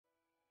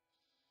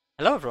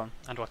Hello everyone,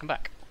 and welcome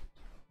back.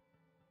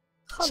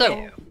 Hello.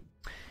 So,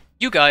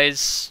 you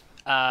guys,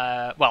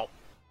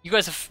 you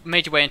guys have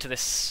made your way into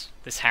this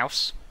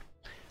house.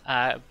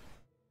 I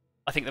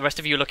think the rest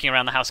of you are looking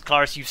around the house.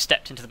 Kelariis, you've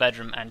stepped into the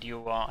bedroom and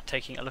you are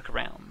taking a look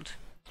around.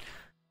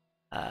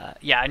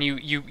 Yeah, and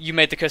you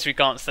made the cursory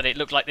glance that it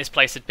looked like this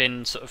place had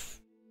been sort of...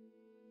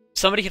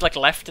 Somebody had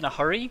left in a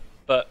hurry,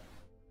 but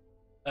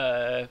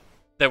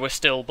there were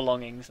still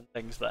belongings and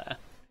things there.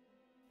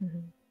 Mm-hmm.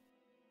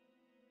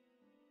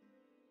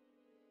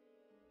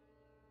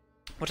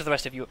 What are the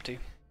rest of you up to?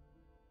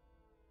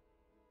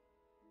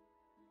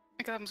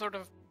 Because I'm sort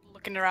of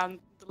looking around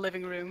the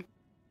living room.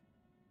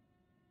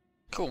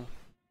 Cool.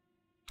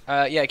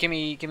 Yeah, give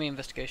me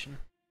investigation.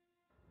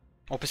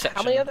 Or perception,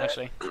 How many other...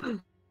 actually.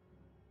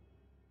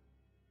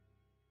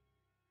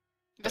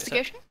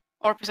 Investigation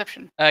or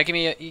perception?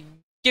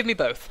 Give me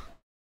both.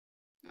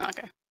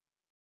 Okay.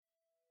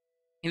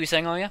 Who are you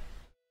saying, Arya?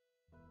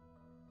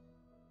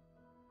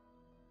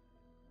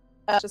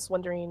 Just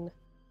wondering,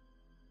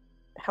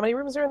 how many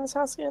rooms are in this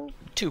house again?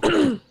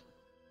 2.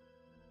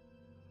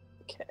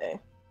 Okay.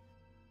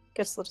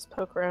 Guess I'll just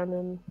poke around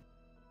in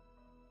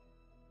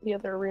the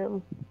other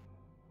room.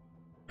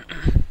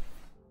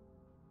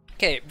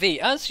 Okay,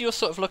 V, as you're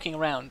sort of looking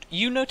around,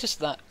 you notice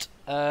that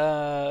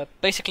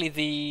basically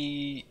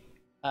the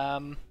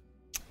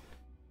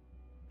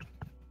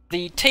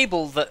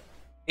table that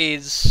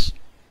is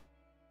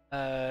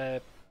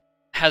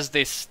has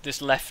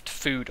this left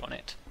food on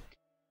it.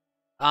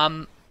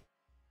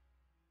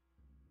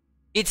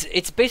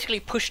 It's basically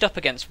pushed up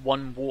against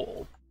one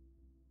wall,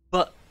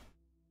 but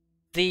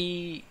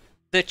the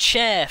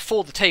chair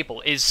for the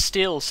table is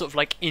still sort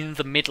of in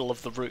the middle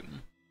of the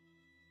room.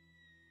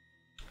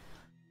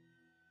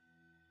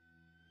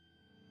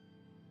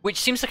 Which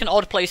seems like an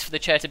odd place for the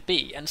chair to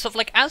be, and sort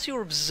of as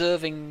you're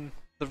observing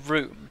the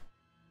room,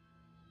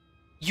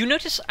 you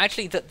notice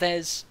actually that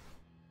there's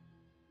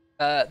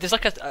a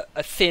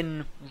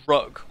thin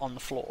rug on the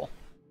floor.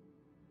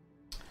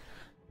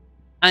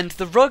 And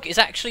the rug is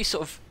actually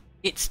sort of,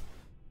 it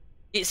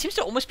seems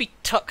to almost be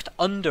tucked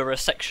under a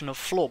section of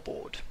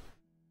floorboard.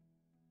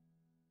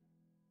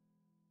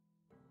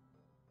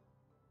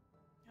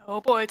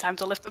 Oh boy, time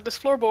to lift up this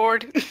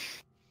floorboard.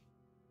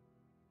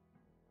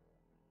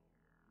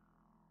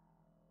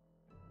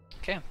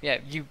 Okay, yeah,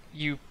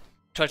 you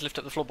try to lift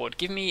up the floorboard.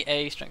 Give me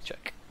a strength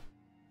check.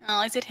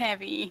 Oh, is it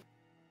heavy?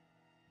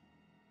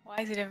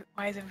 Why is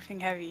everything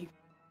heavy?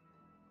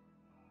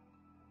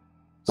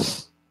 I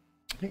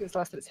think it's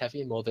less that it's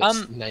heavy and more that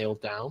it's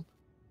nailed down.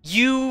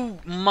 You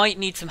might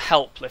need some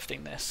help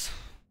lifting this.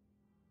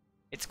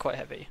 It's quite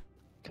heavy.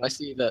 Can I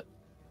see that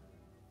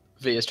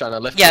V is trying to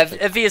lift Yeah,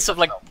 it? V is sort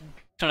of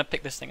trying to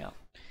pick this thing up.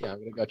 Yeah, I'm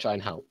gonna go try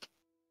and help.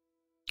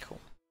 Cool.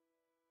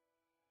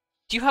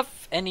 Do you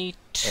have any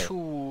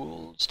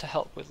tools to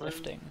help with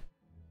lifting?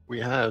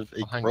 We have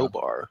a hang on.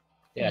 crowbar.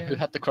 Yeah, who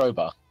had the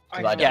crowbar?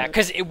 'Cause I don't. Yeah,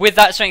 because with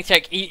that strength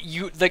check,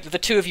 the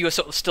two of you are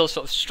still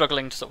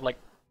struggling to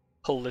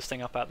pull this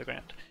thing up out of the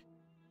ground.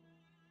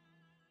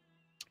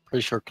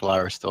 Pretty sure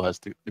Kelariis still has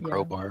the Yeah.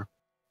 crowbar.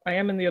 I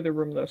am in the other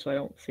room though, so I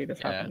don't see this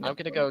Yeah, happening. I'm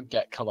gonna go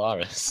get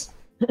Kelariis.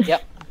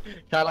 Yep.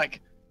 Can I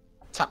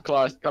tap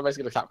Kelariis? I'm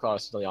basically gonna tap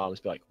Kelariis on the arm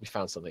and be like, "We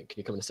found something. Can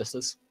you come and assist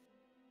us?"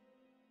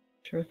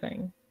 Sure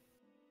thing.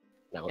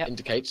 Now Yep.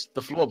 indicate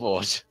the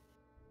floorboard.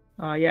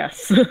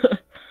 Yes.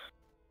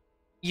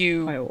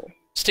 You I will.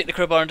 stick the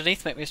crowbar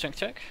underneath, make me a strength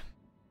check.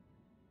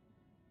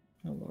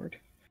 Oh lord.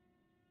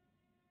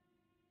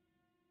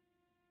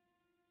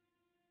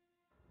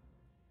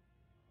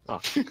 Oh,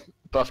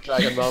 buff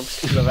dragon mom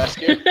to the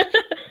rescue.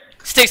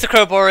 Sticks the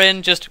crowbar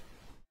in, just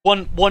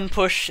one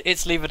push,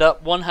 it's levered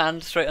up, one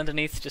hand straight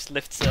underneath, just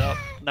lifts it up,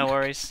 no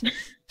worries.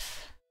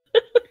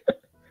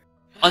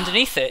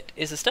 Underneath it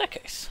is a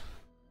staircase.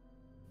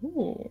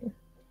 Ooh.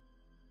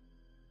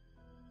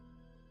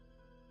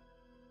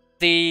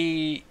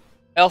 The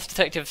elf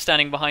detective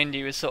standing behind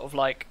you is sort of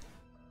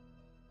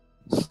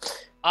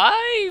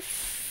I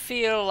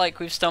feel like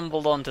we've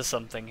stumbled onto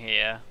something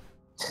here.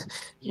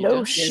 You No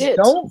don't- shit.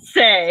 Don't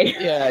say.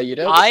 Yeah, you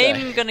don't.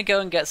 I'm gonna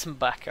go and get some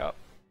backup.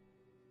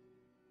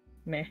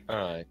 Meh. All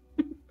right.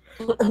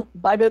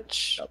 Bye,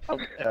 bitch.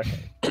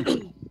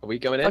 Okay. Are we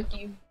going in? Fuck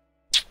you.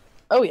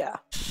 Oh, yeah.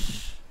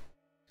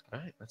 All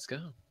right, let's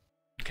go.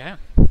 Okay.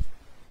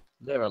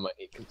 Lyra might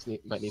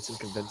need some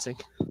convincing.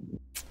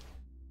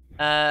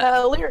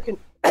 Lyra can...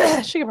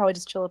 she can probably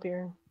just chill up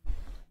here.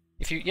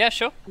 Yeah,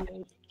 sure.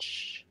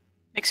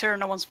 Make sure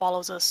no one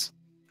follows us.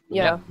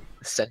 Yeah.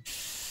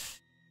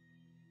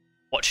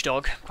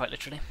 Watchdog, quite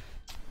literally.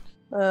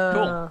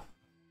 Cool.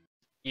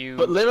 You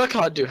But Lyra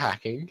can't do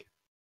hacking.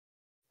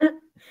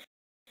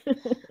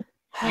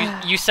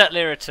 you set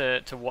Lyra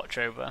to watch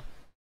over.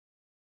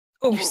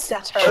 You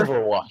set her.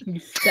 Overwatch. You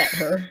set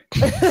her.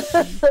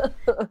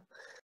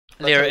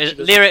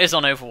 Lyra is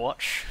on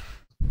Overwatch.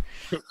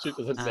 She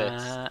doesn't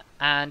miss.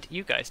 And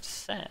you guys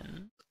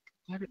descend.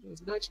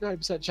 There's a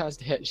 99% chance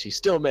to hit. She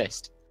still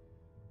missed.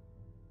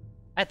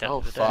 At the end Oh,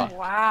 of the day. fuck.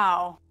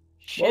 Wow.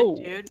 Shit, Whoa.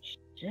 dude.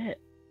 Shit.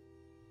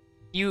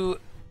 You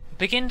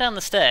begin down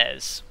the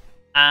stairs,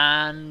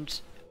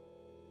 And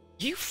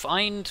you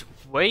find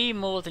way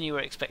more than you were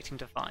expecting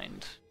to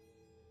find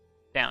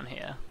down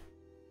here.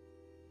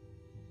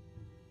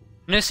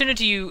 No sooner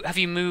have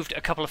you moved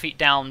a couple of feet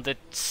down, the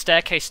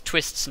staircase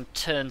twists and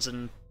turns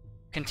and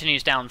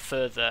continues down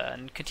further,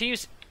 and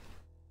continues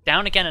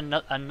down again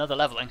another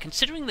level. And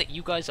considering that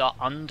you guys are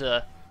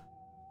under...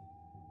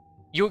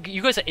 You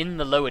guys are in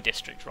the lower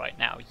district right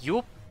now,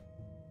 you're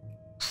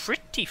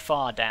pretty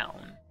far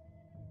down.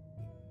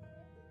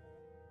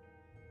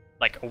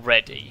 Like,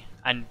 already.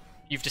 And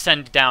you've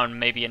descended down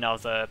maybe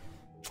another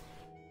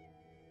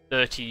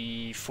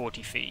 30,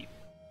 40 feet.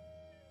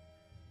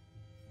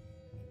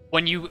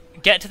 When you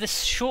get to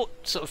this short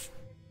sort of...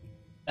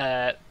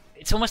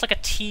 it's almost like a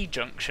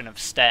T-junction of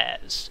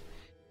stairs.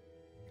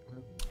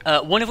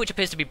 One of which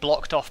appears to be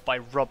blocked off by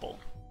rubble.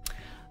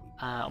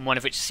 And one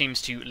of which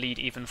seems to lead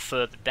even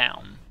further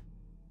down.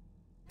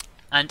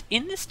 And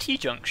in this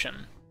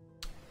T-junction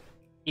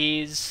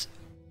is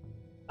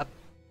a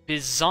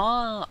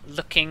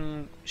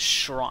bizarre-looking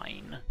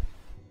shrine.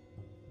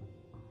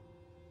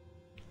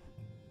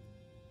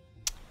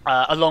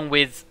 Along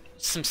with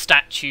some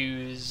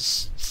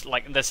statues,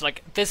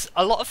 there's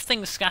a lot of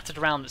things scattered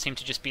around that seem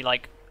to just be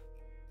like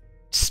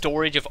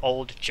storage of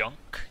old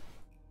junk.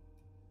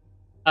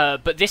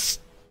 But this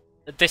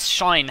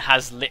shrine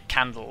has lit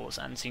candles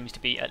and seems to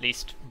be at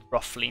least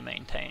roughly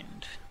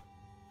maintained.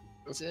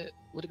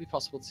 Would it be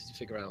possible to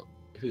figure out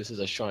who this is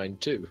a shrine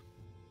to?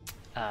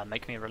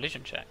 Make me a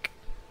religion check.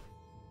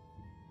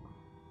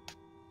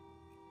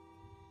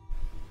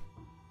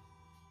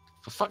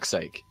 For fuck's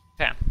sake.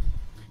 Okay.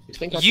 You'd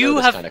think I'd know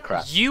this kind of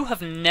crap. You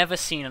have never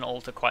seen an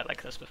altar quite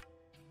like this before.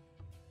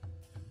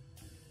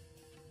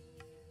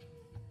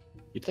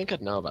 You'd think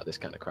I'd know about this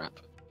kind of crap.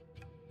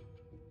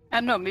 I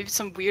don't know, maybe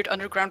some weird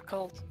underground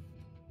cult.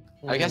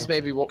 I guess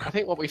maybe I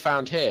think what we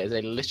found here is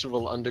a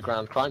literal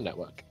underground crime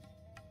network.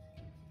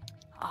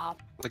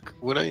 Like,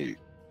 would I...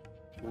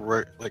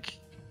 Like...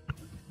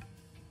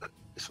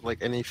 Is it like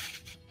any...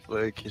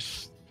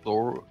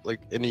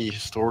 any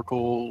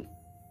historical...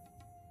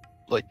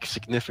 like,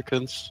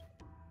 significance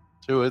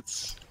to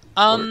it?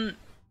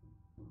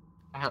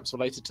 Perhaps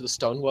related to the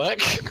stonework?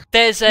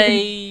 There is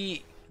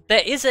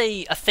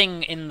a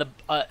thing in the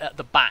at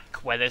the back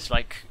where there's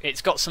like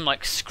it's got some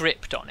like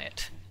script on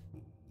it,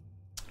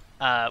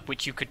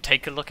 which you could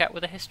take a look at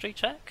with a history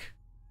check.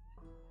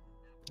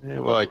 Yeah,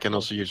 well, I can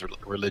also use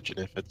religion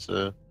if it's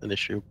an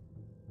issue.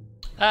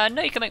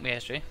 No, you can make me a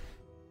history.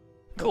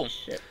 Cool. Oh,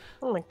 shit.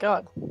 Oh my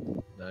god.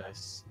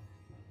 Nice.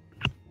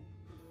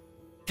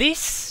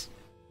 This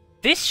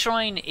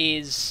shrine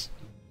is...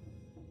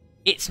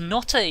 It's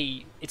not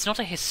a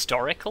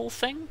historical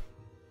thing.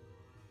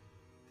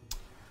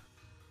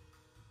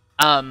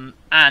 And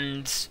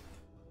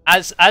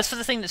as for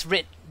the thing that's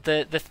writ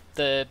the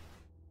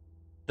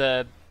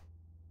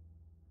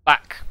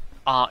back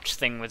arch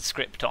thing with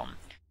script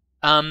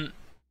on,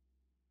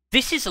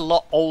 this is a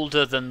lot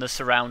older than the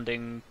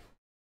surrounding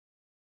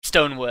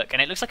stonework,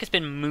 and it looks like it's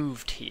been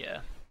moved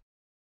here.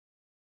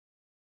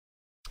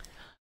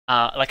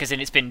 Like as in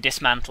it's been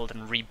dismantled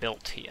and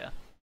rebuilt here.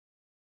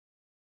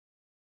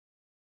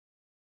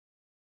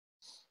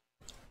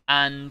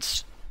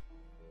 And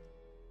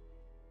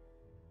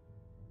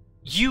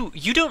you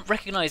don't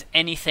recognize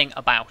anything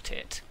about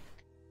it.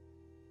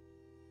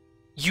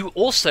 You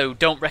also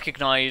don't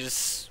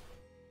recognize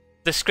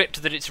the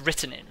script that it's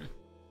written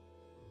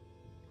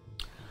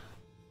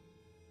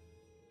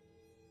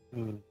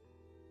in.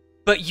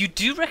 But you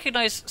do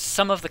recognize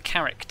some of the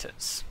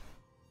characters.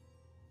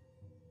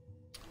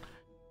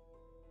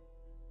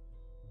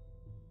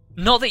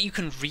 Not that you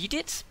can read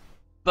it,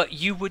 but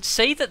you would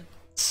say that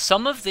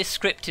some of this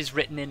script is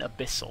written in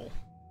Abyssal.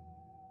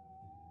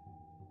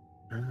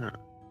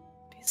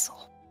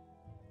 Abyssal.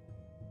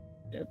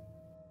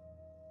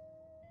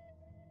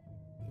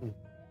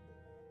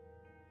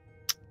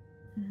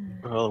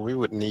 Well, we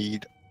would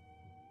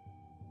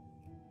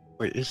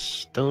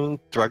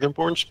don't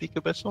Dragonborn speak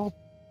Abyssal?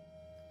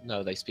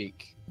 No, they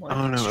speak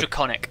Oh no, It's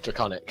Draconic.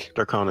 Draconic.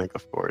 Draconic,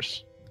 of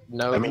course.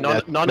 No, I mean,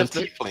 none of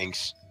the...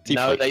 tieflings.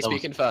 No, Tieflings, they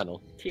speak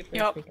Infernal.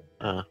 Yup.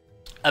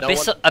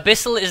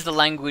 Abyssal is the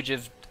language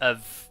of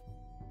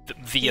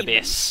the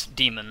abyss,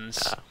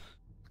 demons,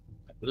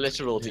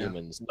 Literal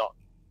demons, not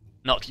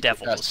cursed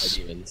devils.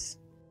 by demons.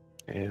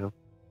 Yeah.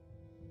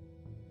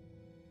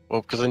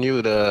 Well, because I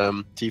knew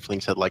the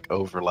tieflings had like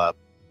overlap,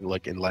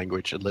 like in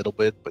language a little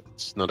bit, but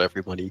it's not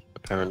everybody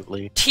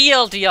apparently.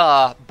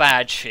 TLDR,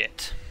 bad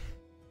shit.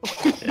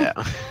 Yeah.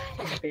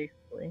 Basically.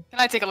 Can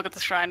I take a look at the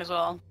shrine as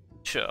well?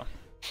 Sure.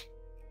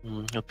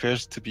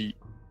 Appears to be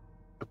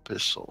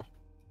Abyssal.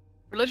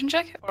 Religion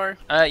check? Or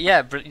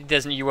Yeah,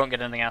 you won't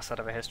get anything else out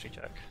of a history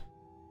check.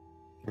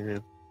 Yeah.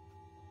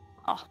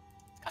 oh,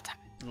 goddamn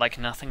it. Like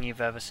nothing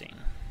you've ever seen.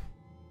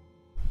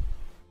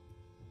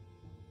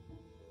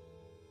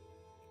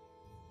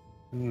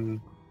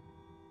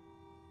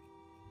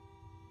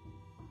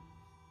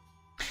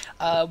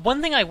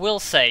 One thing I will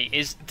say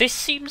is this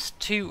seems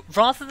to,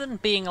 rather than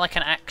being like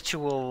an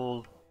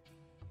actual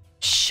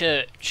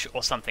church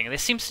or something,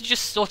 this seems to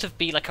just sort of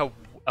be like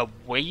a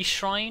way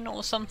shrine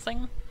or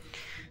something.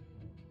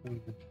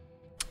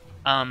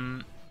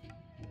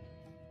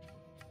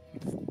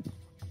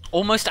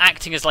 Almost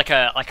acting as like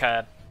a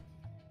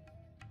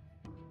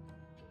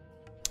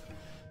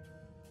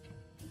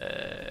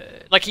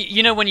like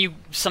you know when you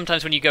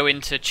sometimes when you go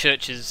into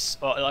churches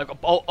or like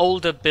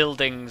older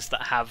buildings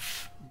that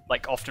have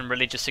like often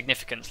religious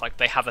significance, like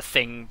they have a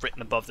thing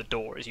written above the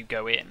door as you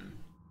go in.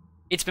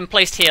 It's been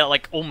placed here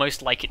like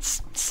almost like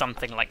it's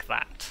something like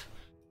that.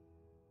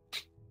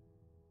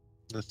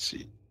 Let's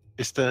see.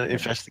 Is the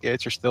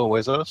investigator still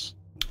with us?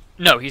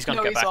 No, he's gonna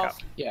No, get he's back off.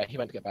 up. Yeah, he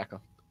went to get back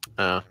up.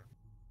 I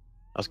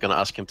was gonna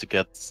ask him to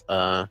get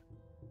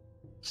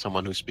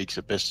someone who speaks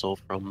Abyssal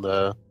from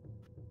the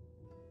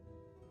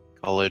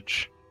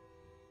college.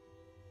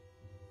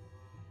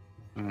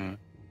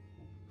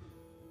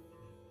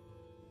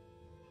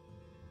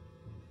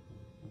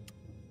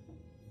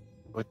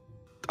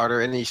 Are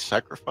there any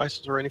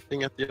sacrifices or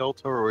anything at the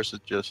altar, or is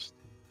it just...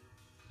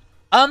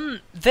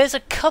 There's a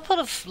couple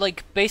of,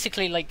 like,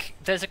 basically, like,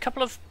 there's a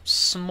couple of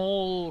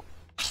small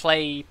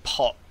clay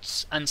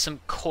pots and some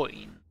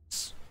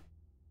coins.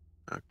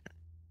 Okay.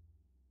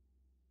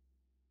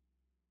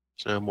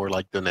 So more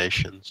like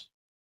donations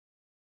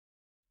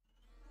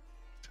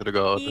to the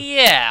god.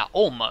 Yeah,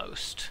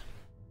 almost.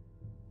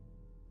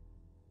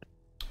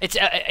 It's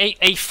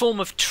a form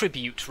of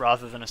tribute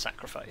rather than a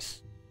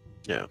sacrifice.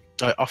 Yeah,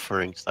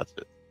 offerings, that's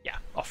it. Yeah,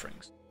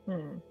 offerings.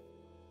 And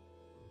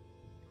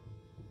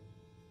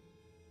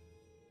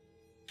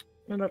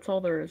that's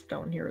all there is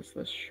down here is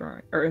this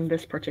shrine, or in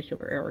this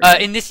particular area.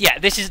 In this, yeah,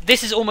 this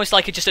is almost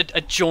like just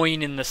a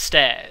join in the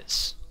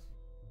stairs.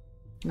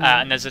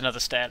 And there's another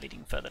stair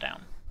leading further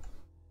down.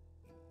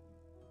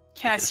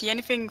 Can I see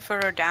anything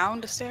further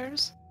down the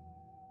stairs?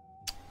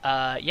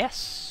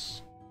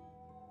 Yes.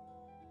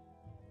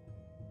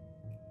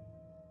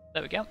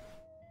 There we go.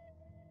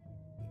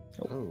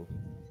 Oh.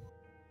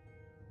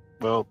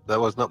 Well, that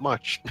was not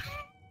much.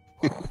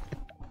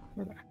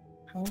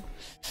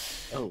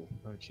 Oh,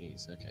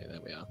 jeez. Okay, there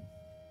we are.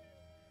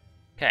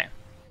 Okay.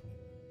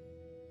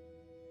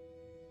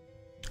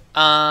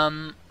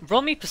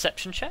 Roll me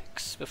perception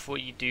checks before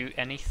you do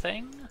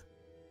anything.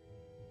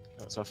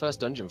 It's our first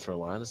dungeon for a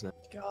while, isn't it?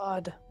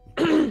 God.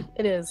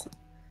 It is.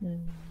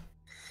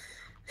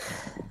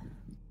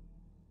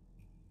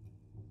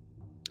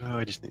 Oh,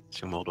 I just need to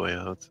zoom all the way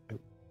out.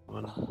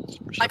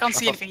 I can't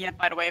see anything yet,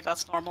 by the way, if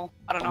that's normal.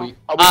 I don't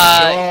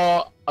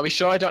know. Are we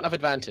sure I don't have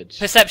advantage?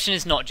 Perception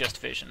is not just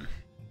vision.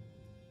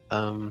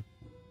 Have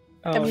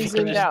Oh, you okay.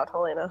 zoomed out,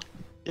 Helena?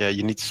 Yeah,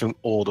 you need to zoom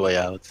all the way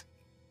out.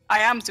 I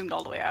am zoomed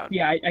all the way out.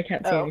 Yeah, I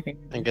can't see Oh. anything.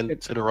 And then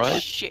It's- to the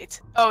right.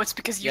 Shit. Oh, it's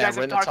because you Yeah, guys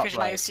we're have in the dark top vision,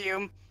 I right.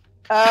 assume.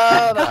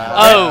 Oh,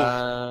 that's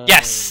Oh,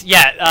 yes,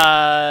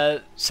 yeah,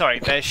 sorry,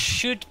 there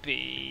should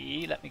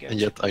be... Let me go And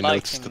to yet I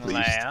noticed lighting at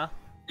least. layer.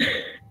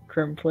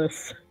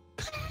 Grimpless.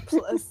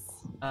 plus.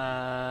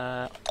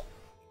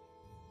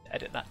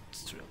 Edit that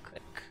just real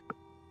quick.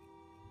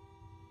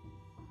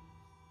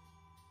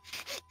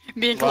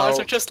 Me and Kelariis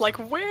Well- are just like,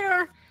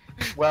 where?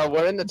 Well,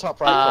 we're in the top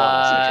right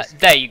corner. So just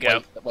There you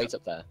go. wait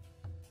up there.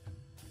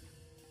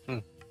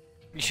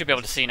 You should be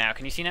able to see now.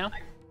 Can you see now?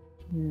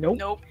 Nope.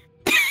 Nope.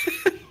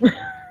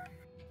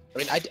 I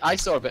mean, I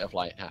saw a bit of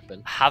light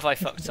happen. Have I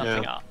fucked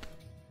something up?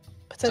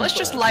 So let's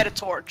just light a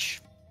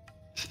torch.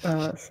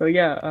 So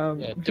yeah,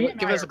 Yeah, V and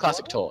give I us a are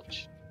classic both-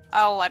 torch.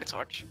 I'll light a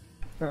torch.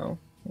 Oh,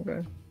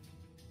 okay.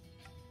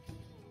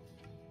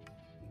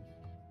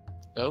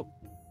 Oh.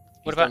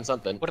 What he's done about-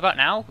 something? What about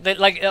now?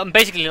 Like,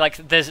 basically, like,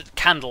 there's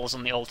candles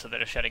on the altar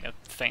that are shedding a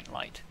faint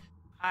light.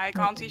 I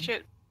can't see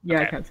shit. Yeah,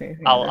 I Okay. can't see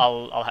anything.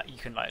 either. You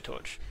can light a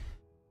torch.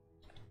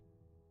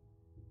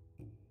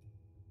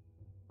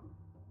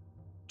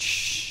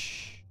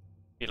 Shh.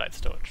 You light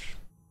the torch.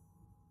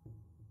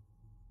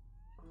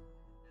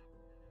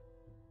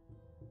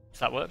 Has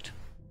that worked?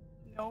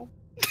 No.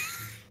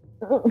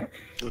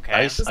 Okay.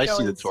 I This is see the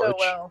going torch. So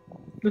well.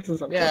 This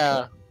is unfortunate.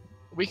 Yeah,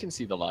 we can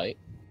see the light.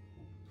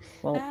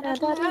 Well,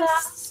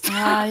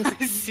 I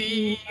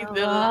see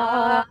the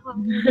light.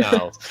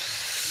 No.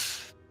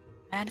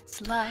 And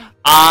it's like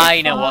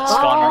I know what's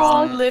gone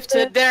wrong.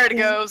 lifted. There it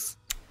goes.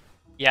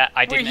 Yeah,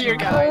 I We're did. here,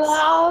 guys.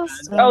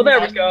 oh,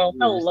 there we go.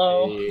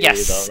 Hello.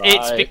 Yes, The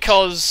it's light.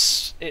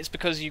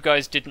 because you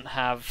guys didn't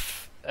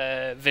have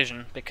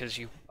vision because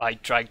I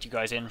dragged you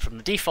guys in from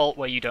the default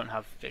where you don't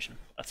have vision.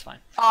 That's fine.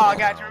 Oh,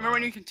 guys, remember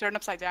when you can turn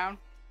upside down?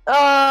 Oh,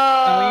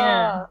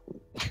 yeah.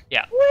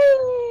 Yeah.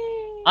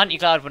 Whee! Aren't you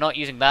glad we're not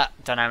using that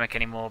dynamic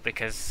anymore?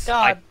 Because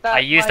God, I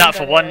that used line that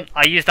for one. dynamic.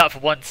 I used that for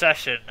one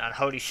session, and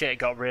holy shit, it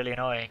got really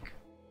annoying.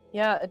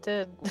 Yeah, it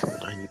did.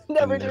 I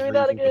Never doing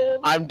that even- again.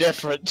 I'm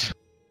different.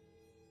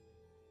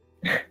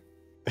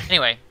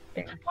 Anyway,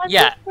 I'm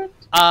yeah. different.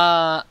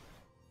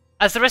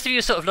 As the rest of you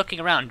are sort of looking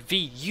around, V,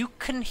 you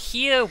can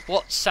hear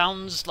what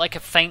sounds like a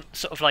faint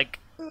sort of like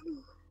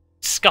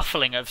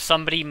scuffling of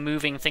somebody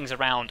moving things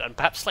around, and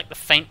perhaps like the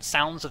faint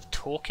sounds of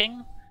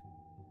talking.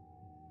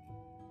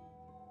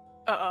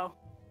 Uh-oh.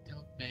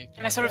 Don't make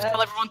And I sort of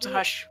tell everyone to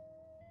hush.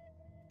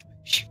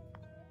 Shh.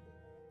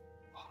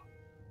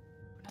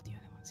 We're not the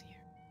only ones here.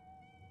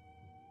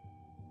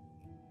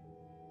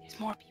 There's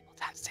more people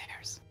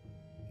downstairs.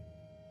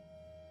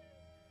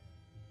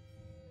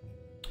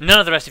 None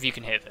of the rest of you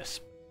can hear this,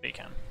 but you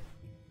can.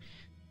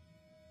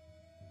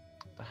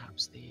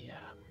 Perhaps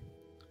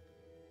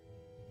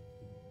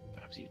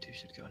perhaps you two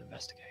should go and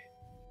investigate.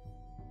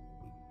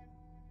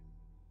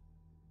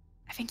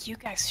 I think you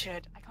guys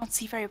should. I can't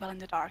see very well in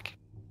the dark.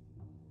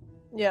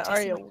 Yeah, Testing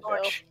Arya my will go.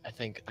 torch. I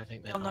think that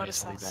You'll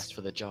notice Arya's us. best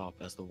for the job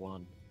as the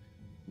one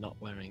not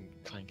wearing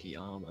clanky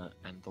armor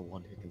and the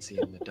one who can see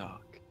in the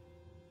dark.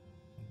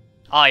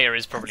 Arya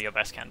is probably your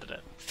best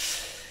candidate.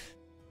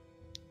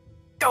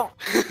 Go!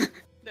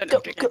 No, Go,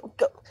 okay. go,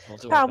 go. We'll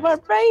do our Power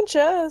best.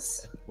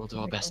 Rangers! We'll do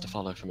our best to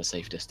follow from a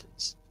safe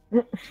distance.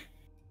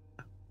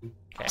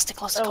 I'll stick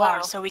close to Oh, Clara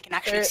wow. so we can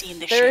actually see in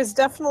this There shit. is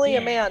definitely a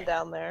Yeah. man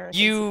down there. I can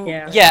You,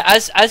 Yeah. yeah,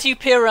 as you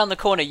peer around the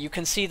corner, you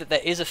can see that there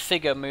is a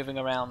figure moving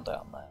around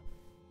down there.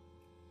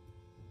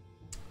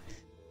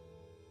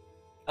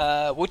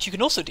 What you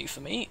can also do for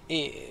me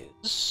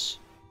is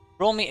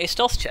roll me a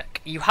stealth check.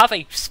 You have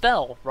a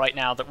spell right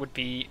now that would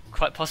be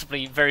quite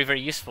possibly very, very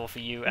useful for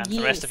you and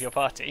the rest of Yes. your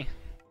party.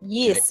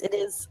 Yes, it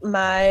is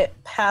my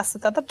pass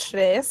without a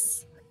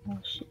trace. Oh,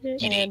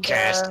 shit. And,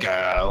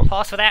 girl.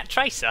 Pass without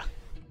tracer.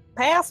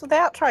 Pass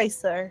without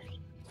tracer.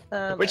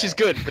 Which is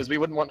good, because we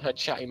wouldn't want her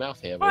chatty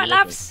mouth here. Alright, would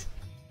we? lads.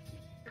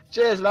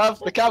 Cheers, love.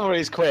 The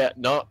cavalry's quit.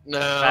 Not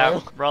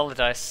now. Roll the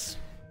dice.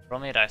 Roll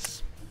me a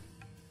dice.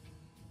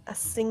 a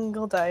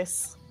single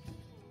dice.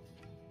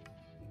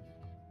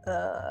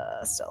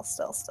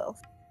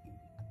 Stealth.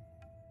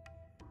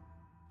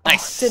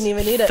 Nice. Didn't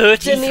even need it.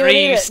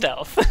 33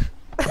 stealth.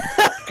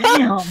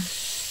 Damn.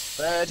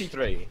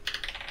 33.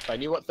 If I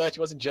knew what 30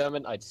 was in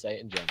German, I'd say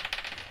it in German.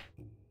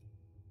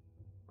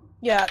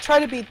 Yeah, try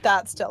to beat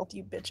that stealth,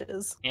 you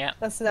bitches. Yeah.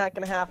 That's not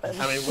gonna happen.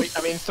 I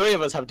mean, three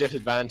of us have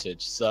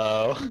disadvantage,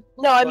 so.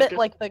 No, I Like meant it-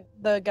 like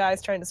the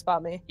guys trying to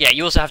spot me. Yeah,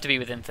 you also have to be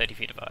within 30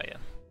 feet of Arya.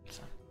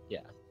 So. Yeah.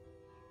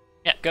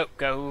 Yeah, go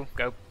do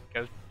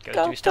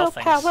Go stealth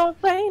things. Power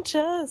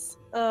Rangers!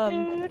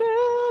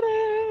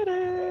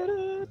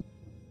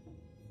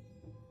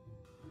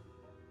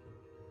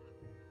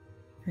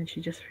 And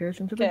she just peers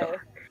into the Okay.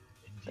 dark.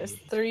 There's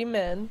 3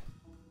 men.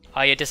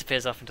 Arya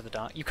disappears off into the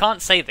dark. You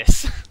can't say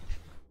this.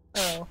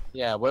 Oh.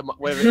 Yeah, we're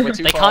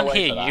too They far can't away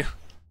hear for you.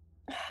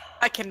 that.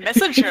 I can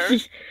message her.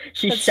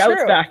 she That's shouts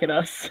true. back at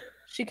us.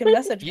 She can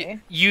message You, me.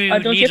 you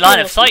don't need get line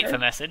to of sight hear. for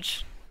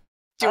message.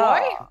 Do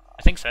I?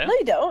 I think so. No,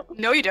 you don't.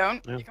 No, you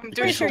don't. Yeah, I'm you doing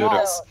can Sure for you do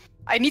that. once.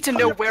 I need to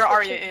know where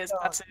Arya is.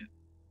 That's it.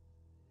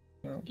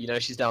 You know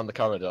she's down the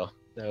corridor.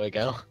 There we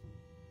go.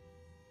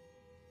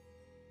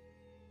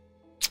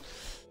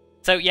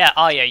 So yeah,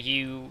 Arya,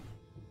 you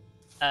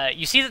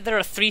see that there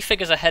are 3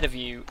 figures ahead of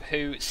you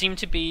who seem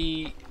to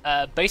be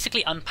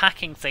basically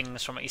unpacking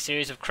things from a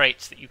series of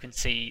crates that you can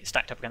see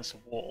stacked up against the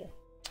wall.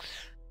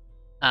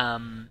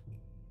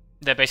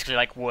 They're basically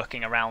like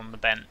working around the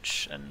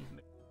bench and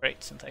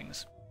crates and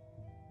things.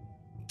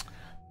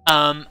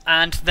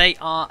 And they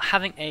are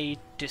having a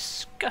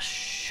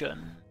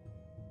discussion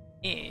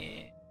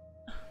in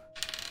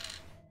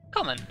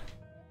common.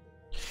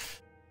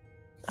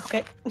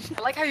 Okay.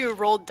 I like how you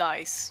rolled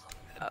dice.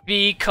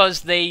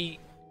 Because they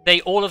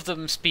all of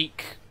them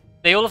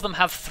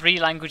have 3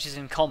 languages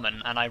in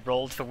common, and I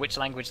rolled for which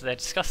language they're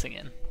discussing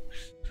in.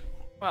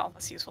 Well,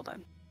 that's useful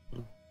then.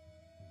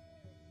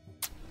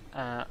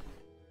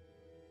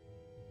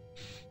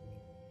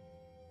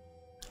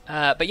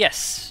 But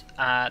yes,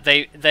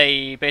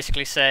 they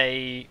basically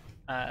say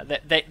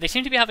they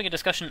seem to be having a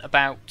discussion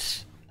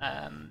about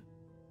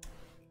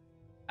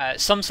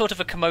some sort of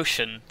a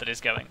commotion that is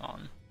going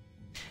on,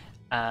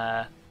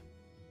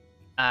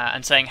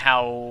 and saying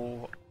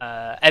how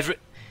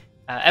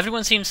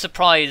everyone seems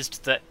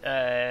surprised that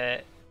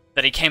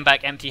that he came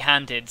back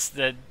empty-handed.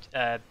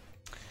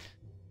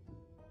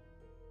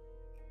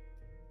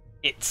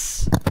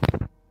 It's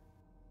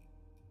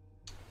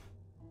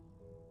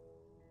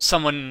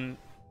someone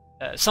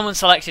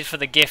selected for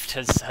the gift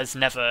has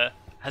never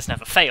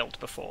failed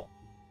before,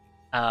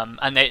 and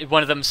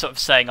one of them sort of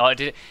saying, "Oh,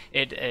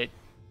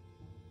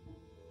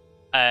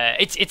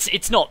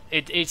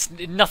 it's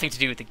nothing to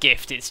do with the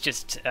gift. It's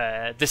just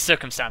the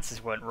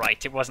circumstances weren't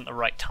right. It wasn't the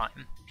right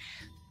time."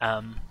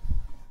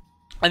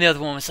 And the other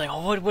one was saying,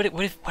 "Oh, what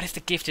if the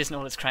gift isn't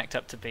all it's cracked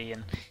up to be?"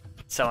 And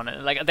so on.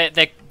 And, like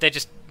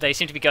they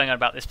seem to be going on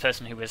about this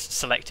person who was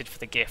selected for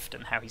the gift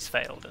and how he's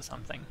failed or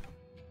something.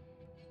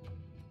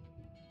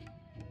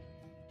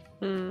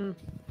 Hmm.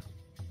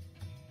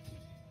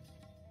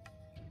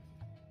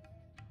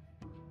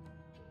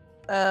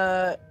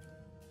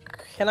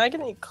 Can I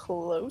get any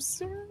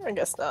closer? I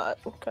guess not.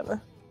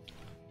 Kinda.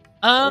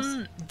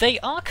 They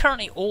are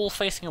currently all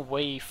facing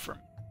away from.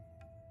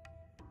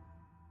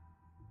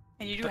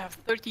 And you do have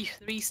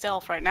 33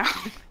 stealth right now.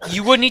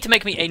 You would need to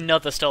make me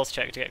another stealth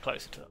check to get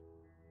closer to them.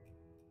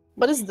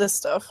 What is this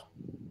stuff?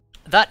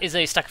 That is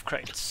a stack of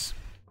crates.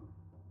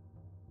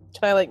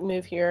 Can I like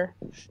move here?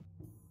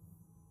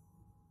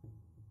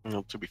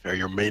 Well, to be fair,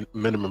 your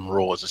minimum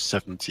roll is a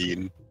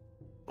 17.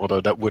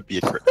 Although that would be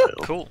a crit fail.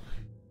 Cool.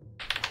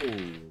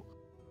 Ooh.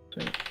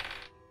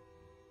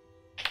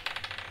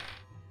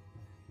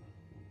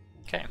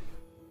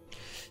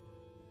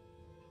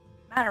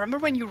 I remember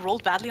when you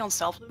rolled badly on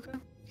stealth, Luka?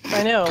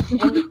 I know.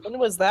 When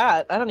was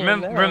that? I don't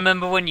even know.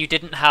 Remember when you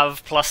didn't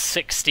have plus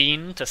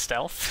 16 to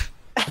stealth?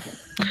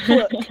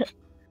 Look,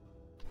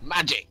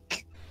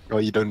 Magic. Oh,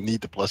 you don't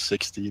need the plus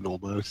 16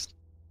 almost.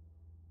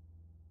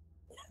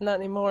 not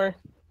anymore.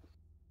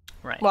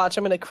 Right. Watch,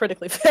 I'm gonna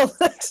critically fail the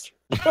next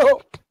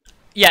roll.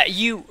 Yeah,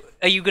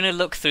 are you gonna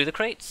look through the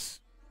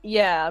crates?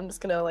 Yeah, I'm just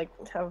gonna like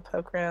have a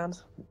poke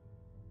around.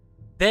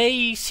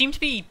 They seem to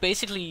be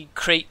basically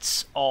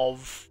crates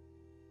of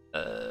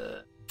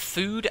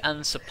food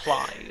and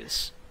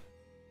supplies.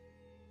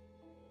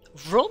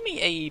 Roll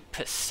me a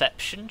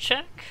perception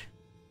check.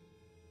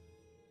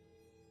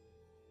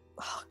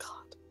 Oh god.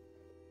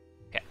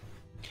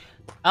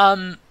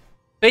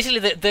 Basically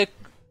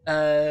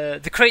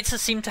the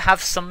crates seem to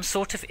have some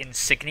sort of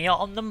insignia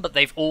on them, but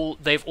they've all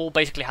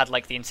basically had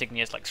like the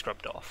insignias like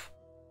scrubbed off.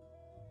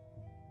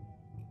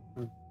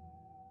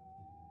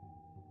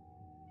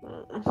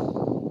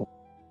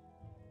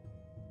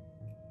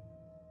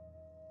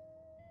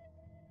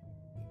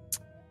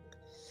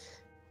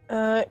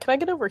 Can I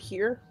get over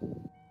here?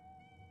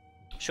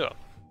 Sure.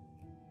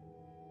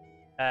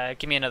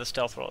 Give me another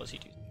stealth roll as you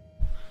do.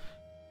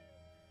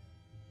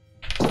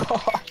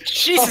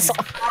 Jesus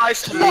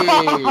Christ!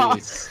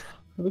 Jeez.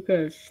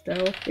 Luka's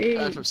stealthy.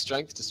 Going from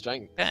strength to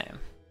strength. Okay.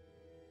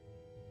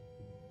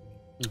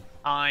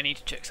 I need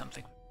to check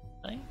something.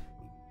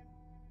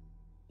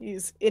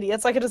 These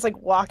idiots. I could just like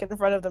walk in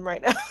front of them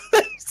right now.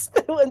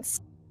 It's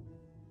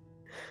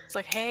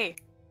like, hey.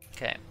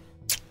 Okay.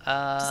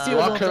 do You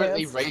a are little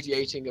currently dance.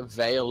 radiating a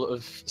veil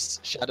of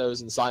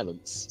shadows and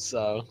silence,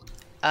 so...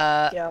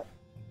 Yeah.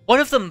 One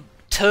of them,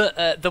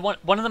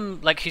 one of them,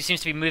 like who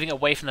seems to be moving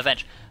away from the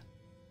bench,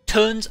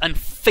 turns and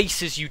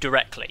faces you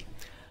directly,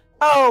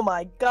 Oh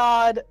my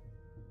god.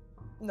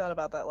 Not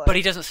about that life. but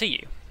he doesn't see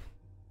you,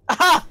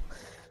 Aha!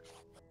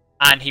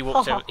 and he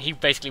walks. He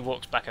basically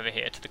walks back over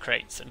here to the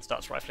crates and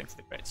starts rifling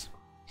through the crates.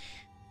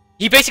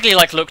 He basically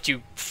like looked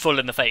you full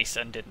in the face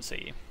and didn't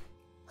see you.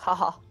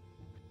 Haha.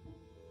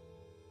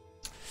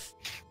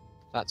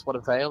 That's what a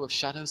veil of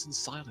shadows and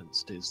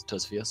silence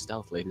does for your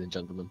stealth, ladies and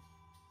gentlemen.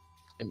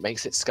 It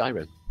makes it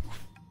Skyrim.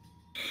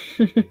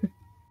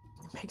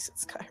 Makes it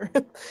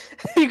Skyrim.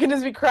 You can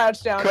just be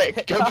crouched down.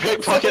 Quick, go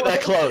pickpocket their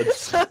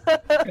clothes.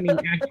 I mean,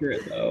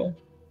 accurate though.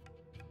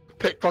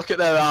 Pickpocket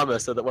their armor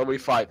so that when we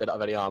fight, they don't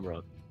have any armor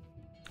on.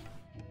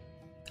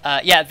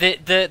 Yeah,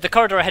 the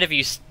corridor ahead of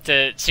you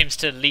seems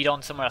to lead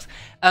on somewhere else.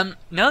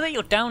 Now that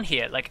you're down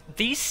here, like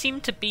these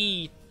seem to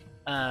be,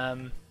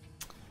 not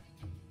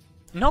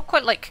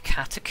quite like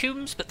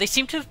catacombs, but they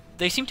seem to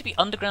be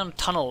underground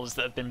tunnels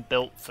that have been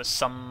built for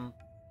some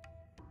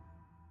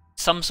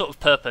sort of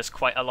purpose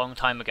quite a long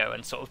time ago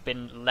and sort of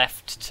been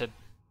left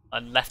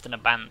and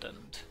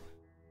abandoned.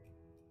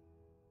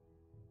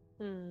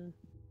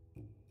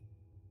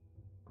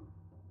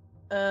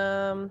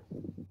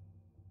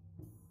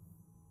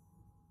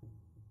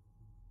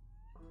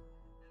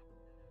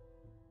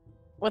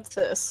 What's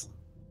this?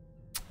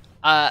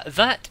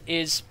 That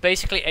is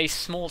basically a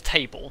small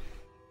table.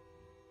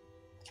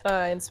 Can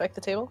I inspect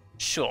the table?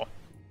 Sure.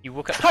 You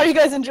walk up. How are you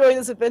guys enjoying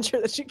this adventure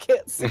that you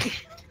can't see?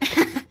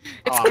 It's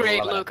Oh, I great,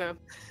 love it. Luka.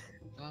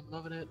 I'm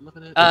loving it,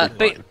 loving it.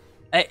 But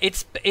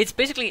it's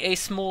basically a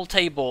small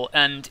table,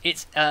 and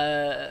it's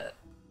at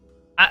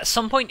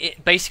some point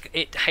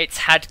it's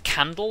had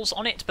candles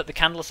on it, but the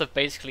candles have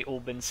basically all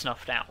been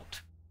snuffed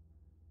out.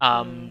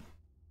 And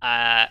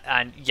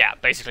yeah,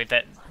 basically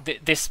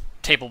this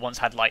table once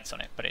had lights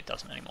on it, but it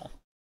doesn't anymore.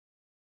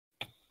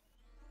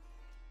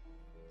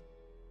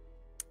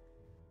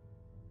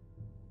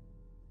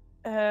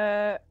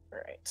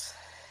 Right.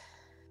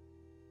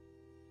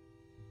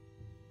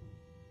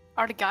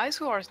 Are the guys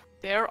who are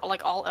there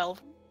like all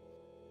elven?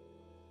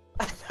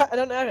 I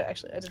don't know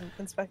actually. I didn't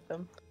inspect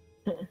them.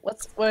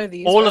 What are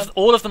these?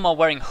 All of them are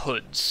wearing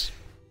hoods.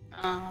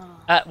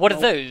 What are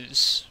Oh.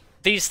 those?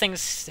 These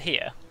things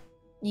here.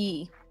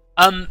 Yee.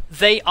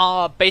 They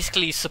are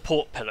basically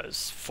support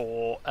pillars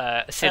for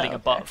a ceiling okay.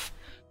 above.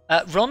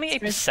 Roll me a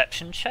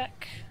perception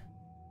check.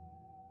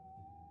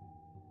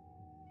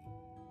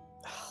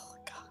 Oh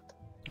god.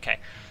 Okay.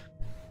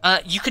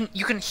 You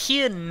can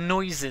hear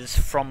noises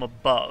from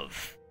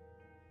above,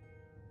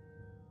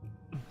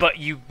 but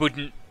you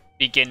wouldn't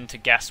begin to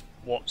guess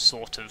what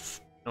sort of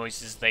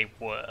noises they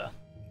were.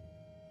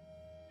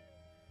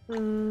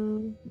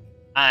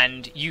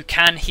 And you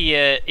can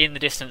hear in the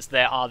distance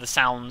there are the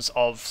sounds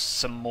of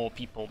some more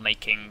people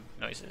making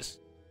noises.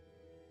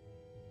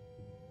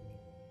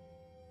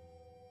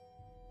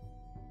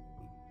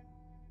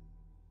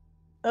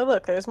 Oh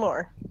look, there's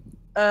more.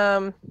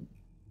 Can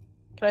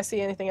I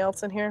see anything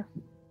else in here?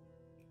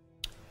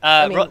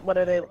 I mean, what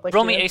are they like?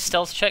 Roll me doing? a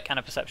stealth check and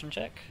a perception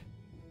check.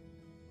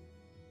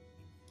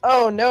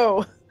 Oh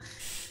no.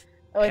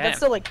 Oh wait, Okay. that's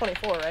still like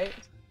 24, right?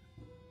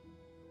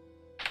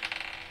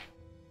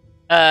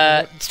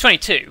 It's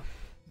 22.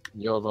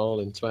 You're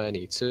rolling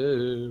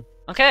 22.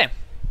 Okay.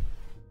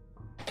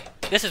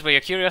 This is where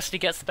your curiosity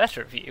gets the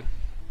better of you.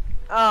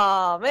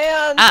 Oh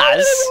man. As- Why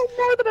did I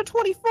roll more than a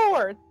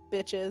 24,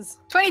 bitches?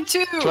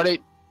 22!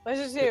 What's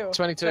just you?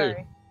 22.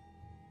 Sorry.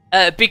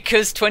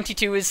 Because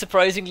 22 is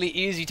surprisingly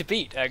easy to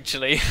beat,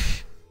 actually.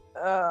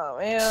 Oh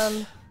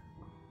man.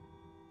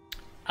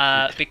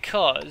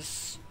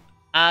 Because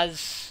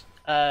as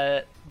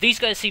these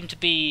guys seem to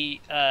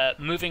be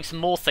moving some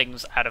more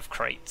things out of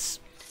crates.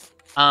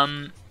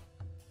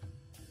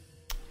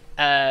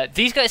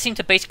 These guys seem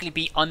to basically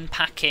be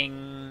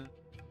unpacking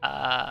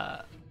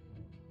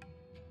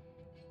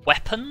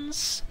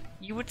weapons,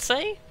 you would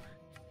say.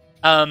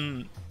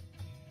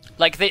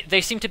 Like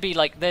they seem to be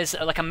like there's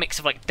like a mix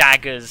of like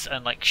daggers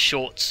and like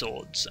short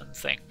swords and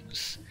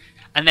things,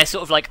 and they're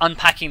sort of like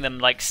unpacking them,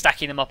 like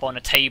stacking them up on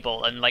a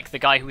table, and like the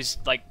guy who's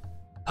like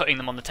putting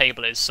them on the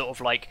table is sort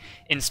of like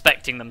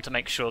inspecting them to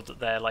make sure that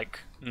they're like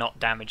not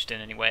damaged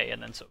in any way,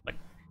 and then sort of like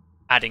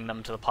adding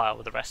them to the pile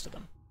with the rest of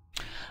them.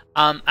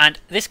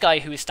 And this guy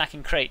who is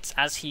stacking crates,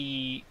 as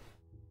he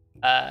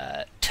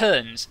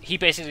turns, he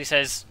basically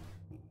says,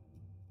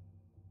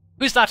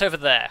 "Who's that over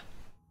there?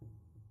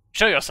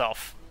 Show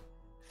yourself."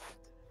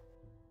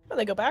 Well,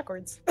 they go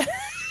backwards.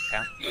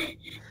 Yeah.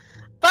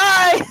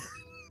 Bye!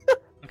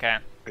 Okay.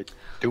 Wait,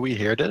 do we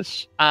hear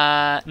this?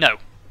 No.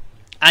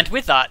 And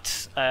with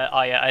that,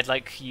 Arya, I'd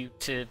like you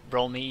to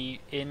roll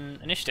me in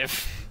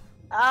initiative.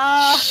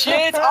 Ah!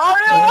 Shit,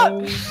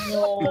 Arya!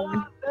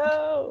 Oh,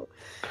 No!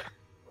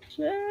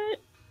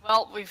 shit.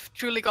 Well, we've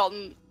truly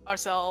gotten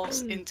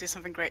ourselves into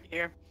something great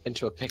here.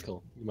 Into a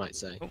pickle, you might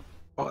say.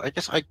 Well, I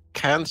guess I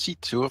can see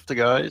two of the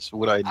guys.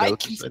 Would I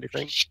notice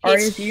anything?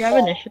 Arya, do you have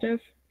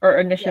initiative? Or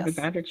initiative Yes.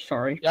 advantage,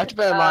 sorry. You have to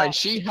bear in mind,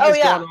 she has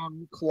yeah. gone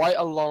on quite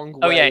a long way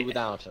Oh, yeah.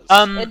 without us.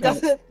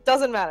 It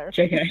doesn't matter.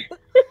 JK.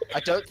 I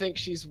don't think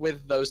she's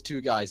with those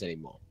two guys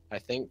anymore. I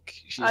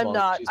think she's, I'm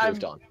not. she's I'm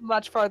moved on.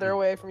 much farther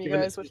away from you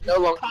Given guys, that which she's no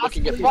longer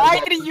looking at possibly- the Why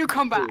other- didn't you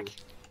come back?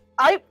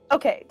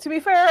 Okay, to be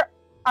fair,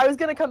 I was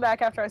gonna come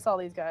back after I saw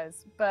these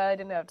guys, but I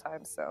didn't have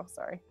time, so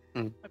sorry.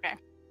 Okay.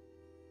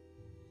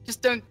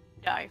 Just don't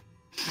die.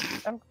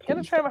 I'm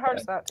gonna try my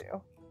hardest not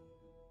to.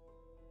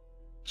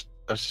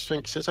 I was just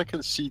thinking, since I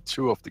can see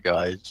two of the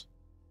guys,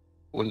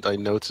 wouldn't I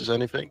notice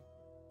anything?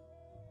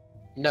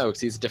 No,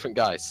 because these are different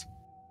guys.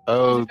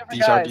 Oh, different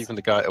these aren't guys. even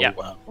the guy. Yeah. Oh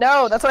wow.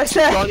 No, that's what I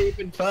said. Gone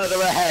even further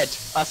ahead.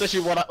 That's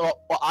actually what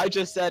I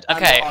just said and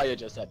Okay. what Arya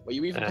just said. Were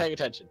you even paying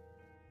attention?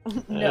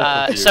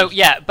 No. So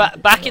yeah,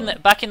 back in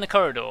the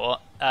corridor,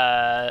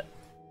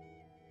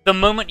 the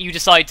moment you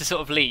decide to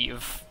sort of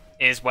leave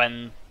is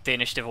when the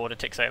initiative order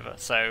ticks over.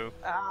 So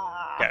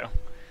Ah. go.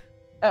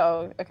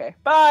 Oh, okay.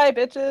 Bye,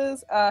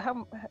 bitches.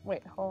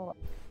 Wait, hold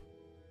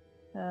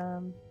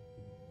on.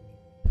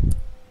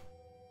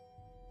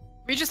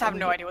 We just have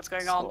no idea what's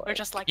going on. We're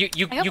just like, You I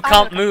hope Arya can't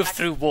comes move back.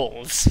 through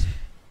walls.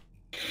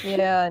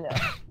 Yeah, I know.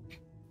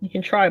 You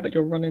can try, but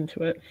you'll run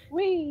into it.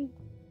 Wee.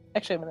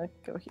 Actually, I'm gonna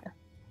go here.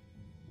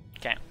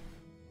 Okay.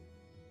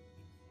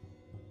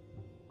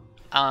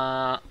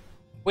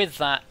 With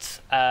that,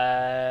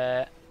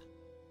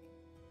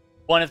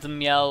 one of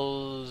them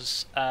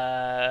yells,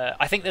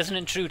 "I think there's an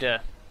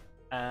intruder,"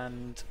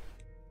 and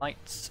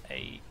lights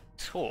a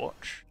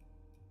torch.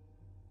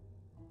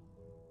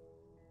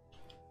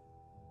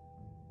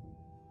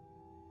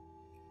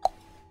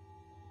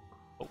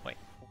 Oh wait,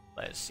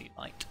 there's the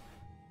light.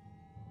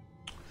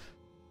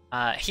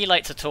 He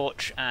lights a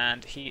torch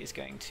and he is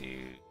going to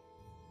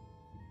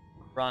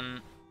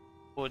run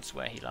towards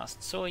where he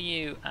last saw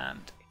you, and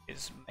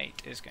his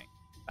mate is going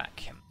to back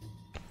him.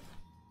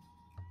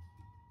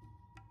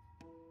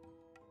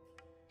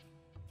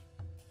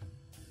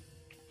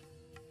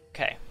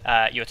 Okay,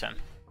 your turn.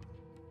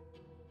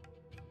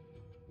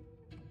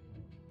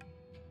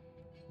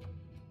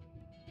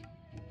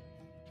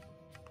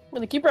 I'm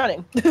gonna keep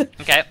running.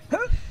 Okay.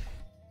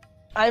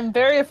 I'm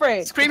very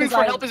afraid. Screaming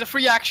because for help is a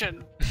free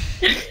action.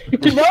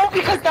 No,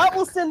 because that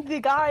will send the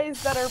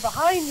guys that are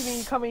behind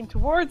me coming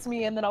towards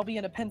me, and then I'll be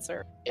in a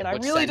pincer. And I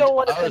Would really send don't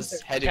want a us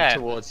pincer. heading Okay.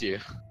 towards you.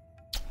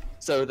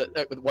 So that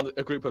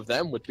a group of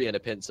them would be in a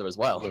pincer as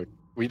well. Look,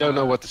 we don't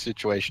know what the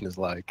situation is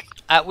like.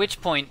 At which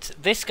point,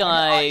 this I'm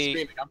guy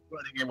screaming, I'm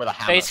running in with a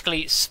hammer.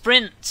 basically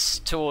sprints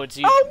towards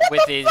you Oh, what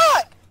with the his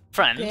fuck?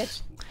 friend.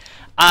 Bitch.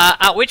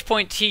 At which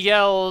point he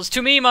yells,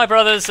 "To me, my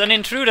brothers, an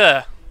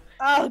intruder!"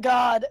 Oh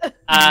god.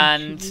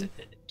 And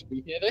Do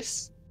we hear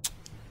this?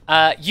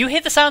 you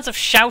hear the sounds of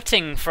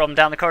shouting from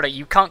down the corridor.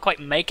 You can't quite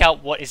make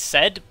out what is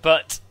said,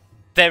 but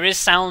there is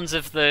sounds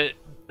of the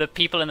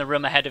people in the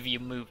room ahead of you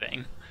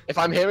moving. If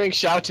I'm hearing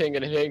shouting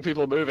and hearing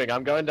people moving,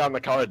 I'm going down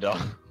the corridor.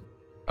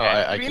 Oh,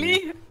 I can...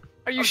 Really?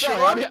 Are you I'm sure?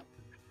 sorry,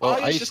 Well,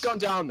 Arya's I- just gone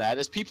down there.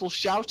 There's people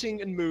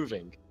shouting and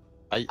moving.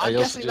 I I'm also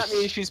guessing just... that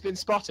means she's been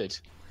spotted.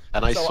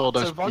 And I so, saw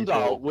those so Vondal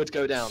people... would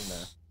go down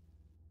there.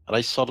 And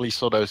I suddenly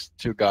saw those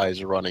two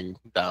guys running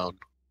down.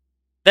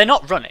 They're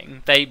not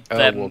running. They're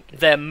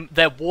walking.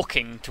 they're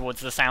walking towards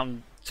the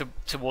sound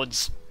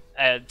towards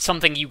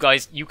something you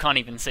can't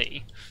even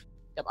see.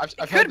 Yep, I've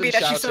could heard be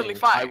them that she's shouting. totally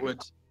fine. I would.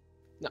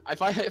 No,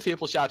 if I hear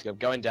people shouting, I'm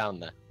going down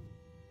there.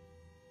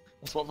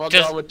 That's what Vondal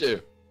Just- would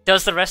do.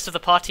 Does the rest of the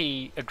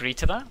party agree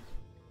to that?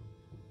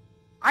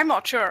 I'm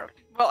not sure.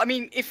 Well, I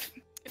mean, if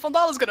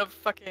Vondal is gonna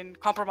fucking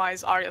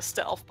compromise Arya's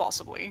stealth,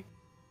 possibly.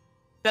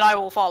 then I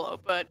will follow.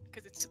 But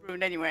because it's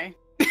ruined anyway.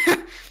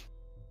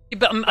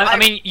 But I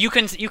mean, you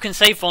can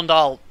say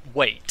Vondal,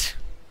 wait.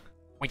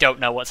 We don't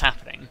know what's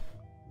happening.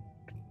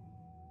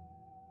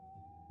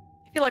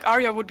 I feel like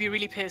Arya would be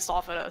really pissed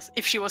off at us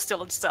if she was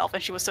still in stealth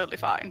and she was totally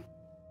fine.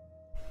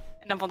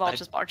 And then Vondal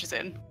just marches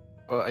in.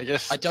 Well, I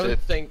guess I don't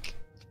think...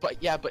 But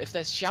yeah, but if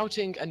there's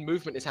shouting and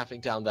movement is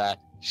happening down there,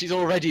 she's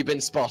already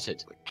been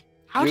spotted.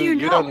 How do you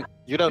know?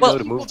 You don't Well, know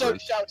the People movement.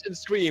 don't shout and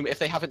scream if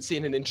they haven't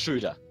seen an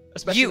intruder.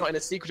 Especially not in a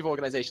secretive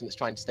organization that's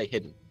trying to stay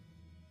hidden.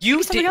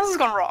 Something else has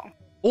gone wrong.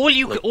 All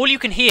you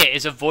can hear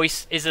is a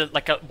voice,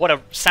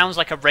 sounds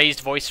like a raised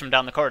voice from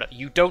down the corridor.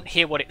 You don't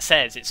hear what it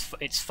says.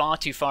 It's far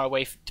too far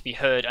away to be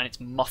heard, and it's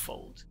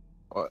muffled.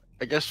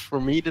 I guess for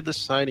me the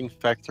deciding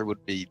factor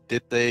would be,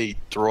 did they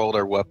draw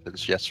their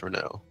weapons, yes or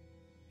no?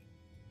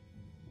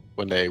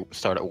 When they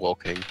started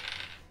walking.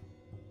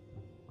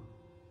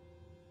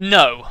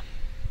 No.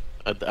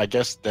 I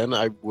guess then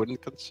I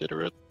wouldn't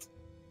consider it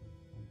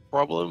a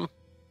problem.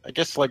 I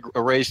guess like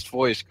a raised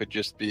voice could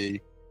just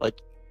be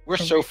like, we're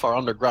so far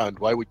underground,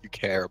 why would you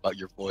care about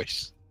your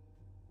voice?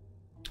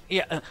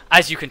 Yeah,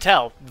 as you can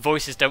tell,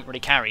 voices don't really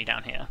carry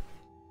down here.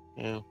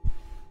 Yeah.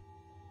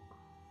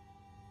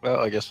 Well,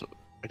 I guess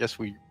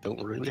we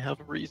don't really have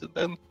a reason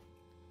then.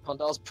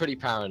 Vondal's pretty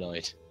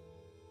paranoid.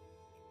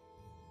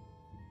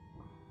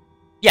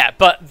 Yeah,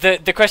 but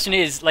the question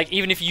is, like,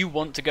 even if you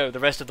want to go, the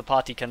rest of the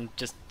party can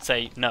just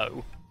say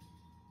no.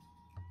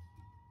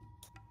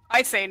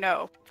 I'd say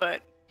no,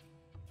 but...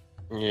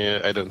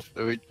 Yeah, I don't.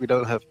 We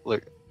don't have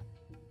like.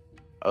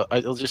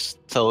 I'll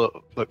just tell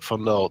like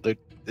Vondal.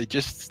 They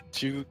just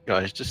two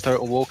guys just start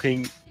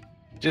walking,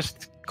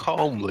 just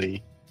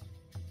calmly,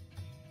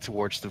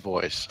 towards the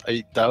voice.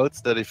 I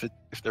doubt that if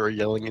they were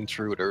yelling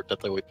intruder, that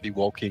they would be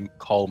walking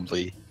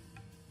calmly,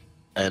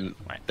 and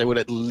they would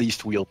at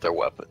least wield their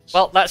weapons.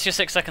 Well, that's your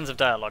 6 seconds of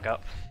dialogue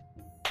up.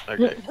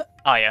 Okay.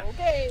 Arya.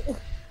 Okay.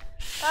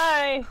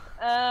 Hi.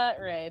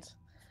 Right.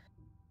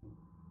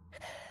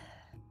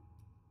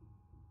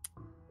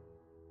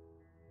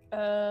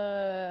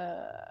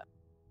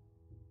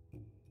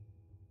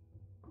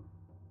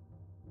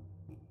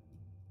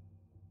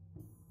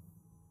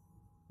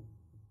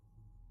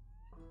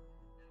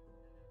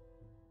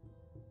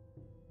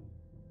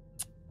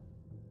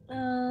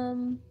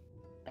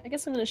 I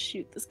guess I'm gonna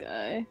shoot this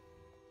guy.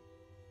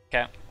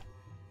 Okay.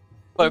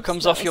 Bow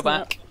comes off your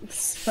back.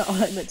 That's not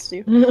what I meant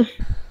to do.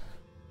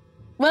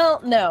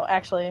 Well, no,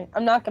 actually,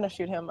 I'm not gonna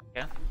shoot him.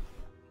 Yeah.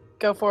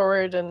 Go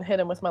forward and hit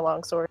him with my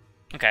longsword.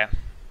 Okay.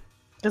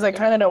 Because I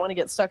kind of don't want to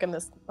get stuck in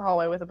this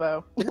hallway with a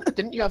bow.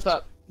 Didn't you have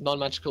that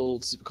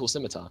non-magical super cool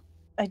scimitar?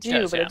 I do,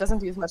 Yes, but yeah. it doesn't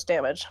do as much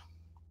damage.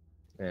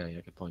 Yeah,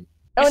 good point.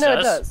 Oh Yes, no, it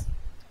it does.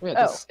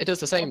 Yeah, Oh. it does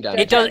the same damage.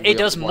 It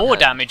does with one more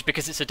hand. damage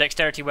because it's a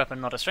dexterity weapon,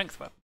 not a strength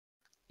weapon.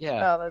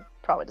 Yeah. Oh, that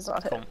probably does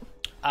not hit. Cool.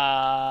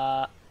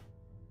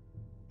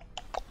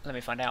 Let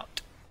me find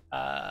out.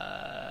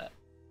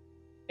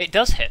 It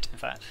does hit, in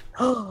fact.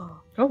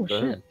 Oh, Oh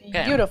shit.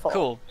 Okay, beautiful.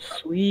 Cool.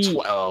 Sweet.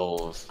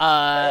 12.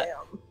 Damn.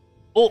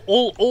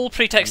 All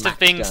pretext of Max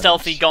being damage.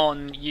 stealthy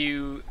gone,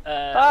 you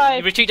Bye.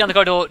 you retreat down the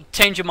corridor,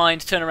 change your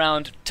mind, turn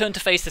around, turn to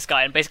face this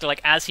guy, and basically,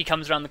 like, as he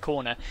comes around the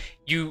corner,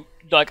 you,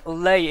 like,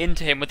 lay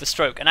into him with the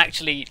stroke, and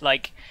actually,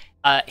 like,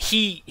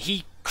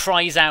 he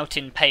cries out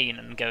in pain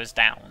and goes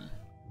down.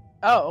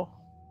 Oh,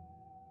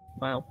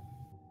 Wow.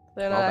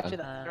 they're not Well actually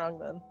then. that strong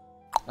then.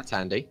 That's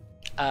handy.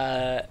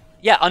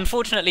 Yeah,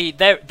 unfortunately,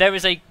 there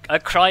is a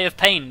cry of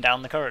pain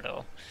down the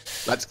corridor.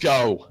 Let's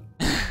go.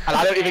 And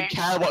I don't even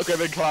care what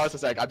Grim and Kelariis are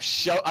saying.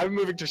 I'm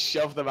moving to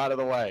shove them out of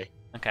the way.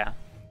 Okay.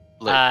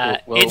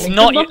 Like, It's Good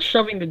not luck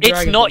shoving the It's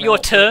dragons not your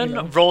out, but, turn. you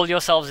know. Roll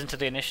yourselves into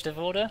the initiative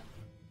order.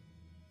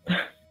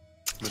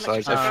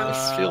 Besides,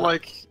 I feel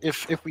like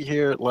if we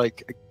hear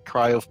like a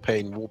cry of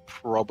pain, we'll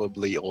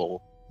probably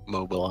all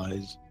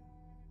mobilize.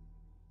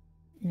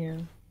 Yeah.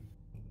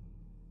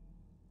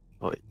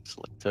 Wait,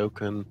 select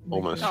token.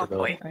 Almost Oh forgot.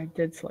 boy. I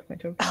did select my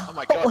token. Oh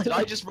my god, did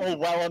I just roll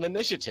well on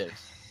initiative?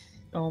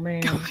 Oh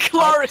man.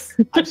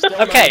 Kelariis! I'm still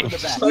Okay. going for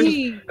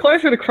the best.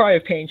 Claire's heard a cry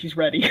of pain. She's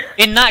ready.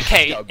 In that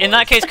case, go, in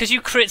that boys. case, because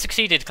you crit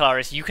succeeded,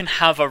 Kelariis, you can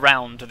have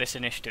around this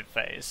initiative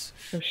phase.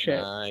 Oh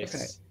shit. Nice.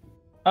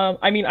 Okay.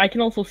 I mean, I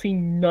can also see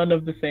none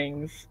of the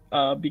things,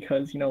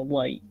 because, you know,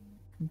 light.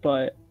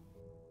 But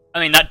I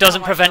mean, that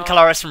doesn't Oh my prevent God.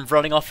 Kelariis from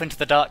running off into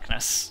the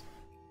darkness.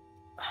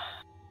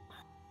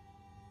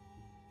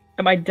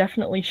 am I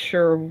definitely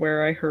sure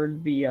where I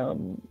heard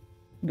the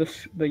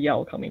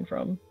yell coming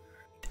from?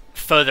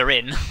 Further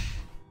in.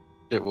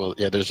 It will.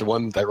 Yeah, there's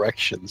one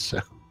direction, so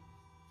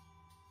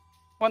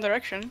One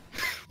Direction.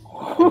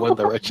 one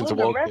direction to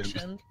One walk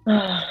direction.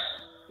 in.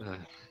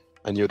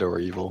 I knew they were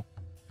evil.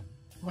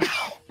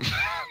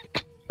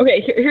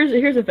 Okay,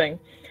 here's the thing.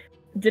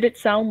 Did it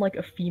sound like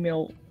a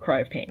female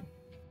cry of pain?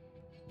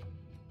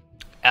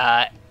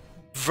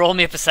 Roll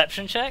me a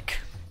perception check.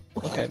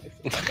 Okay.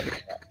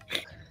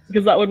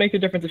 Because that would make a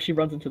difference if she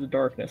runs into the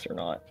darkness or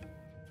not.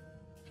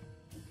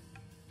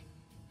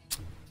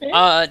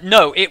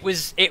 No, it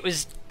was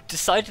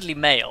decidedly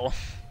male.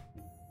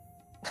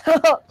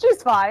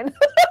 She's fine.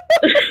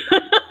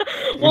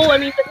 Well, I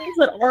mean, that means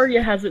that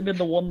Arya hasn't been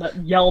the one that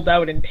yelled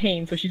out in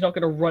pain, so she's not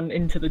going to run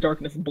into the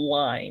darkness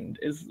blind,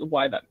 is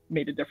why that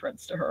made a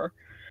difference to her.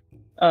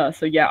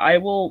 So yeah,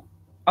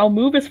 I'll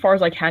move as far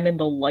as I can in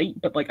the light,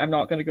 but like I'm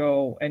not going to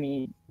go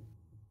any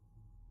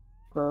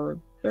further.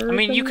 I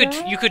mean, you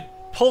could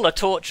pull a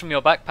torch from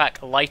your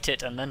backpack, light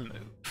it, and then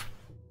move.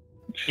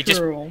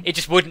 True. It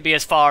just wouldn't be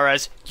as far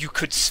as you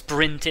could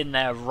sprint in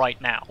there right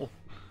now,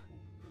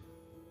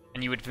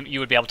 and you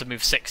would be able to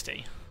move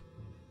 60.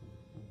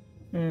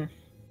 Hmm.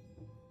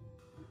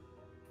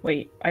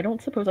 Wait, I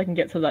don't suppose I can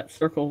get to that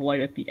circle of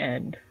light at the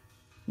end.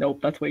 Nope,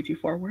 that's way too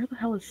far. Where the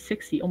hell is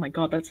 60? Oh my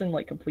god, that's in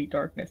like complete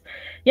darkness.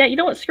 Yeah, you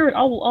know what? Screw it.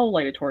 I'll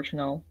light a torch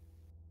and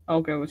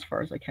I'll go as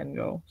far as I can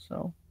go.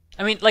 So.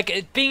 I mean,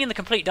 like being in the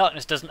complete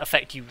darkness doesn't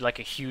affect you like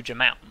a huge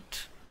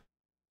amount.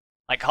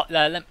 Like,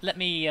 let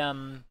me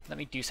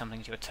do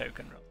something to your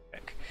token real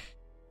quick.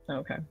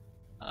 Okay.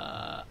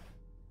 Because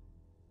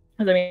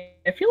I mean,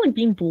 I feel like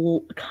being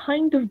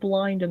kind of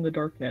blind in the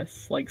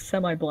darkness, like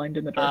semi-blind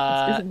in the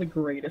darkness, isn't the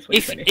greatest way.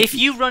 If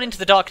you run into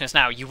the darkness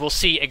now, you will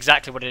see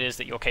exactly what it is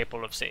that you're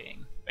capable of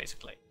seeing,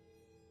 basically.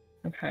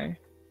 Okay.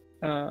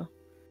 So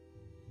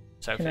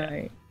can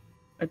I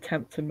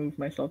attempt to move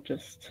myself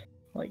just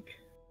like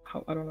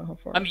I don't know how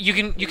far. I mean,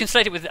 you can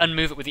select it with and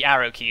move it with the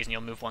arrow keys, and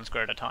you'll move one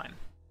square at a time.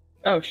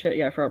 Oh shit!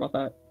 Yeah, I forgot about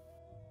that.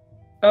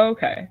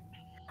 Okay.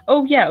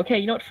 Oh yeah. Okay.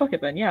 You know what? Fuck it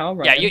then. Yeah, I'll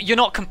run. Yeah, you're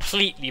not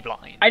completely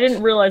blind. I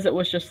didn't realize it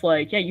was just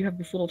like, yeah, you have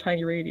this little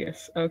tiny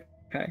radius.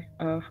 Okay.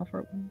 How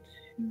far?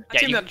 I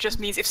think that just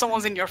means if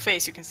someone's in your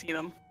face, you can see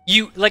them.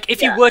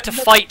 If you were to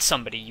fight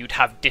somebody, you'd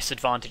have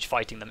disadvantage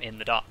fighting them in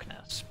the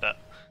darkness, but.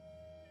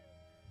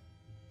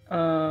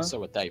 So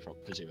would they,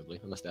 presumably,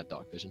 unless they had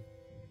dark vision.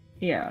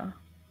 Yeah.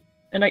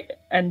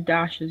 And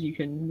dashes you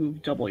can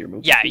move double your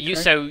movement. Yeah, speed,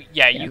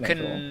 right?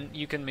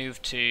 you can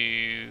move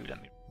to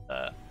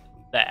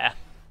there.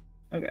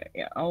 Okay,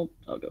 yeah, I'll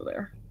go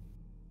there.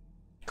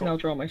 Cool. And I'll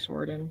draw my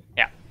sword in.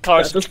 Yeah,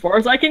 Kelariis, that's as far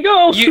as I can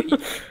go.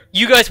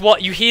 you guys,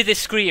 what? You hear this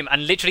scream,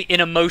 and literally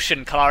in a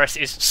motion, Kelariis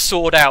is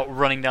sword out,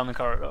 running down the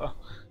corridor,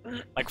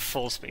 like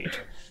full speed.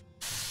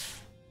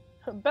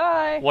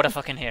 Bye. What a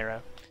fucking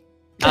hero.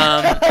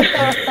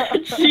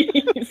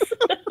 Jeez.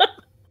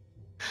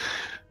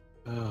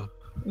 Oh.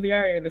 The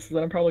irony of this is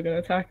that I'm probably going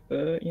to attack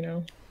the,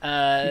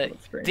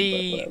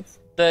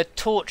 the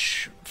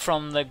torch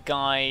from the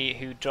guy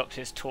who dropped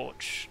his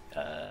torch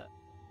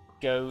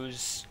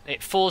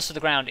it falls to the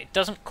ground. It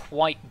doesn't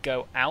quite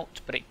go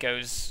out, but it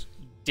goes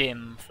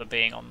dim for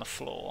being on the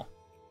floor.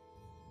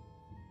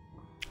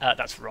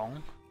 That's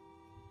wrong.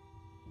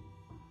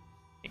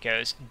 It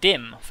goes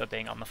dim for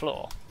being on the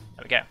floor.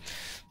 There we go.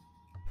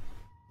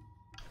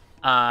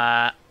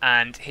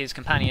 And his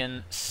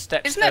companion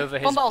steps over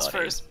his Vondal's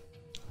body. first?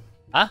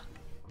 Huh?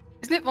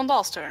 Isn't it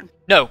Vondal's turn?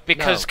 No,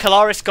 because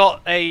Kelariis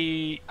got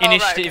a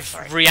initiative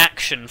right, okay,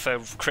 reaction for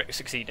crit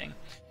succeeding.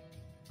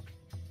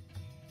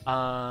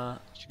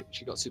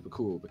 She got super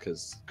cool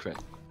because crit.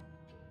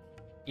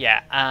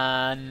 Yeah,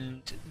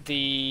 and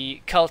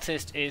the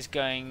cultist is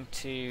going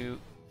to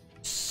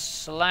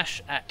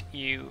slash at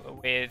you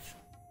with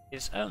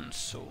his own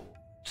sword.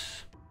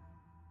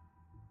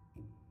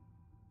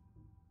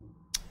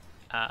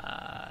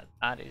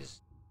 That is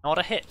not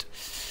a hit.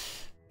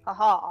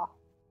 Aha.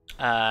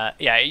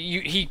 Yeah,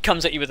 he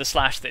comes at you with a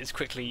slash that is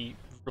quickly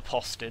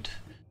riposted.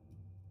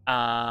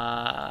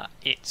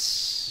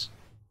 It's...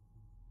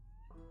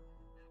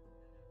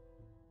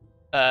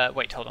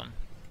 wait, hold on.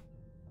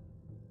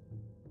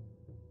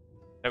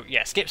 So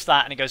yeah, skips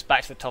that and it goes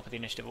back to the top of the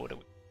initiative order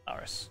with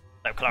Kelariis.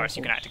 So Kelariis,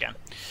 you can act again.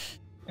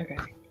 Okay.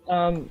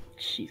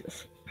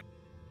 Jesus.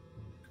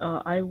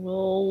 I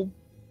will...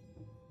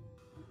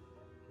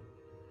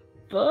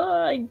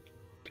 But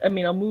I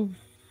mean, I'll move...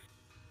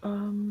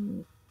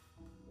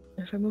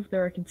 If I move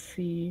there, I can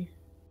see...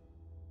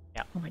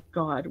 Yeah. Oh my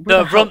god.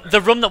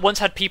 The room that once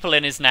had people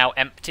in is now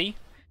empty.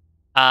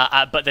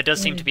 But there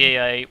does seem to be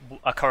a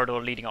corridor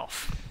leading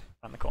off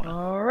around the corner.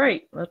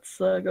 Alright, let's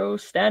go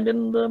stand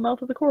in the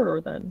mouth of the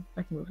corridor then.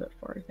 I can move that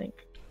far, I think.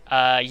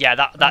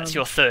 Yeah, that's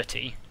your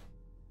 30.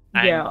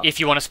 And yeah. if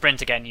you want to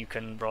sprint again, you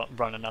can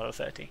run another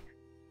 30.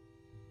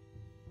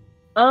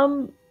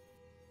 I'm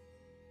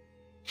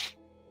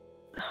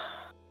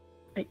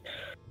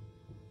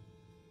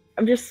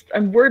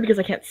worried because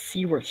I can't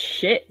see worth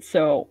shit,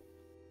 so...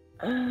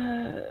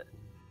 I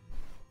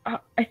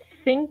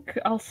think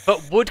I'll...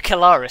 But would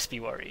Kelariis be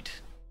worried?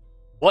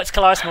 What's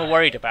Kelariis more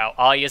worried about?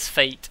 Arya's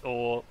fate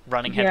or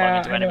running headlong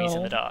into enemies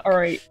in the dark?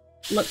 Alright,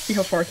 let's see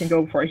how far I can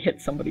go before I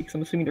hit somebody, because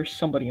I'm assuming there's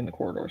somebody in the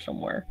corridor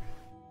somewhere.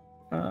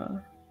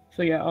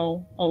 So yeah,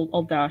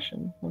 I'll dash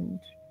and...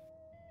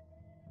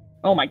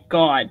 Oh my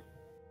god!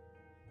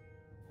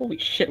 Holy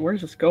shit,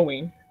 where's this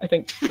going? I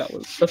think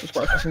that's as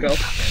far as I can go.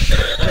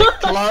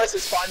 Kelariis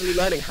is finally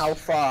learning how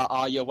far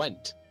Arya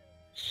went.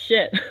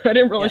 Shit, I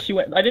didn't realize she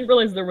went. I didn't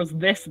realize there was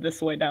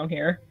this way down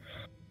here.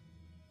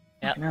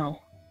 Yeah.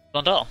 No.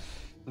 Vondal.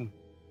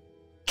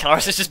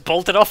 Kelariis has just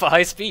bolted off at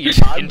high speed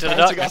into the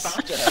darkness. I'm bolting off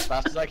after her as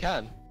fast as I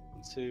can.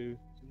 2,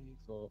 3,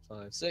 4,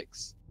 5,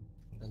 6.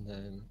 And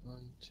then 1,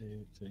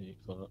 2, 3,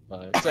 4,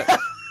 5, 6.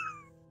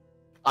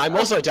 I'm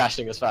also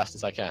dashing as fast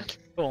as I can.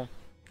 Cool.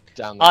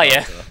 Down the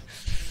Arya.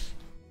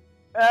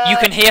 corridor. You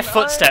can hear I-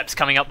 footsteps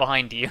coming up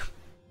behind you.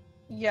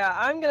 Yeah,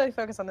 I'm gonna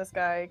focus on this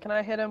guy. Can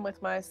I hit him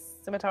with my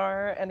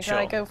scimitar? And can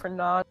I Sure. go for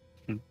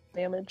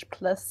non-damage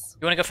plus?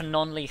 You want to go for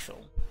non-lethal?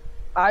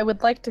 I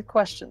would like to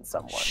question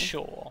someone.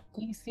 Sure.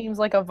 He seems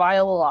like a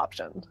viable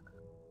option.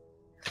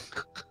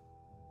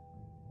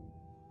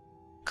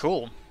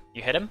 Cool.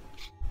 You hit him?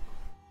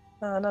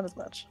 Not as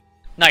much.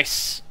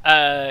 Nice.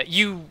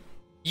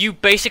 You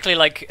basically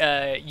like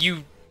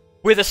you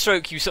with a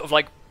stroke you sort of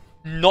like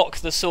knock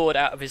the sword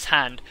out of his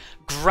hand,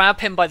 grab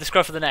him by the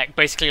scruff of the neck,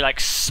 basically like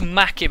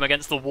smack him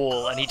against the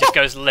wall, and he just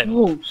goes limp.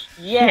 Oh,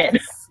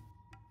 yes.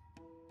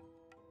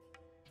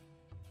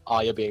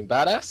 Arya being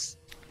badass.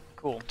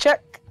 Cool.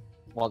 Check.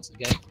 Once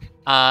again.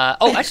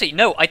 Oh, actually,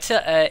 no.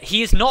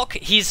 He is not.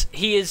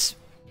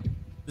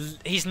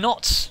 He's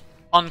not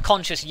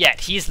unconscious yet.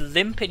 He is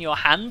limp in your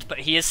hand, but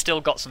he has still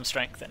got some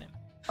strength in him.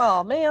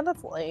 Oh man,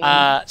 that's lame.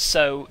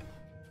 So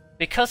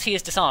because he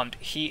is disarmed,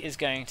 he is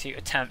going to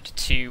attempt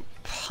to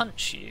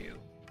punch you.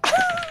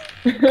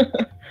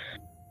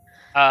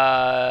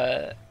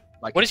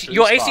 Like What a is true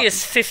your AC Spartan.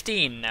 is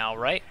 15 now,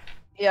 right?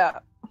 Yeah.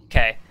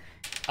 Okay.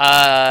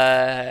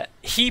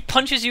 He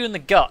punches you in the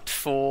gut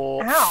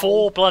for Ow.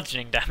 4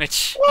 bludgeoning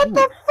damage. What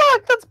the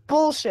fuck? That's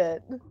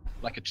bullshit.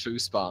 Like a true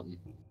Spartan.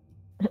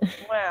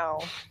 Wow.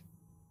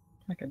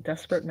 Like a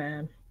desperate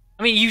man.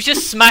 I mean, you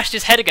just smashed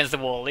his head against the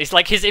wall. It's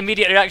like his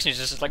immediate reaction is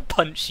just like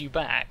punch you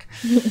back.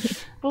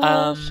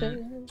 Bullshit.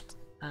 And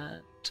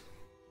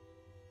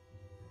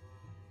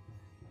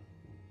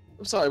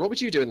I'm sorry, what would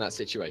you do in that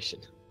situation?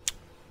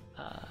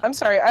 I'm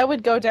sorry, I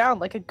would go down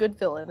like a good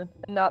villain and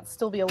not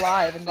still be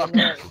alive and be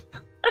married.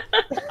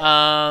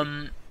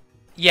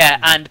 Yeah,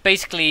 and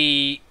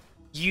basically,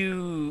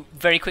 you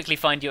very quickly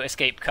find your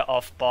escape cut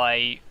off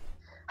by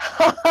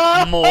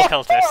more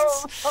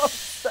cultists. I'm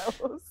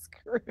so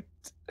screwed.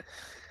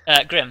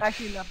 Grim.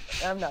 Actually, no,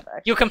 I'm not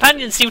actually. Your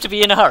companions seem to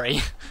be in a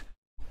hurry.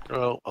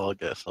 Well, I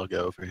guess I'll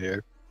go over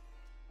here.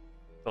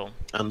 Cool.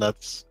 And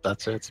that's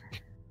it.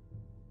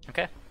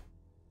 Okay.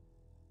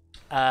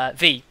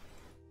 V,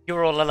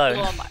 you're all alone.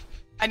 Hold on,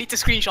 I need to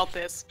screenshot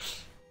this.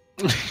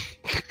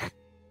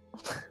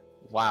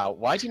 Wow,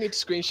 why do you need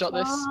to screenshot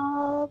this?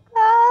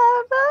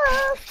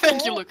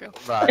 Thank you, Luka.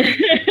 Right.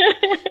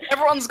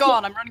 Everyone's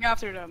gone. I'm running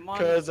after them. 1,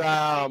 Because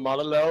I'm all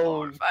 4,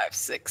 alone. 5,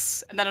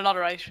 6, and then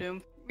another I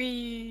assume.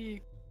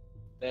 We.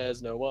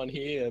 There's no one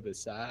here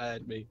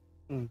beside me.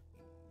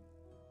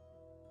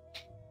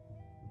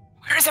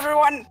 Where's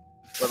everyone?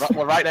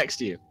 We're right next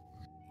to you.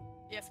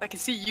 Yes, I can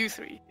see you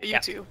three. You Yeah.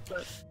 two.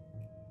 But...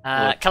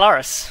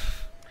 Kelariis,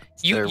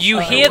 you They're hear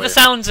away. the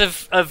sounds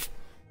of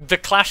the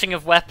clashing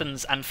of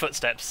weapons and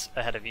footsteps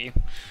ahead of you.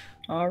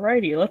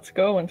 Alrighty, let's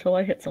go until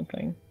I hit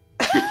something.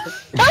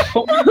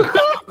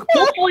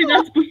 Hopefully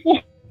that's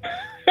before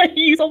I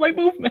use all my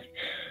movement.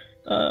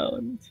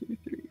 1, 2,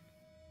 3.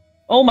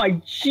 Oh my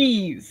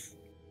jeez.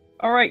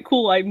 Alright,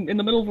 cool. I'm in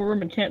the middle of a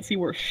room and can't see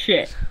where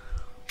shit.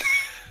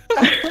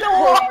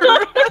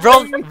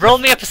 Roll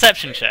me a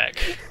perception check.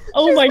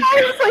 Oh my I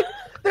god. was like,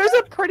 there's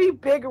a pretty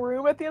big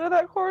room at the end of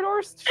that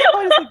corridor. So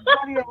I was like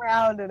running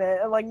around in it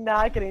and like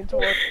not getting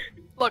towards.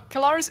 Look,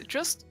 Kelariis,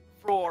 just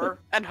roar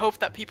and hope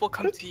that people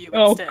come to you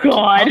Oh instead. How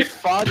god.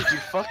 far did you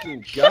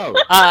fucking go?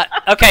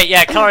 Okay,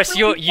 yeah, Kelariis,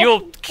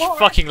 you're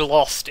fucking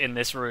lost in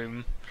this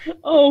room.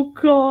 Oh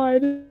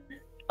god.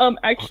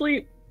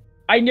 Actually,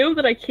 I know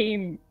that I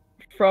came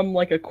from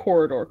like a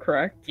corridor,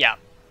 correct? Yeah.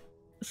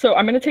 So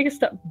I'm gonna take a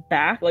step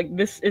back. Like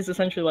this is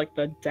essentially like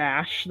the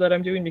dash that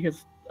I'm doing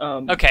because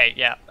Okay,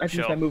 yeah, I've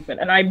used sure. my movement,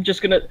 and I'm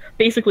just gonna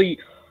basically,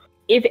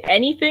 if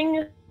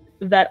anything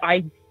that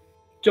I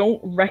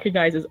don't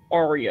recognize as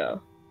Arya,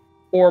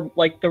 or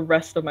like the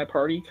rest of my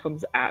party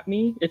comes at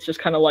me, it's just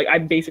kind of like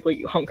I'm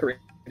basically hunkering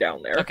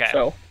down there. Okay.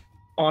 So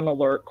on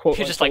alert, quote.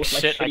 You're just like, with my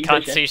shit, I shitty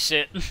can't vision.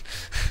 see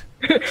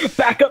shit.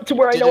 Back up to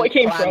where I know I Didn't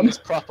came plan from. this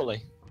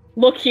properly.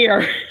 Look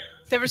here.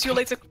 Severus, you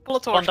to pull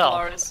a torch, Vondal.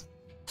 Kelariis.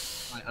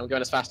 Right, I'm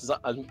going as fast as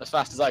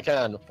I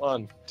can.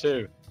 1,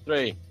 2,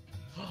 3,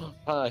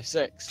 5,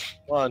 6.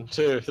 1,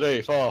 2,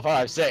 3, 4,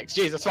 5, 6.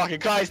 Jesus fucking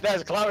Christ!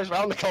 There's a Kelariis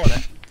round the corner.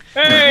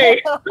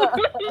 Hey.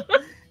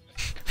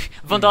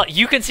 Vondal,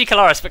 you can see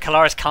Kelariis, but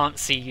Kelariis can't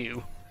see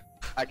you.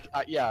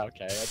 Yeah,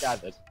 okay, I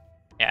gathered.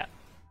 Yeah.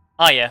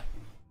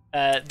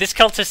 This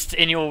cultist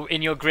in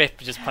your grip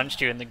just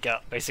punched you in the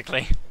gut,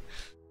 basically.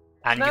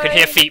 And you can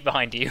hear Nice. feet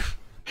behind you.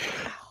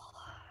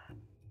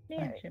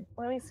 Alright,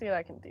 let me see what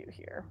I can do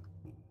here.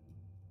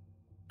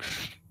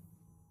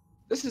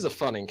 This is a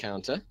fun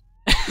encounter.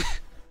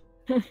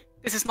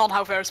 This is not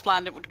how Ferrous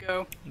planned it would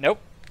go. Nope.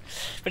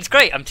 But it's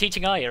great, I'm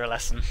teaching Arya a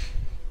lesson.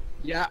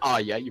 Yeah,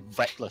 yeah, you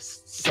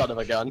reckless son of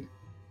a gun.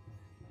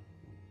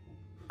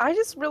 I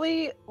just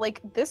really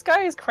like this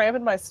guy is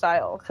cramping my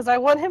style because I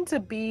want him to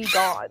be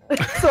gone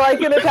so I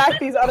can attack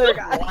these other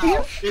guys.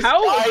 Wow, this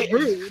How guy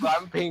rude. is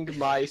cramping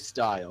my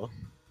style.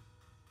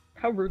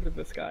 How rude of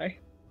this guy.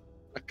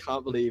 I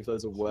can't believe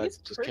those are words He's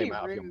that just came pretty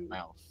out of your rude.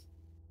 mouth.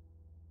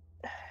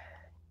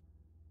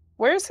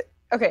 Where's...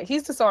 Okay,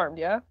 he's disarmed,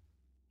 yeah?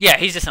 Yeah,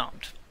 he's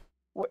disarmed.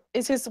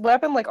 Is his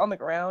weapon, like, on the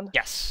ground?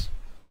 Yes.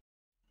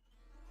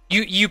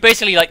 You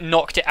basically, like,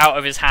 knocked it out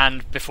of his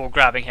hand before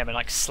grabbing him and,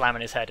 like,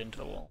 slamming his head into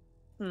the wall.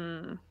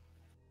 Hmm.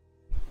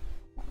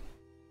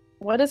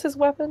 What is his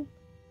weapon?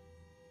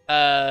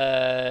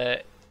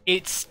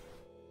 It's...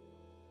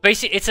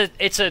 Basically,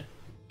 it's a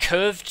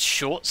curved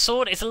short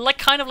sword. It's like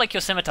kind of like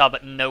your scimitar,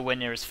 but nowhere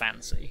near as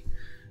fancy.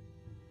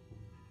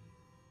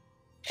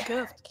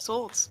 Curved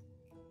swords.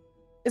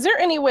 Is there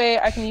any way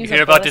I can use You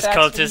hear a about bonus this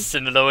action? cultist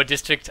in the lower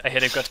district? I hear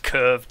they've got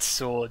curved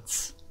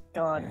swords.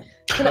 God.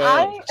 Can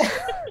I...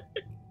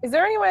 Is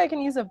there any way I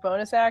can use a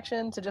bonus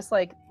action to just,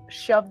 like,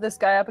 shove this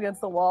guy up against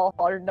the wall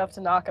hard enough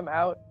to knock him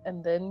out,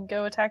 and then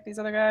go attack these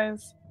other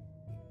guys?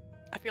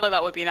 I feel like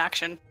that would be an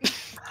action.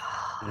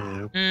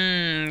 Yeah.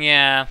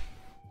 Yeah.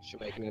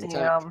 Should make an attack.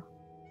 Damn.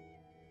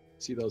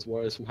 See those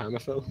warriors from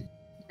Hammerfell?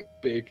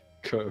 Big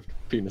curved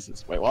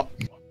penises. Wait, what?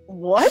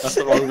 What? That's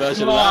the wrong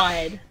version of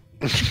that. God.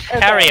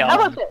 Carry on. How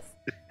about this?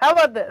 How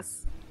about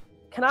this?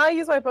 Can I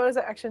use my bonus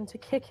action to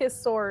kick his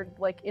sword,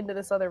 like, into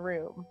this other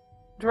room?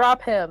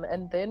 Drop him,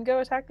 and then go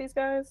attack these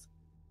guys?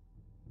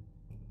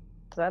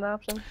 Is that an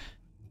option?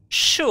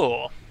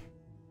 Sure.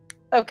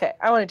 Okay,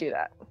 I want to do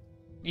that.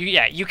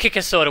 You kick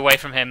his sword away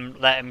from him,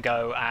 let him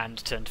go, and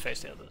turn to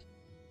face the others.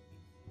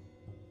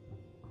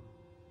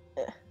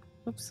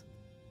 Oops.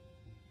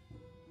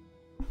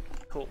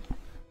 Cool.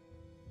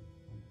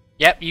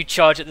 Yep, you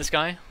charge at this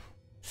guy.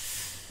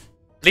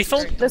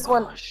 Lethal? This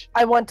one,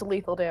 I want to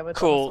lethal damage. on this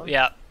Cool, one.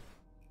 yeah.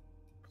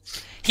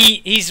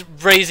 He's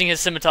raising his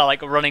scimitar,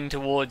 like, running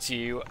towards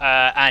you,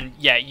 and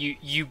yeah,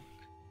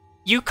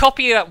 you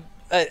copy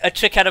a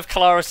trick out of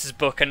Kelariis'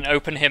 book and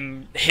open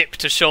him hip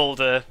to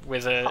shoulder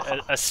with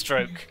a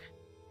stroke.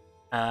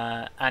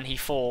 And he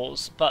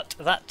falls, but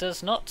that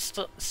does not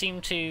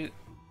seem to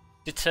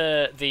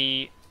deter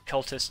the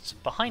cultists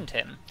behind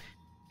him,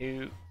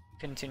 who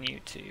continue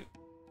to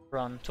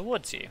run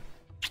towards you.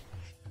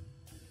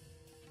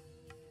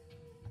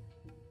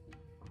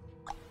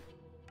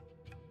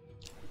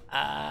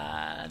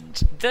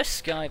 And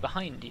this guy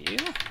behind you...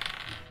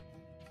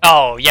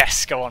 Oh,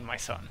 yes, go on, my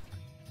son.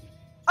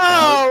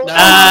 Oh!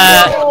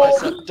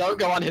 No, don't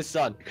go on his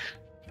son.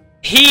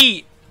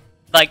 He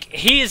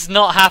is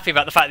not happy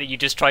about the fact that you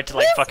just tried to,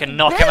 like, fucking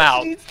knock him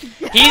out.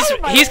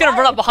 He's gonna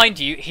run up behind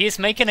you, he's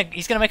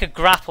gonna make a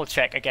grapple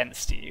check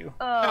against you.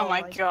 Oh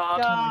my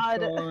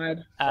god.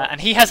 God. And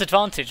he has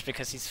advantage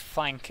because he's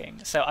flanking.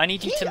 So I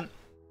need you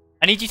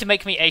to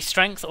make me a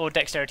strength or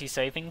dexterity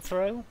saving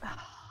throw.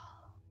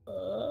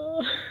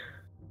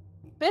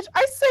 Bitch,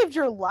 I saved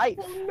your life.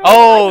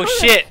 Oh I could've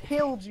shit!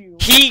 Killed you.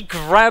 He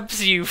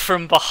grabs you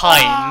from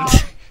behind.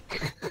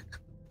 Oh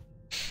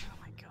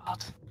my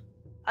god.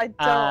 I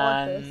don't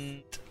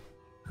want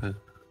this.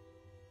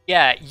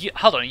 Yeah,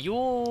 hold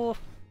on,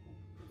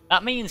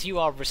 that means you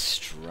are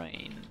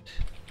restrained.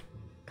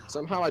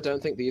 Somehow I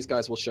don't think these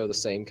guys will show the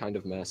same kind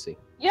of mercy.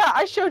 Yeah,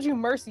 I showed you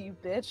mercy, you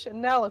bitch,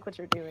 and now look what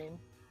you're doing.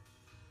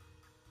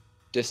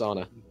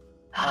 Dishonor.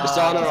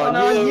 Dishonor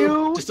on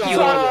you!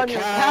 Dishonor on your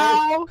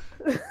cow!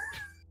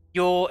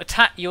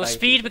 Your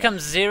speed you.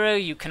 becomes 0,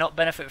 you cannot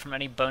benefit from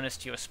any bonus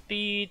to your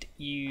speed,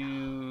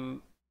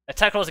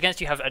 attack rolls against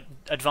you have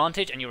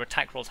advantage, and your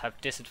attack rolls have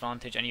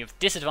disadvantage, and you have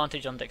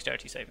disadvantage on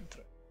dexterity saving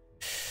throw.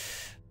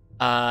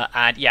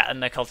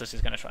 And the cultist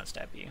is going to try and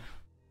stab you.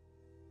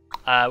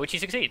 Which he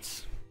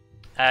succeeds.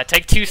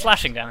 Take 2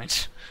 slashing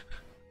damage.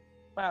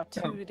 Wow,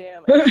 2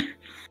 damage.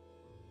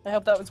 I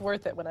hope that was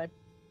worth it when I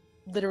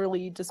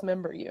literally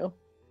dismember you.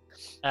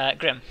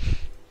 Grim.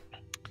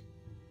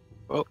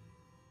 Well,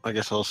 I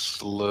guess I'll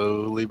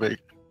slowly make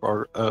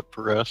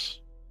progress.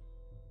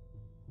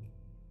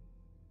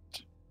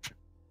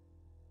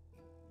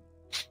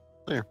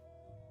 There.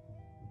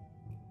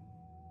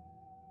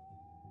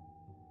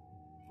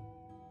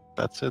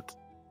 That's it.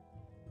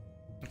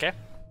 Okay.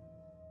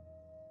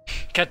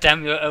 God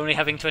damn, you're only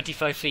having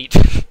 25 feet.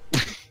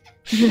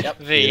 Yep.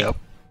 V. Yep.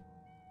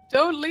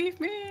 Don't leave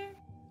me.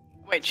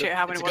 Wait, shit,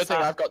 how many It's a good was thing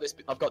that?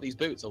 I've got these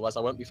boots, otherwise I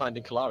won't be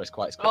finding Kelariis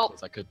quite as quickly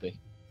as I could be.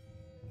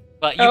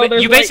 But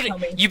there's you light basically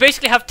coming. you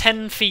basically have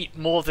 10 feet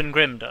more than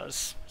Grim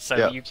does, so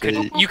Yeah, you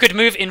could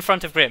move in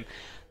front of Grim.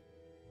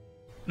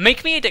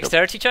 Make me a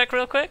dexterity check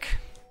real quick.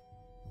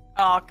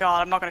 Oh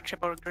god, I'm not gonna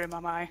trip over Grim,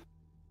 am I?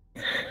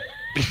 Oh,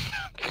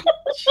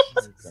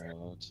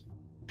 God.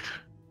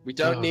 We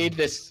don't need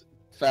this,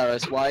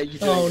 Ferrous. Why are you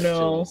doing Oh, this no.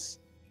 to us?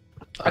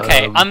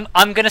 Okay,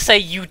 I'm gonna say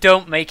you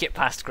don't make it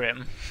past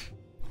Grim.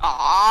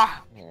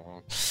 Ah.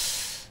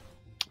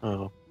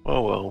 Oh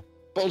well.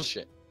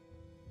 Bullshit.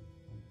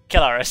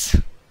 Kelariis,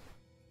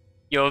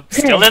 you're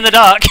still in the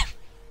dark.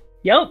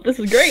 Yep, this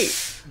is great.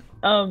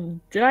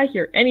 Did I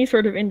hear any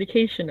sort of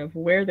indication of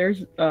where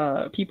there's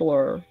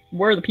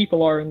where the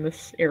people are in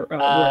this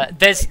area?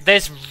 There's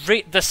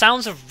the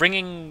sounds of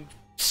ringing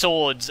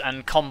swords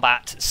and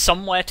combat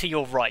somewhere to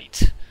your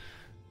right.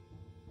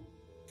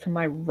 To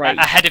my right.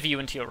 Ahead of you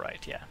and to your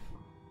right, yeah.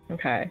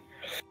 Okay.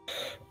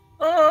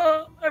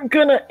 I'm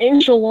gonna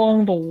inch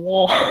along the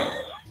wall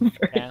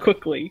very Yeah.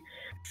 quickly.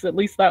 At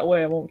least that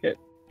way I won't get.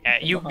 Yeah,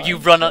 you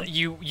behind, run. so-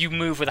 You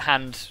move with a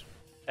hand.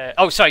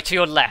 Oh, sorry, to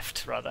your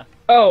left rather.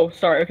 Oh,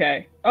 sorry.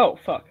 Okay. Oh,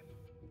 fuck.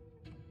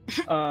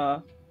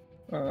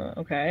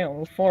 Okay, I'll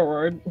move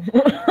forward.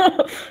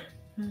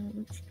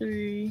 That's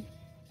 3.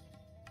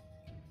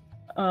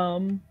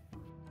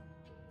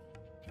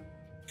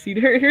 See,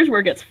 here's where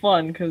it gets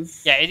fun,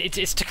 because... Yeah,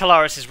 it's to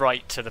Kelariis'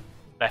 right, to the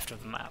left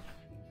of the map.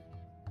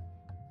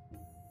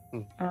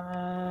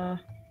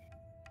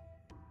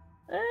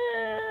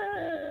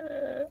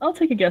 I'll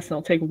take a guess and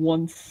I'll take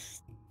 1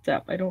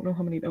 step. I don't know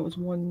how many that was.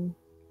 1,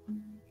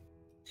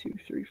 2,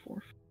 3,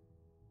 4.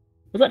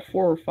 Was that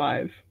 4 or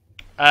 5?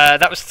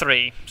 That was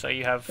 3, so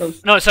you have...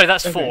 No, sorry,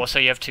 that's 4, so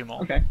you have 2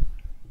 more. Okay.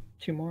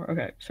 2 more?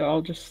 Okay, so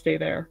I'll just stay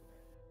there.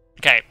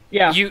 Okay.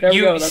 Yeah, You there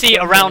we go, that's see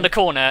what I'm around doing. a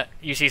corner,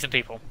 you see some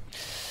people.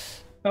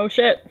 Oh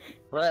shit!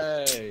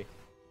 Hooray!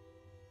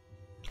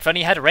 If only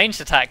you had a ranged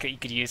attack that you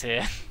could use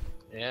here.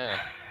 Yeah.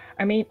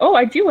 I mean, oh,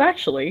 I do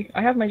actually.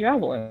 I have my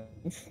javelins.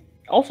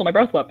 Also my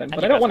breath weapon, but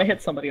your I don't breath want to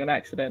hit somebody on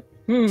accident.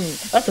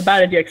 That's a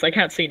bad idea because I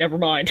can't see. Never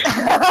mind.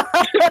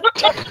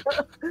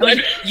 I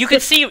mean, you can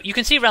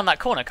see around that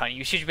corner, can't you?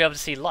 You should be able to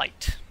see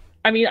light.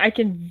 I mean, I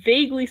can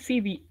vaguely see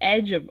the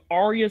edge of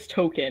Arya's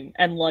token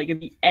and like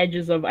the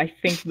edges of I'm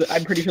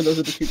pretty sure those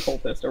are the 2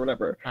 cultists or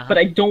whatever. But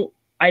I don't.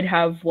 I'd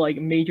have like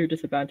major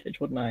disadvantage,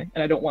 wouldn't I?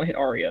 And I don't want to hit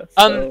Arya.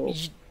 So...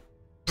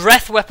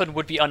 Breath weapon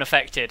would be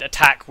unaffected.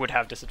 Attack would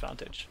have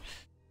disadvantage.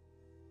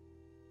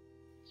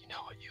 You know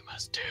what you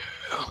must do.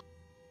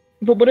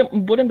 But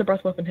wouldn't the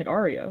breath weapon hit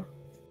Arya?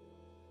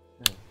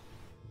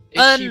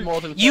 Is she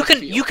more than you 30 can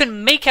feet you up?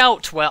 can make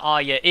out where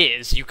Arya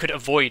is. You could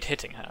avoid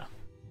hitting her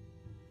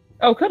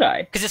Oh, could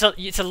I? because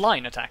it's a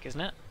line attack, isn't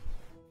it?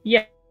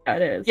 Yeah,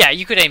 it is. Yeah,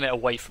 you could aim it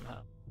away from her.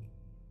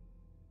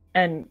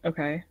 And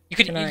okay.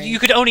 You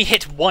could only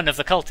hit one of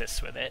the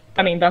cultists with it.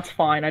 I mean, that's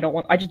fine. I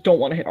just don't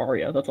want to hit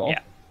Arya. That's all. Yeah.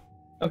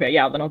 Okay,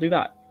 yeah, then I'll do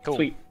that. Cool.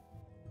 Sweet.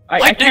 I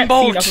Lightning can't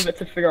bolt! see enough of it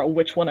to figure out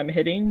which one I'm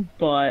hitting,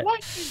 but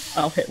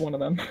I'll hit one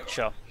of them.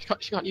 Sure.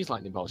 She can't use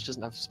lightning bolts. She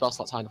doesn't have spell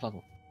slots high enough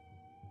level.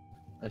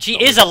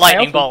 She is a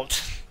lightning also-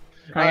 bolt.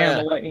 I am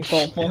yeah. a lightning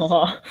bolt.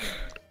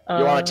 You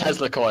are a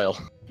Tesla coil.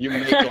 You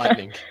make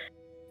lightning.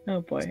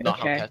 Oh boy. It's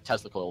not Okay. how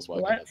Tesla coils work.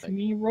 I don't Let think.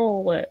 me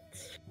roll it.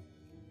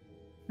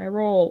 I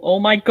roll. Oh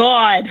my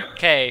god!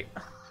 Okay.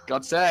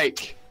 God's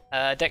sake.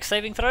 Dex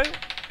saving throw.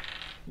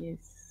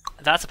 Yes.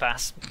 That's a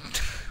pass.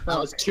 That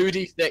was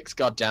 2d6.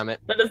 God damn it.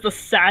 That is the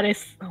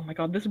saddest. Oh my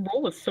god, this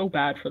roll is so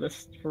bad for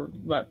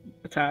that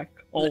attack.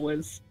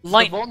 Always.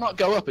 Light. Will not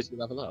go up as you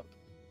level up.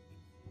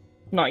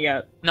 Not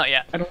yet. Not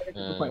yet. I don't think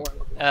it's the point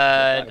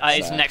where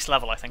It's next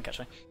level, I think,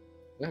 actually.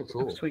 Oh,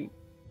 cool. Sweet.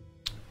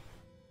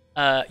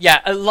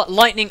 Yeah,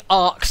 lightning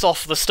arcs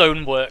off the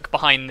stonework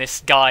behind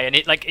this guy, and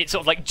it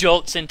sort of like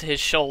jolts into his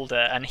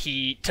shoulder, and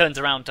he turns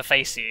around to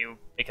face you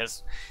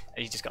because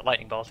he just got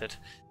lightning bolted.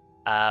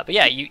 But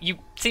yeah, you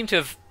seem to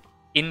have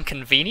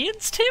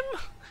inconvenienced him.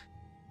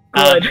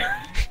 Good.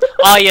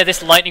 Yeah,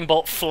 this lightning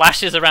bolt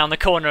flashes around the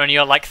corner, and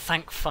you're like,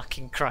 thank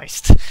fucking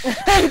Christ.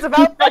 It's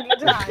about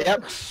fucking time.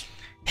 Yep.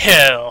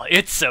 Hell,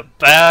 it's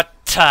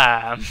about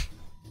time.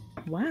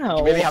 Wow.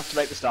 You really have to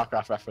make the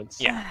StarCraft reference.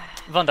 Yeah,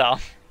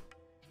 Vondal.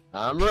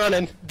 I'm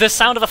running. The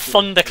sound of a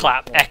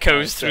thunderclap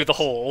echoes through the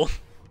hall.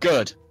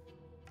 Good.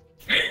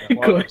 Good.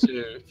 1,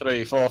 2,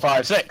 3, 4,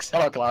 5, 6.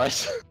 Hello,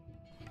 Kelariis.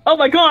 Oh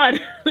my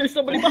god! There's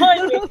somebody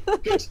behind me!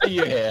 Good to see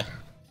you here.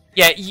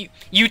 Yeah,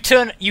 you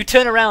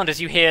turn around as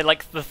you hear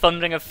like the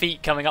thundering of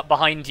feet coming up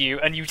behind you,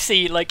 and you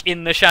see like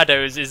in the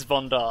shadows is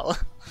Vondal.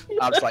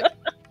 I'm just like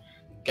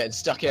getting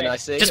stuck in. I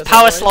see. Just as power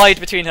always. slide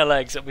between her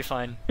legs, it'll be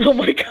fine. Oh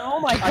my god! Oh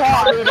my I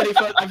can't god. move any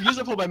further. I've used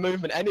up all my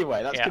movement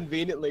anyway. That's Yeah.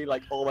 conveniently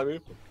like all my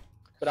movement.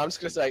 But I'm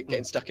just gonna say,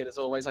 getting stuck in as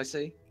always. I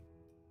see.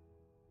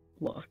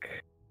 Look.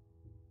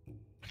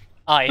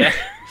 Yeah.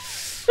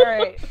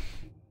 Alright.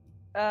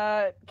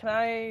 Can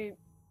I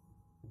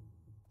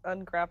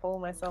ungrapple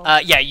myself?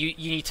 Yeah, you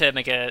need to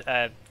make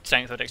a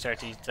strength or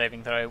dexterity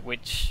saving throw,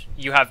 which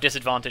you have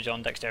disadvantage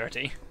on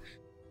dexterity.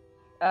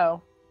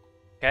 Oh.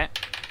 Okay.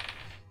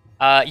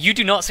 You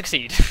do not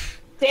succeed.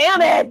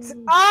 Damn it!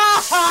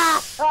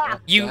 Ah!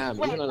 You Damn,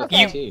 even on a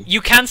okay. 13.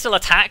 you can still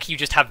attack, you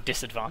just have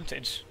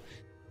disadvantage.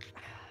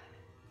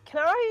 Can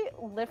I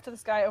lift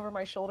this guy over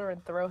my shoulder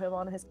and throw him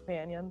on his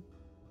companion?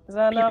 Is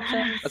that an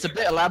option? That's a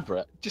bit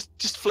elaborate.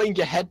 Just fling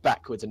your head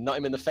backwards and nut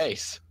him in the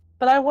face.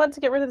 But I want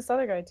to get rid of this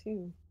other guy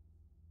too.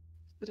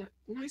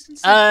 Nice and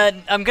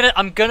simple.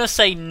 I'm gonna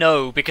say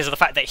no because of the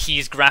fact that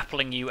he's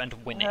grappling you and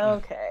winning.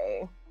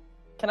 Okay.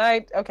 Can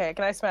I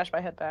smash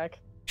my head back?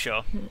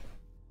 Sure.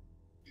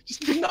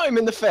 Just nut him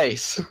in the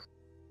face.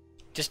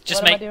 Just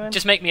What am I doing?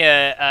 make me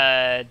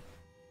a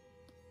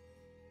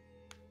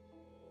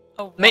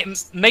Oh,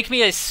 make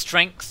me a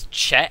strength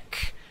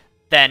check,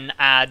 then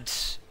add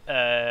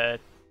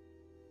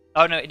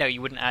oh no,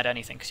 you wouldn't add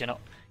anything because you're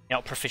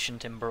not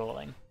proficient in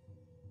brawling.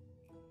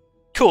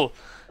 Cool.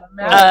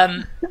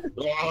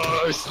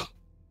 Nose.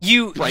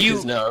 You Break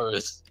his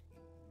nose.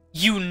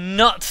 you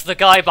nut the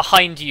guy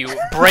behind you,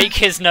 break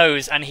his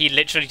nose, and he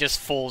literally just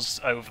falls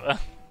over.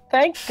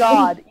 Thank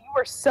God. You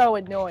are so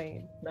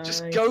annoying.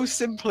 Just Nice. go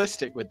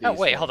simplistic with these. Oh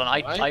wait, hold on.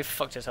 things, right? I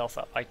fucked his health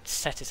up. I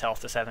set his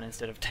health to 7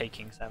 instead of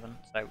taking 7.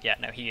 So yeah,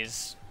 no, he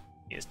is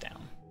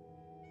down.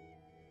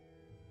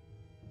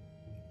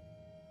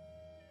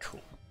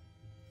 Cool.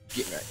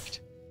 Get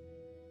wrecked.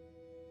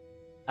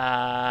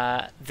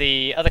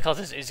 The other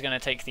cultist is going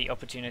to take the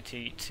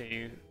opportunity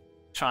to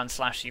try and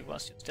slash you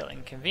whilst you're still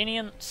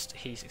inconvenienced.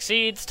 He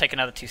succeeds. Take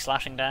another 2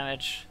 slashing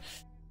damage.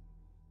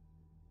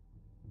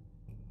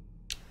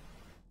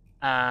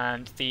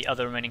 And the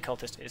other remaining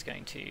cultist is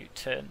going to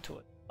turn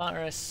towards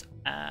Daemaris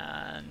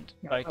and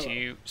try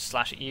to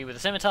slash at you with a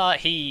scimitar.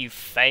 He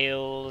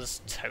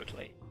fails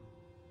totally.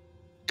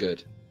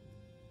 Good.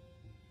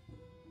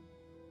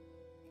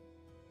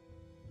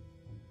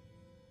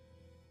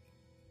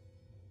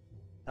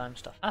 Time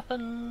stuff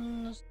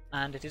happens,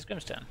 and it is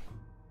Grim's turn.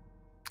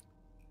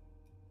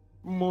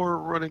 More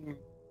running.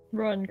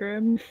 Run,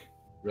 Grim.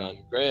 Run,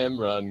 Grim,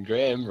 run,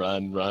 Grim,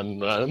 run, run,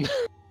 run.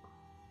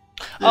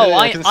 Oh,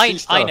 Yeah, can see I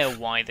stuff. know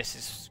why this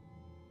is.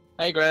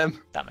 Hey,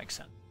 Grim. That makes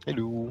sense.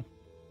 Hello.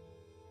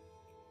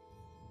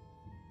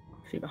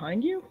 See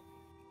behind you?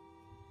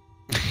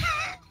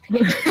 I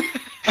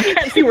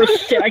can't see where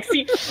shit. I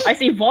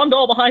see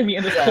Vondal behind me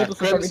and this Yeah, cultist in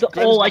front of me. Grim's That's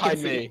all I can behind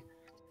see. me.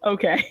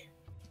 Okay.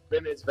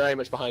 Grim is very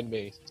much behind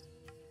me.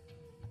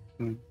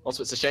 Hmm.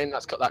 Also, it's a shame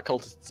that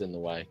cultist's in the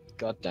way.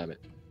 God damn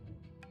it.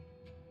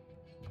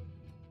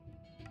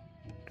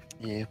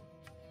 Yeah.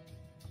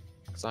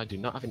 Because I do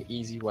not have an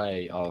easy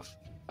way of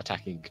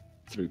attacking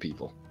through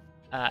people.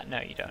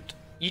 No, you don't.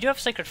 You do have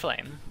Sacred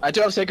Flame. I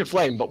do have Sacred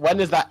Flame, but when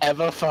has that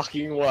ever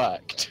fucking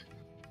worked?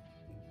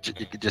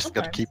 You just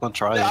gotta Okay. keep on It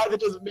trying. either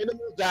does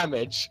minimal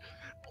damage,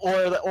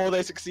 or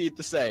they succeed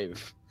the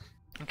save.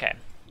 Okay.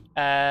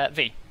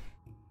 V.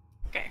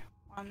 Okay.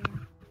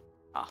 One.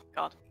 Oh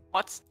god.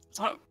 What's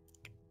so?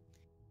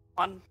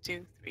 1,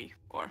 2, 3,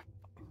 4, 5,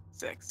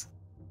 6.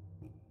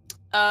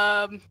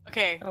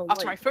 Okay. Oh,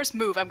 After wait. my first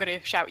move, I'm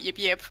gonna shout yip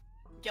yip.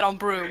 Get on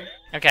broom.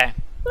 Okay.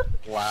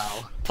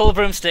 Wow. Pull a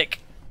broomstick.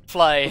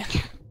 Fly.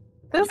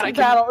 This I can-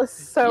 battle is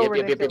so Yep, yep,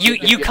 yep, yep,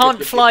 ridiculous. You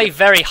can't fly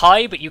very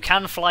high, but you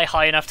can fly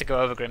high enough to go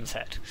over Grim's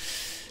head.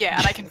 Yeah,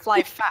 and I can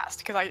fly fast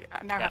because I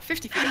now Yeah. have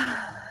 50 feet,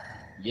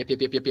 Yep,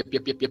 yep, yep, yep, yep, yep,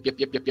 yep, yep, yep,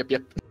 yep, yep, yep,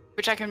 yep.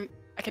 which I can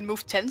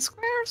move 10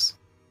 squares.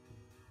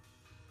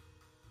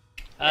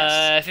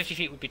 50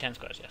 feet would be 10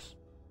 squares, yes.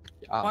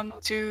 Ah, 1,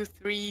 2,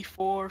 3,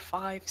 4,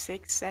 5,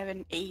 6,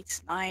 7,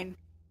 8, 9.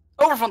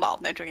 Over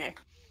Vondal. No, it's okay.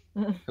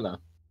 hello.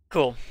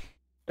 Cool.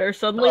 There's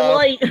suddenly Uh,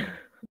 light.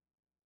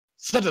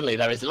 Suddenly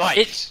there is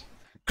light.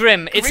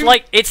 Grim,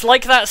 it's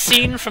like that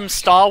scene from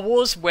Star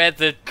Wars where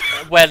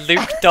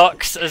Luke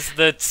ducks as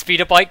the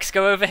speeder bikes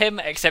go over him,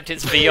 except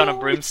it's V on a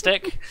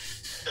broomstick.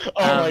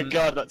 Oh my um,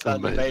 god, that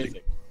sounds amazing.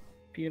 amazing.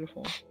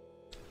 Beautiful.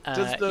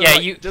 Does the, yeah,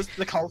 like, does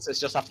the cultist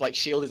just have to like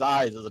shield his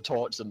eyes as a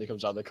torch suddenly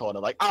comes around the corner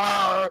like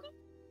ah?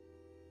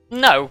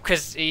 No,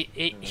 because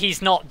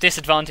he's not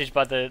disadvantaged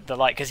by the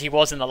light, because he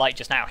was in the light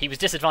just now. He was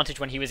disadvantaged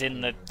when he was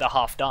in the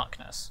half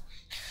darkness.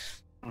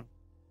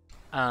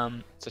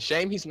 It's a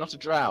shame he's not a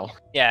drow.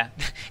 Yeah.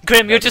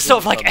 Grim, you're just sort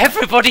of like,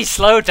 everybody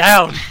slow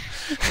down!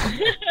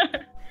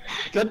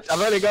 Good, I've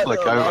only got Look,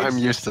 little legs.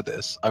 I'm used to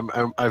this.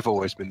 I've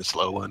always been the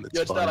slow one. It's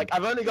You're just fine. like,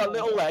 I've only got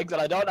little legs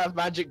and I don't have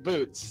magic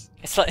boots.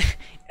 It's like,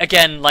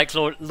 again, like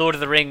Lord of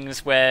the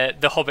Rings, where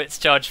the hobbits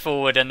charge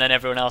forward and then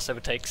everyone else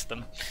overtakes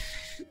them.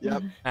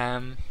 Yep.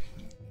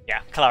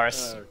 Yeah,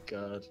 Kelariis. Oh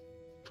god.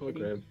 Poor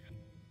Grim.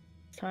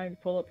 It's time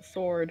to pull up the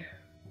sword.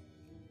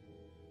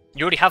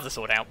 You already have the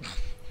sword out.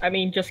 I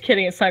mean, just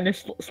kidding. It's time to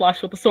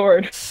slash with the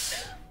sword.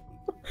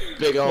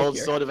 Big old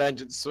Here. sword of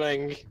vengeance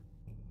swing.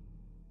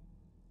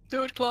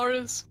 Do it,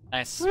 Kelariis.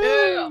 Nice.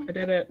 Yeah. I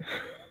did it.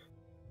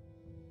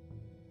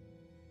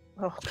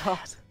 Oh god.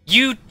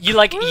 You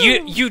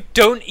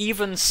don't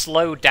even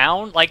slow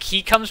down. Like,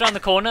 he comes around the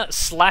corner,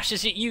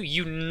 slashes at you,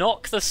 you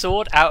knock the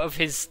sword out of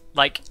his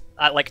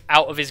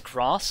out of his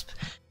grasp,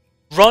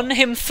 run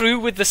him through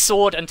with the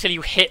sword until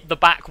you hit the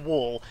back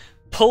wall,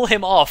 pull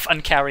him off,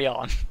 and carry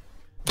on.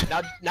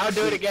 Now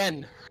do it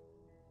again.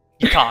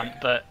 You can't,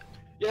 but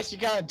Yes, you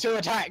can. 2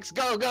 attacks.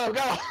 Go, go,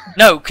 go.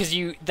 no, because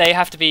they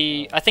have to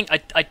be.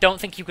 I don't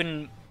think you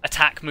can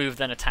attack, move,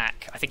 then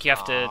attack. I think you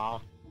have to. Aw.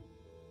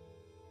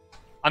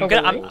 I'm Oh,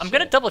 gonna really? I'm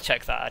gonna double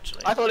check that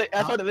actually. I thought it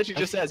literally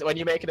just says when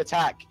you make an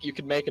attack, you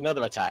can make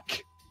another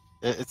attack.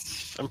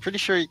 I'm pretty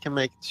sure you can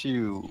make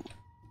 2.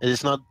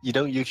 It's not. You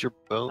don't use your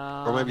bow,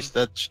 or maybe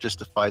that's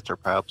just a fighter,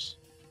 perhaps.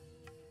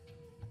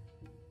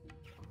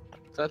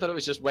 So I thought it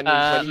was just when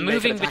you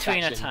moving make an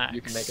between action,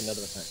 you can attacks. make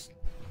another attack.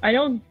 I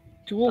don't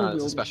dual It's a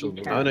wield. special with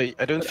move. the Oh no, attack,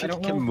 I don't but think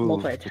don't you can know move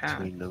multi-attack.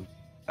 between them.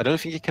 I don't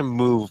think you can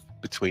move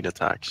between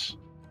attacks.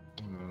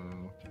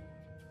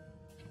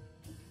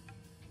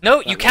 No,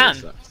 That you really can.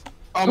 sucks.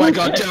 Oh my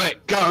god, Okay. do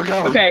it! Go,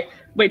 go! Okay,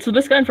 wait. So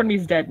this guy in front of me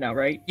is dead now,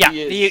 right? Yeah,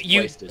 He is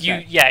you wasted.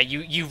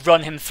 you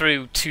run him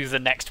through to the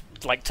next,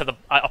 like to the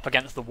up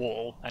against the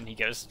wall, and he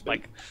goes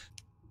like.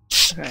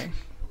 Okay.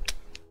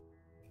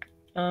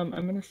 I'm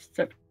gonna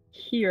step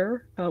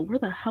here. Where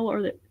the hell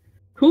are they?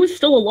 Who's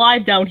still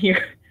alive down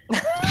here?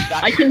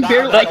 I can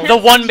barely- The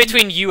one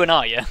between you and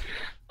Arya.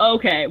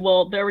 Okay,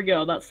 well, there we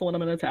go. That's the one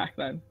I'm gonna attack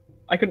then.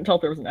 I couldn't tell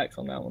if there was an X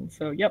on that one,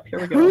 so yep, here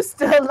we go. Who's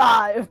still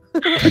alive?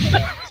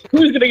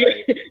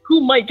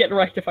 Who might get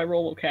wrecked if I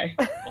roll okay?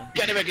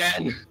 Get him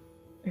again.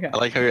 Okay. I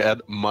like how you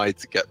add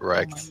might get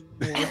wrecked.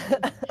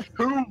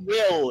 Who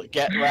will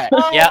get wrecked?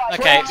 Oh Yeah, my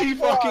okay.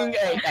 20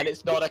 and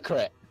it's not a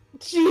crit.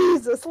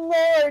 Jesus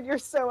Lord, you're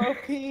so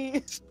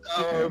OP.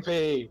 So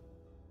OP.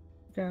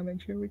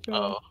 Damage, here we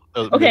go.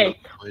 Oh. Okay,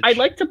 I'd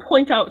like to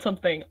point out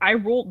something. I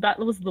rolled, that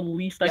was the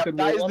least I Yep, could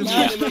that is roll the on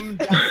that. minimum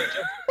damage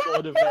of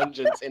Sword of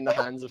Vengeance in the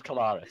hands of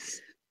Kelariis.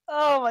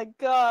 Oh my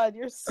god,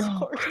 your Oh,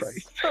 sword is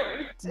Christ. so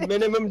ridiculous.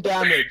 Minimum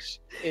damage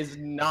is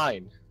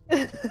 9.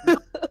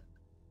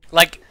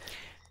 Like,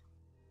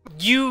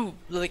 you,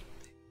 like,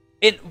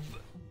 it,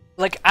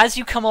 like, as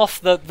you come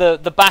off the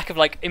back of,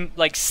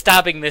 like,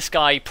 stabbing this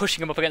guy,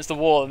 pushing him up against the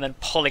wall, and then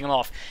pulling him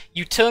off,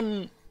 you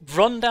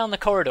run down the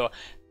corridor,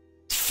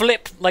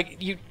 flip, like,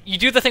 you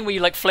do the thing where you,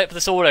 like, flip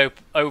the sword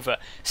over,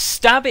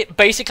 stab it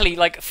basically,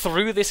 like,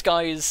 through this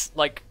guy's,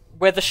 like,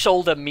 where the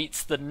shoulder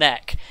meets the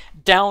neck,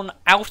 down,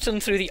 out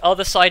and through the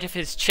other side of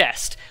his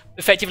chest,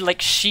 effectively,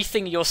 like,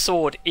 sheathing your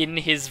sword in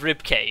his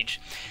ribcage.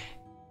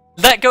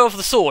 Let go of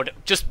the sword,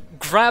 just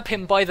grab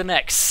him by the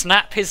neck,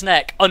 snap his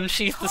neck,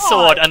 unsheath the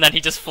sword, and then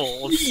he just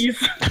falls. Jeez.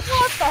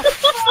 What the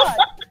fuck?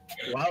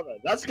 Wow,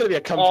 that's gonna be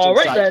a comforting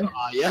Alright sight then. for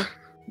Arya.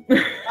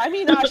 I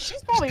mean,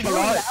 she's probably really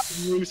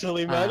Kelariis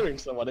brutally murdering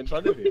someone in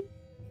front of you.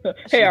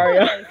 Hey,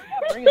 Arya. Yeah,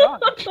 bring it on.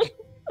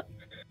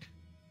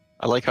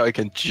 I like how I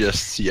can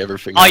just see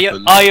everything Arya,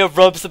 happen. Arya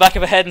rubs the back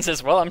of her head and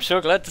says, "Well, I'm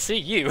sure glad to see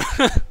you."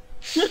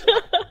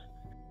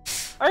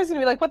 I was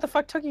gonna be like, what the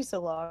fuck took you so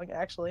long,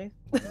 actually?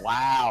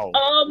 Wow.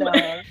 No.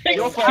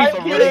 You're I'm playing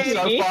for running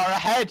so kidding. far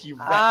ahead, you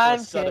I'm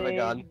reckless son of a kidding.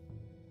 gun.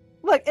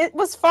 Look, it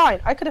was fine.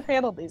 I could have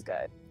handled these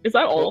guys. Is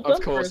that all of them?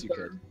 Of course or is you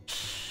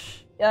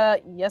there-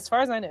 could. As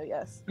far as I know,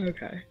 yes.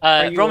 Okay.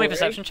 Are you Roll me alright?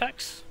 perception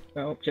checks.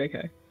 No,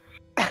 JK.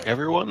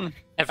 Everyone? I mean,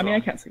 Everyone. I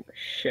can't see for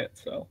shit,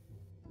 so.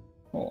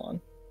 Hold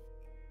on.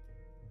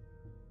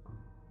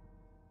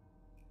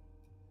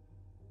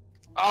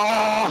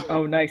 Oh!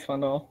 Oh, nice,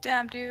 Vondal.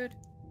 Damn, dude.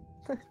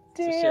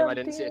 It's a shame I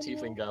didn't see a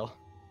tiefling girl.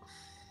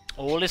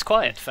 All is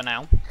quiet for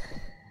now.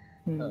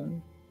 Hmm.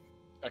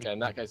 Okay, in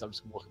that case, I'm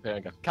just gonna walk up here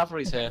and go,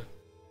 Cavalry's here.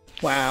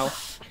 Wow.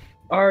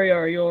 Arya,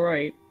 are you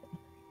alright?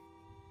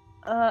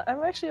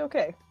 I'm actually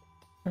okay.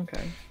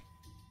 Okay.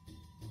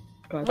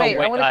 God, Wait,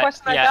 I wanna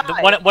question that yeah,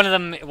 guy. one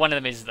of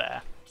them is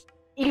there.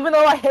 Even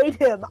though I hate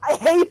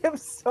him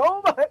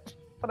so much.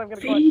 But I'm gonna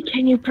V, question him.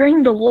 can you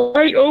bring the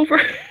light over?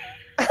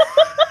 I'm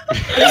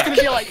just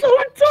gonna be like, so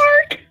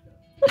dark!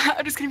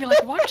 I'm just gonna be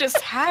like, what just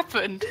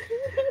happened?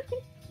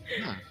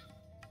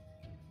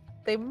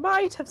 They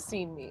might have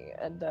seen me,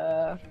 and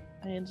I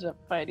ended up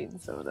fighting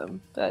some of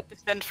them, but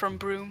Descend from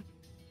broom.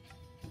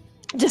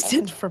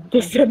 distant from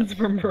Descends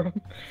from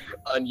room.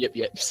 Unyip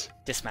yips.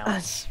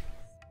 Dismounts.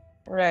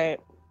 Right.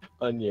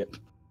 Unyip.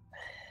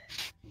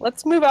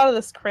 Let's move out of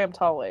this cramped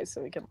hallway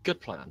so we can Good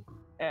plan.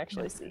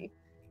 actually see.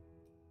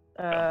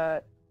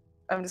 I'm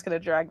just gonna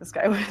drag this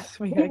guy with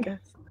me, I guess.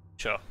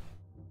 Sure.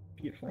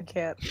 Beautiful. I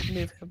can't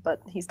move him, but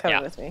he's coming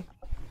Yeah. with me.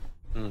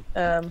 Hmm.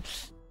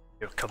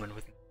 You're coming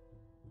with me.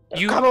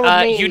 You're coming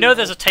with me. You know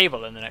there's a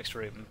table in the next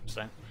room,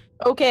 so.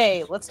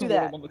 Okay, let's do Throw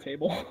him that. on the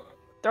table.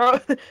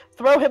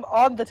 Throw him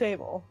on the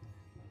table.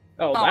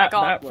 Oh, Oh that, my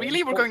god, that way.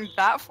 really? We're going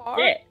that far?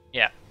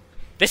 Yeah.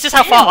 This is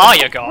how far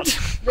Arya got.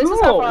 This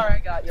is how far I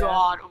got, yeah.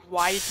 God,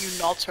 why did you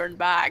not turn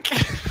back?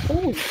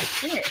 Holy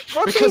shit.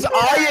 Well, to Because be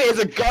fair- Arya is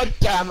a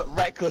goddamn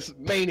reckless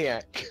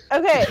maniac.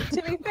 Okay,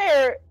 to be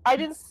fair, I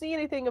didn't see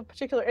anything of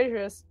particular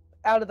interest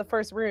out of the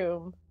first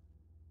room.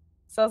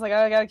 So I was like,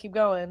 I gotta keep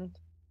going.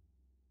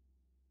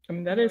 I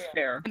mean, that is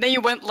fair. And then you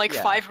went like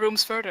Yeah. 5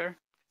 rooms further.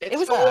 It's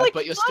was fair, only, like,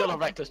 but you're still a fun.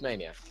 reckless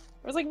maniac.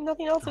 There was like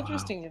nothing else Wow.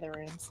 interesting in the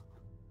rooms.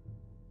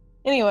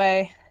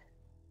 Anyway.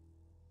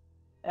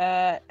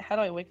 How do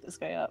I wake this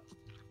guy up?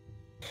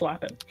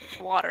 Slap him.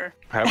 Water.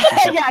 Perhaps you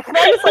should... Yeah, can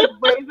I just like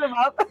raise him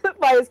up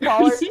by his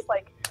collar and just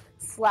like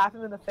slap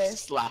him in the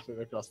face? Slap him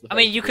across the face. I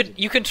mean,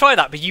 you can try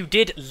that, but you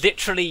did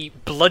literally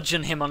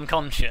bludgeon him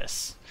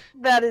unconscious.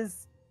 That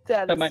is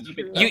That might not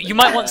be true. the You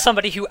might want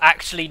somebody who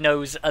actually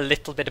knows a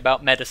little bit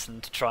about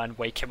medicine to try and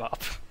wake him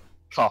up.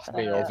 Cough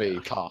me or V,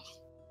 cough.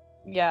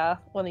 Yeah,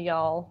 one of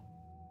y'all.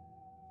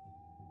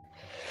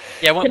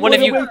 Yeah, Can one of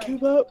we you wake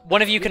him up?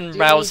 one of you can Do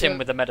rouse you him need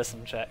with a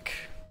medicine check.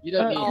 You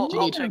don't need. I'll- do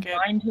you I'll need check it.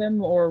 Bind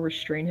him or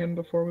restrain him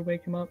before we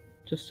wake him up,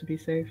 just to be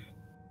safe.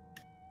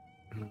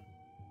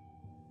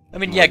 I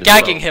mean, Might yeah, as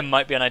gagging well. him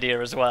might be an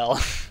idea as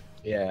well.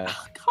 Yeah.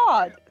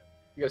 God.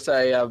 You gonna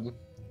say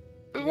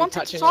We you wanted to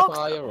catching talk. up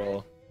Arya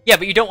or? Yeah,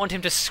 but you don't want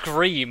him to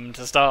scream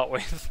to start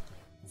with.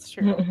 It's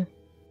true.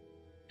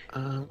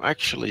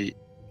 Actually,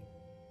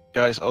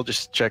 guys, I'll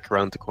just check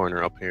around the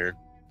corner up here,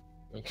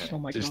 Okay. Oh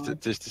my just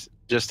god.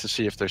 to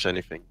see if there's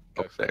anything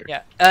Go up for there.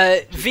 Yeah.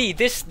 V,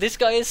 this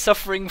guy is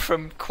suffering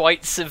from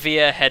quite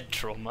severe head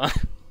trauma.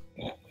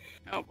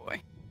 Oh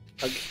boy.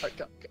 I'm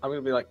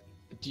gonna be like,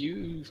 do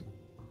you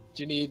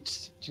need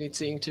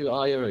seeing to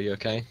Arya? Are you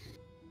okay?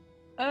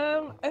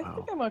 I Wow.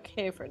 think I'm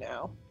okay for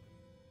now.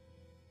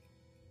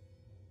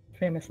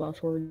 Famous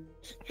last words.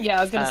 Yeah,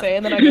 I was gonna say,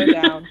 and then I go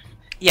down.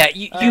 Yeah,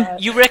 Uh,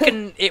 you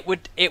reckon it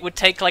would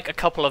take like a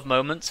couple of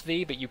moments,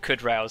 V, but you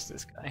could rouse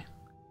this guy.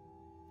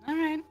 All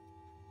right.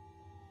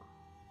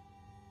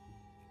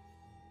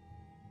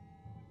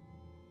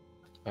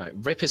 Alright,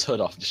 rip his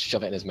hood off and just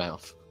shove it in his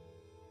mouth.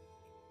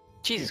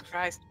 Jesus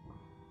Christ.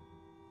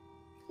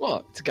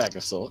 What? It's a gag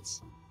of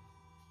sorts.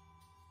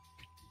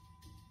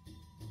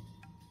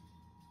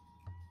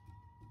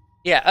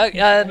 Yeah.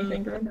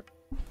 Anything, Grim?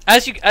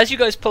 As you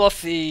guys pull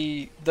off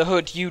the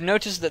hood, you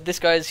notice that this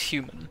guy is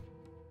human.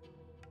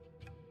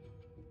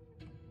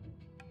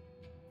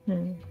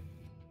 Hmm.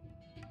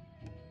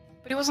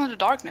 But he wasn't in the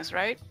darkness,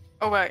 right?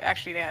 Oh well,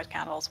 actually they had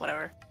candles,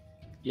 whatever.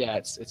 Yeah,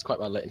 it's quite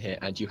well lit in here,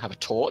 and you have a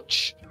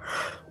torch.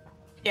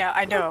 Yeah,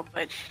 I know,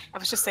 but I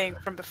was just saying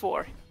from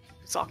before. He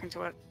was talking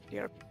to it.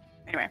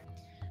 Anyway.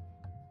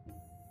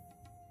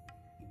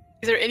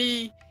 Is there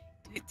any...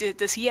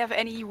 Does he have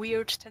any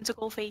weird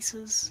tentacle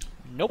faces?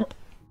 Nope.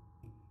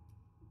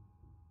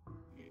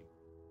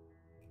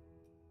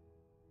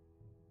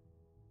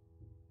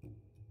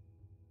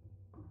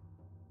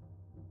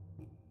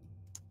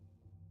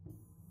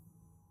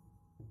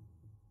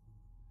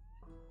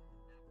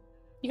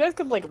 You guys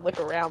could like look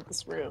around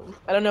this room.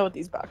 I don't know what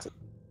these boxes.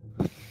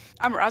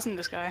 I'm rousing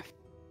this guy.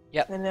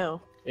 I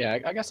know. Yeah,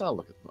 I guess I'll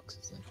look at the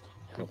boxes then.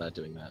 While they're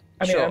doing that.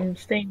 I mean, Sure. I'm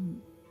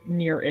staying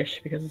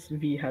near-ish because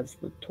V has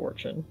the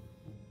torch in.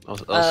 I'll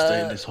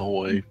stay in this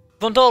hallway.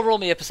 Vondal, roll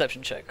me a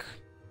perception check.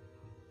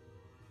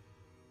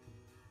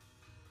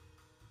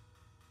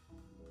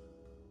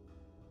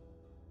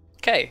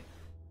 Okay.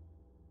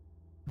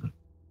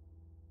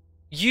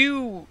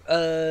 You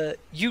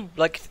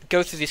like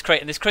go through this crate,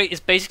 and this crate is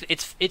basically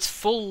it's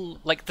full.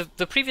 Like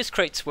the previous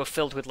crates were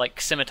filled with like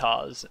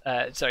scimitars.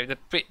 Sorry, the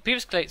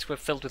previous crates were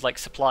filled with like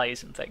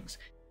supplies and things.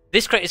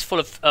 This crate is full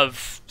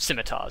of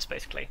scimitars,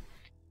 basically.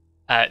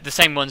 The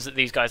same ones that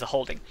these guys are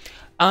holding.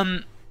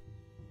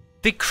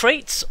 The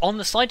crates on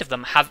the side of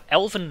them have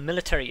elven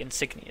military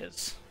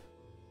insignias.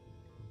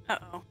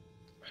 Uh-oh.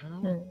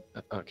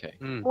 Okay.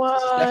 Hmm.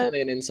 What? It's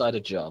definitely an insider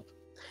job.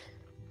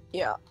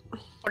 Yeah.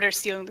 Or they're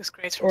stealing this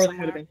crates from Or they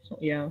somewhere. would have been,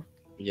 yeah.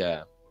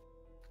 Yeah.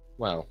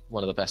 Well,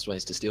 one of the best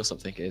ways to steal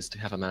something is to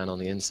have a man on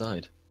the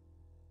inside.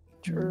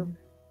 True.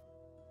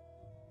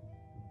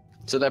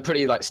 So they're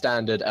pretty like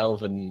standard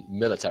elven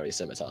military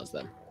scimitars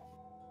then.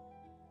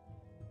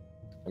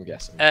 I'm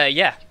guessing.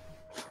 Yeah.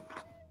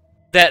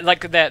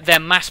 They're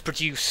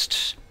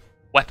mass-produced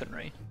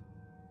weaponry.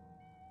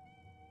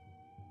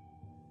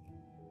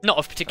 Not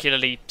of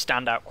particularly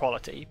standout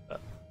quality,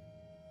 but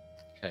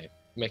Okay,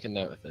 make a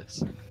note of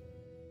this.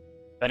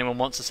 if anyone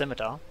wants a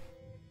scimitar,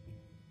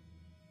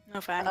 No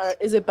thanks.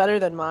 Is it better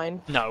than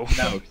mine? no.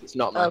 No, it's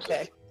not magic.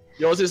 Okay.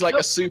 Yours is like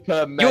a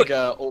super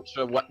mega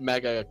ultra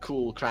mega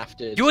cool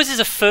crafted. Yours is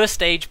a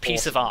first age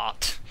piece of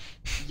art.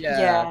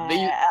 Yeah.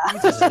 Yeah.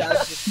 These are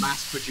standard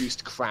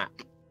mass-produced crap.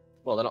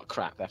 Well, they're not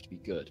crap. They have to be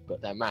good,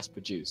 but they're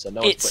mass-produced, so no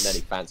one's It's- putting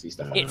any fancy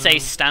stuff on. It's a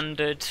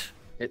standard.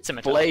 It's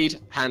scimitar.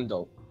 blade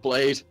handle,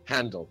 blade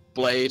handle,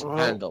 blade Oh.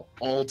 handle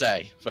all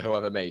day for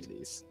whoever made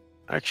these.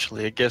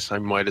 Actually, I guess I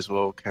might as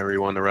well carry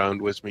one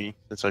around with me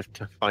since I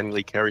can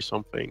finally carry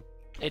something.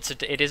 It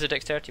is a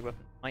dexterity weapon.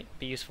 Might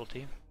be useful to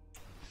you.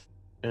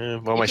 Well,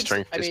 You my can-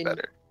 strength I is mean,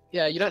 better.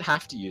 Yeah, you don't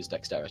have to use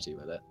dexterity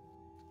with it.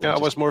 Yeah, I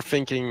Just- was more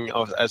thinking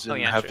of as in Oh,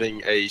 yeah, true.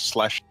 having a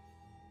slash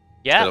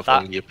Yeah, instead of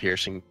that only a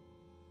piercing.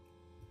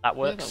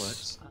 works.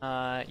 works.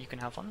 You can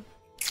have one.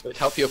 It would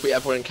help you if we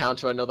ever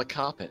encounter another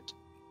carpet.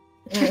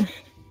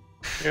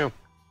 Yeah.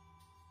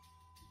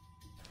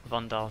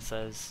 Vondal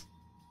says,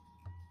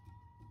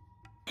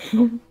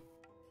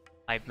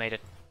 "I've made a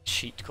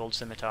sheet called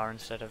scimitar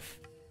instead of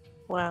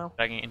Wow.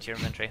 dragging it into your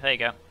inventory. There you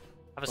go. Have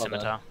a Well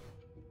scimitar."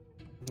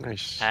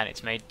 Nice. And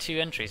it's made 2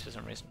 entries for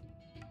some reason.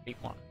 Beat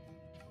 1.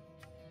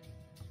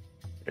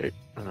 Okay,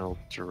 and I'll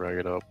drag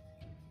it up.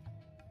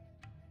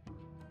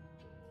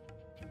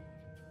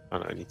 Oh,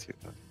 no, I need to.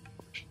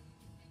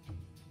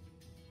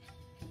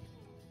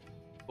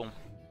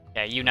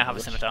 Yeah, you now have a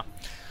scimitar.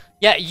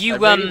 Yeah, you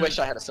I really wish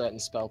I had a certain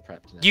spell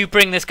prepped. Now. you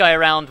bring this guy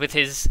around with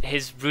his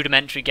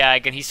rudimentary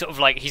gag, and he's sort of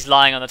like he's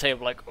lying on the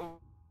table like,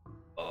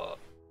 oh.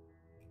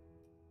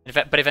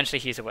 But eventually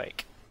he's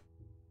awake.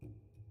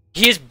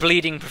 He is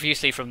bleeding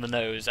profusely from the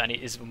nose, and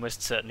it is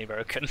almost certainly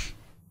broken.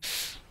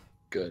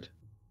 Good.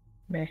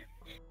 Meh.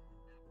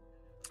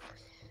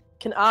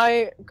 Can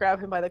I grab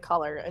him by the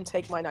collar and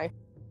take my knife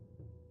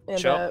and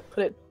Sure.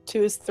 put it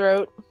to his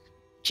throat?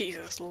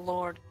 Jesus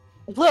Lord.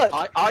 Look,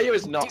 Arya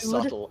is not Dude.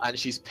 subtle, and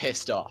she's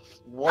pissed off.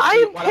 What, I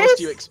am what else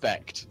do you pissed.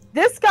 expect?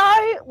 this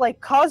guy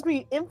like caused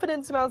me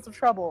infinite amounts of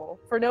trouble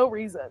for no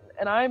reason,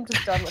 and I'm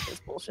just done with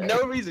this bullshit.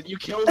 No reason. You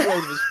killed one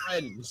of his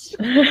friends.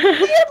 He had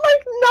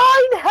like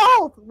 9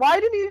 health. Why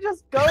didn't he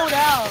just go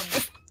down?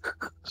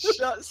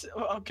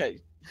 Okay,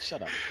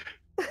 shut up.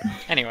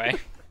 Anyway,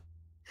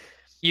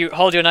 you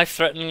hold your knife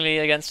threateningly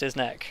against his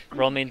neck.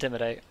 Roll me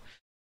intimidate.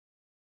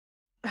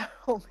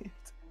 Holy.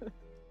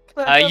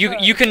 Can I have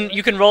You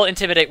can roll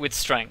intimidate with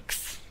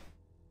strength.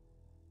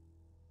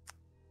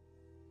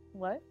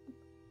 What?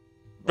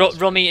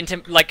 Roll me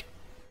like,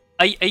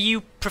 are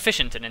you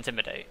proficient in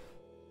intimidate?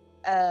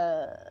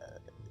 No.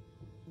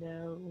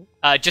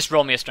 Just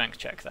roll me a strength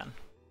check then.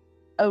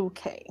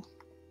 Okay.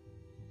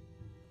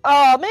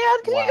 Oh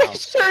man, can you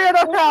guys sure you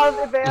don't have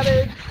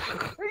advantage?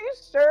 Are you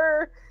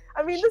sure?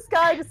 I mean, this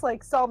guy just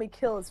like saw me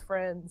kill his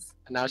friends.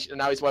 And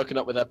now he's woken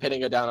up with her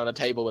pinning her down on a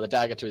table with a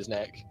dagger to his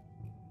neck.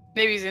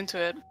 Maybe he's into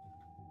it.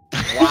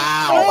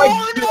 Wow!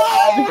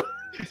 Oh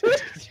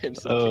Him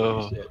such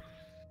Oh. shit.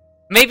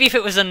 Maybe if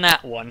it was a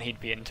nat one, he'd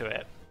be into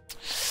it.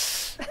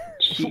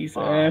 Jesus.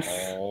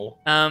 Oh.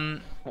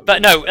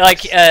 But no,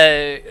 like,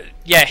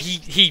 yeah,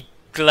 he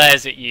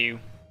glares at you.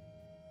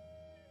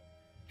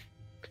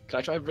 Can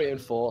I try and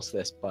reinforce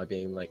this by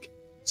being like,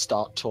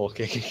 start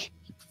talking?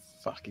 You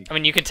fucking. I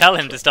mean, you can tell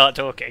him to start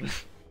talking.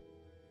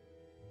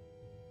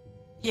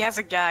 He has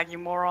a gag, you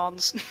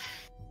morons.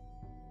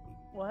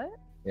 What?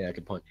 Yeah,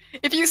 good point.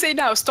 If you say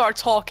now, start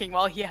talking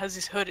while he has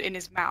his hood in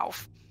his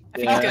mouth, I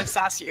think Yeah. he's gonna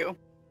sass you.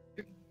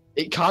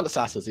 It can't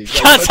assassin us.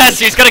 Can't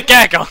sass you, he's got a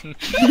gag on!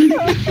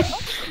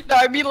 No,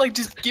 I mean like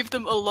just give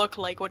them a look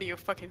like, what do you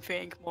fucking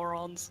think,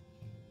 morons?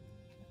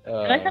 Can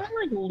I kind of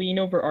like lean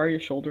over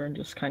Arya's shoulder and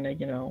just kind of,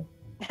 you know?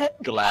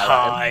 glare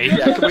Hi. at him.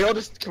 Yeah, can we all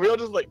just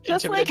like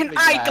Just like Can intimidatingly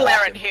I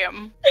glare at him?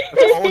 him?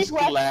 Let's all just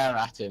glare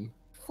at him.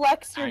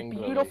 Flex your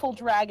Angrily. beautiful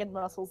dragon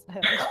muscles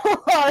at him.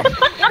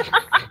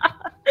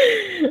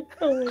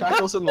 Oh,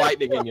 Crackle some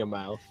lightning in your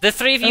mouth. The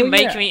three of you Oh,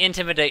 make yeah. me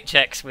intimidate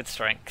checks with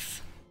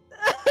strength.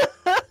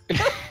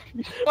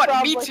 What,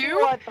 Rob's me like, too?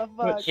 What the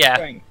fuck? Yeah.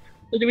 strength.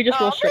 So do we just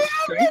Oh, roll strength?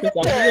 Is that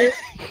what it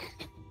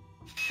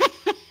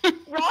is?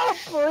 Rob,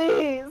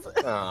 please.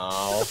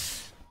 Oh.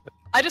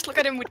 I just look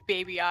at him with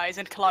baby eyes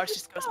and Kelariis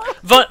just goes,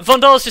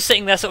 Vondal's just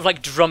sitting there sort of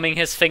like drumming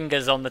his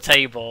fingers on the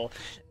table.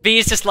 V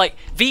is just like,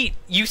 V,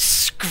 you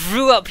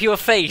screw up your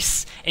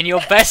face in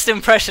your best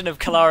impression of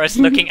Kelariis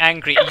looking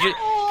angry.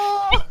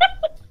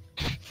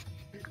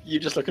 You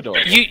just look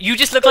adorable. You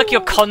just look like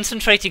you're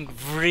concentrating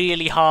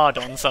really hard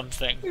on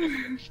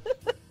something.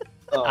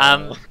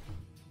 Oh.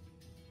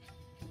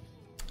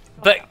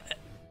 But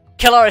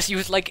Kelariis,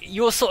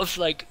 you're sort of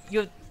like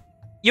you're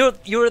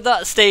at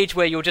that stage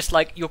where you're just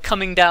like you're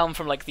coming down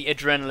from like the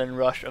adrenaline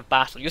rush of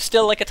battle. You're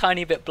still like a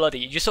tiny bit bloody.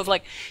 You just sort of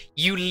like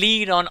you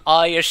lean on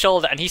Arya's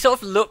shoulder, and he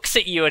sort of looks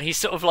at you, and he's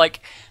sort of like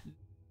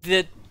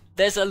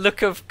there's a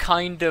look of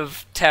kind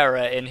of terror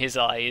in his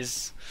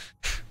eyes.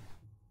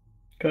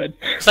 Good.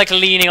 It's like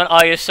leaning on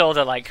Arya's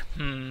shoulder, like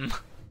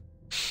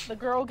The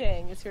girl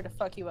gang is here to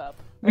fuck you up.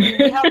 I mean,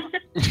 we have, I'm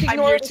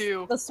ignore here the-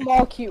 too. The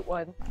small, cute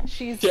one.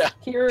 She's Yeah.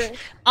 here.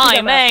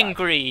 I'm Yeah,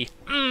 angry.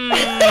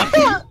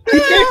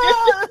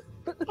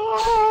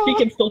 She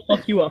can still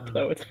fuck you up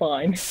though. It's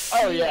fine.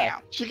 Oh yeah.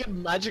 She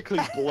can magically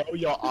blow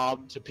your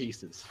arm to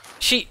pieces.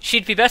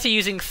 She'd be better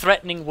using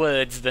threatening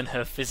words than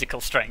her physical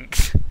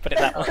strength. Put it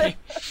that way.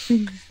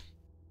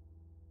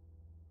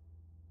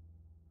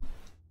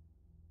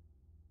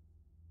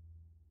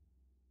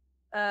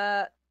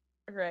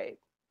 Right.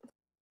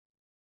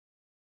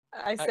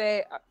 I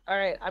say,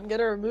 alright, I'm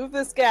gonna remove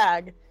this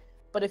gag,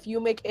 but if you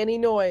make any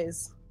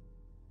noise,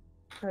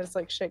 I just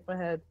like shake my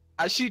head.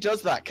 As she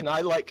does that, can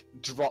I like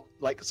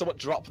somewhat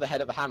drop the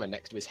head of the hammer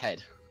next to his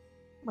head?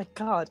 Oh my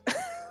god.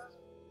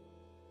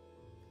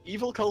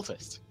 Evil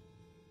cultist.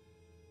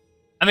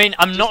 I mean,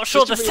 I'm not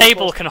sure just this to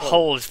table reinforce can the point.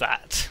 hold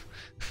that.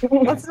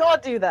 Let's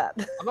not do that.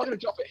 I'm not gonna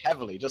drop it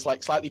heavily, just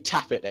like slightly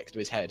tap it next to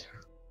his head.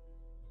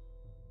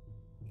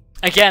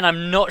 Again,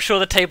 I'm not sure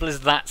the table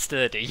is that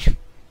sturdy.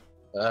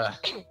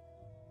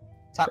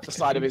 Tap the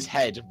side of his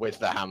head with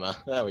the hammer.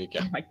 There we go.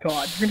 Oh my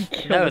god, you're gonna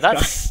kill No, this guy.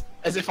 that's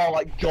As if I'll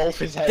like golf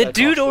his head. the across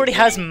dude already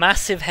room. has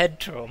massive head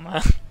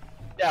trauma.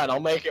 Yeah, and I'll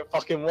make it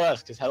fucking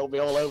worse because head will be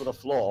all over the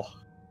floor.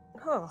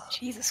 Oh.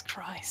 Jesus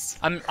Christ.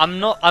 I'm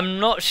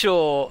not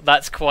sure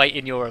that's quite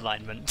in your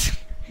alignment.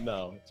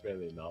 No, it's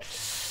really not.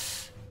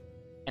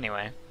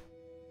 Anyway,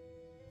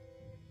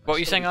 what were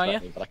you saying,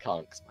 Arya? But I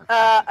can't. 'cause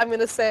I'm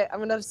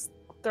gonna just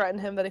threaten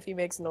him that if he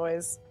makes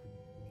noise,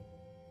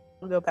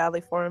 it'll go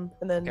badly for him,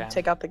 and then Okay.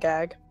 take out the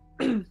gag.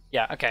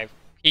 Yeah, okay.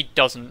 He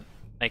doesn't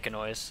make a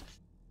noise.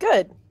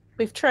 Good.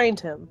 We've trained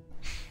him.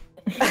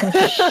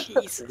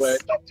 Jesus. We're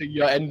adopting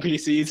your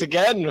NPCs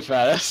again,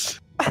 Ferrous.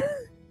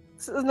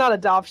 This is not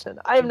adoption.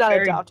 I am not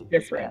Very adopting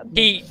this different. man.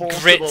 He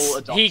Forcible grits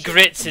adoption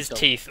grits his until-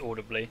 teeth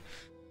audibly.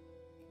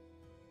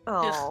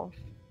 Oh.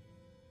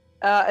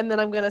 And then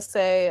I'm gonna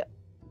say,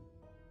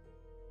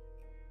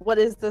 what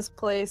is this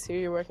place? Who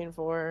you're working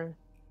for?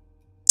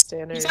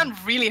 Standard. You sound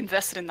really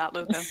invested in that,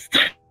 Luka.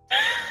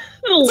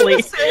 Late.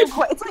 It's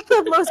like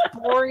the most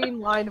boring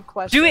line of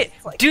questions. Do it.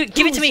 It's like, Give it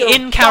who's to me your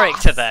in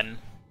character boss? then.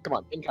 Come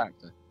on, in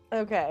character.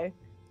 Okay.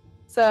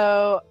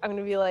 So I'm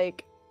gonna be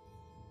like,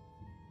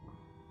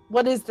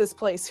 what is this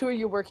place? Who are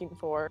you working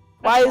for?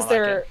 Why more is like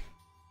there it.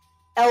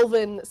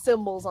 elven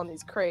symbols on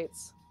these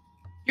crates?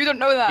 You don't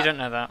know that. You don't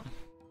know that.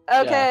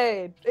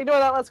 Okay, ignore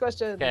that last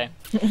question. Okay.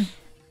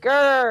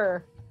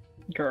 Grr.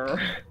 Grr.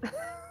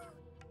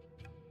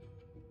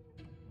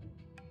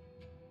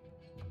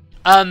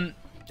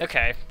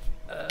 Okay.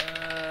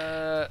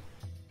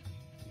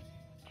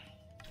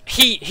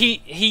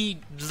 he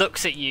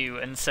looks at you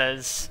and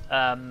says,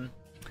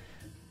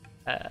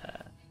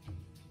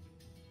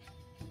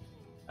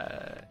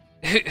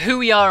 who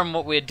we are and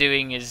what we're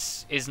doing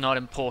is not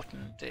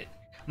important.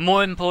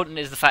 More important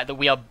is the fact that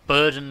we are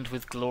burdened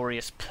with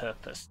glorious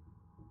purpose.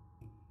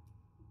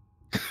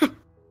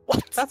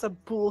 What? That's a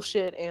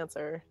bullshit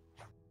answer.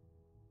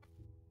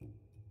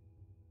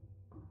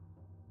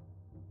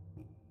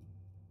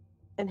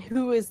 And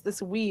who is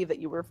this we that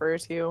you refer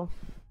to?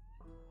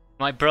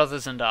 My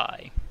brothers and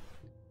I.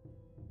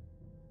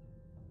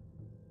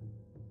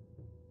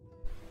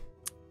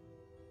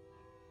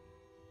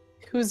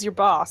 Who's your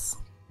boss?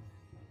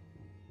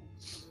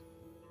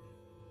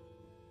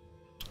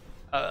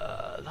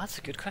 That's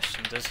a good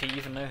question. Does he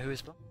even know who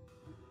his boss?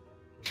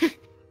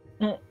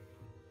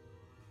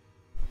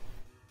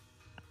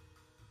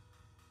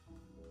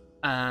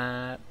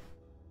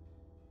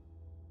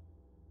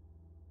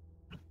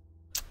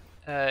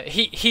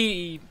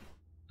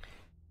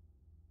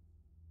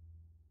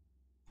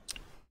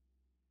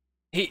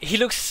 He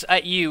looks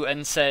at you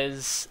and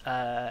says,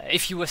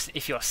 if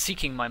you are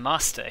seeking my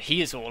master,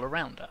 he is all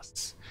around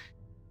us.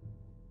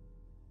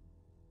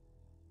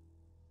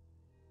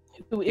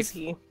 Who is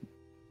he?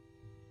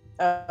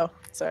 Oh,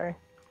 sorry.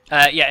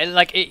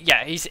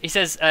 He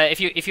says,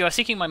 if you are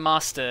seeking my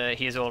master,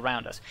 he is all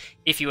around us.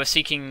 If you are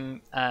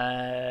seeking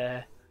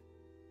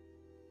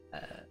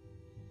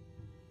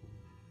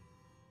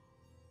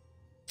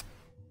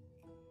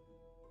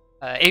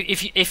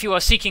if you are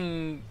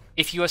seeking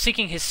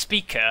his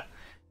speaker,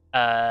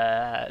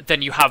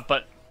 then you have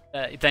but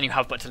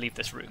to leave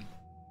this room.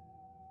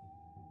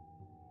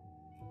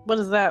 What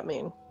does that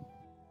mean?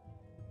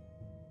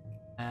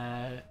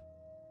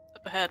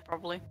 Up ahead,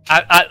 probably.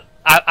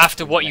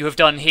 After what you have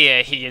done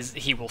here,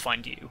 he will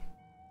find you.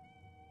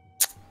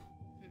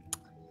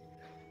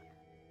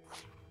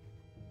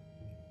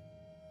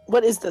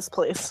 What is this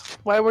place?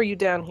 Why were you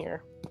down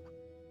here?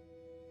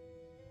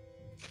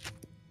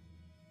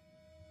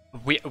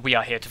 We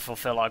are here to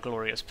fulfill our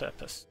glorious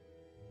purpose.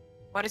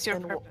 What is your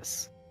And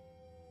purpose?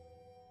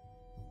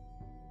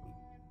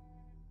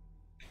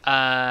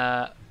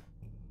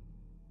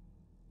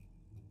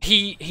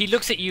 He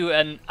looks at you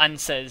and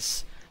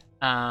says,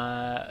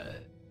 our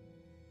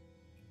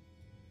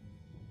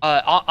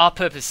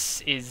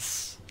purpose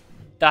is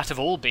that of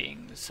all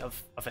beings,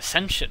 of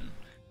ascension,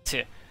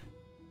 to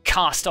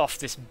cast off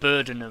this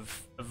burden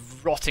of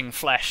rotting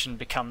flesh and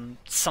become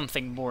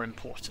something more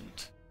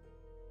important.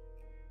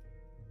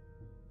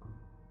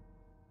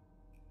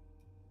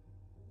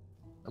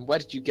 And where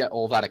did you get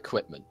all that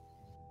equipment?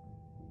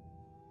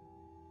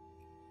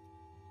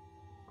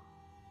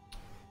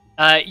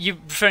 You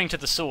referring to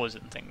the swords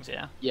and things,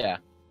 yeah? Yeah.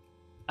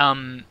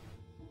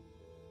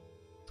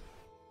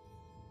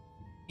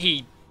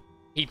 He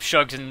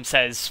shrugs and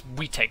says,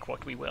 "We take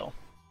what we will."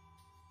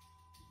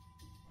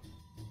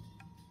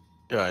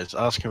 Guys,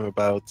 ask him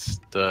about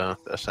the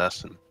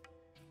assassin.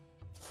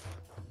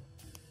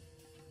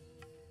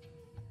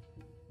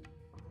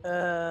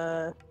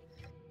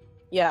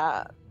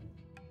 Yeah.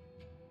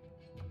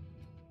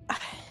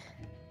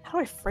 How do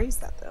I phrase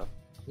that, though?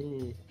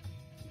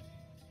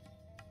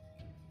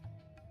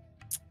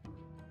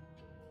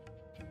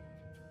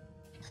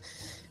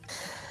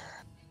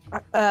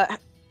 Are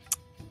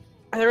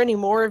there any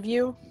more of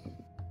you?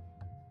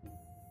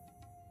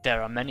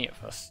 There are many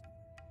of us.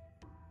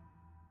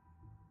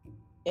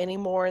 Any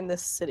more in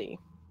this city?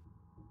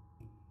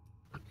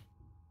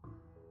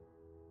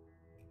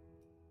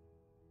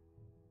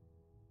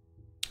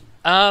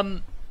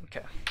 Okay.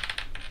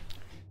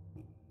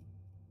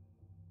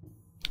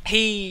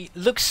 He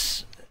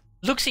looks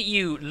at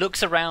you,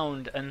 looks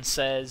around, and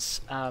says,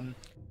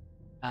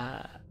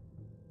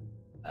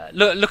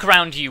 look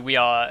around you. We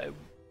are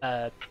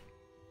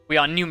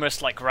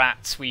numerous like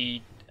rats.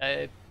 We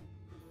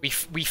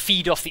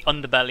feed off the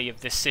underbelly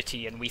of this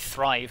city, and we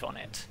thrive on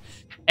it.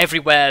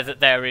 Everywhere that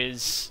there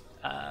is,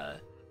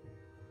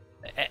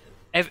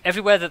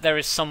 everywhere that there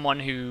is someone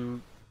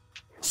who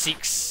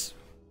seeks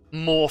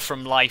more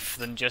from life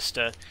than just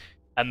a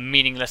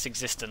meaningless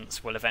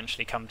existence, will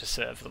eventually come to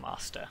serve the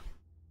master.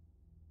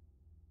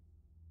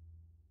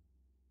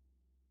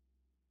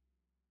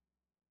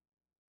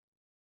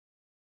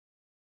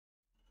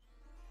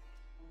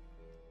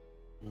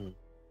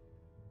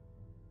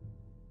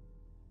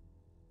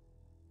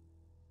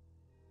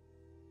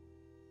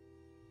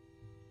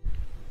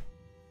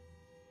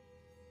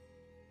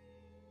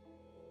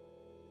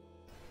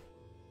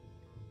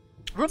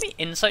 Roll me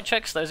insight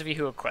checks, those of you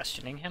who are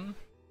questioning him.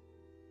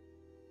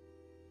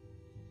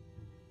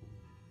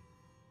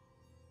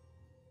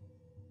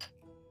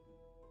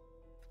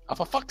 Oh,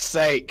 for fuck's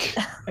sake!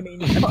 I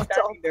mean, I'm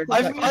standing there.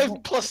 I've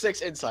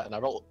 +6 insight and I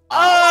roll.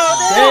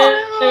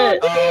 Oh! I'm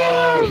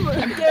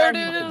There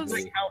standing it there. is!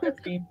 Does that count as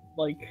being,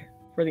 like,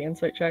 for the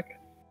insight check?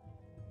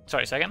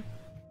 Sorry, second.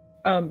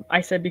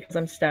 I said because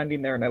I'm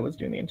standing there and I was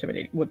doing the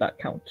intimidating. Would that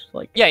count?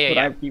 Like, Yeah, would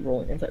yeah. I be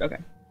rolling insight? Okay.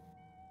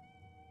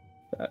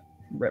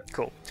 Rip.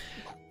 Cool.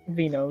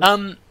 V knows.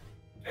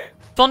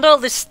 Vondal,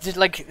 this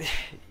like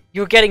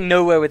You're getting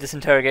nowhere with this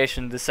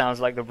interrogation. This sounds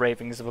like the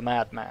ravings of a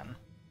madman.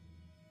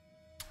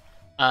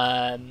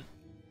 Kelariis,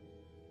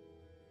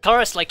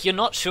 like, you're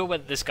not sure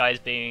whether this guy's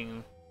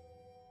being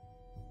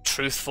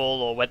truthful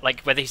or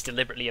whether he's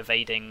deliberately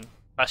evading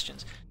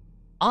questions.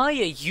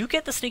 Arya, you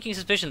get the sneaking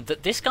suspicion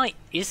that this guy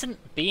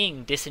isn't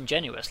being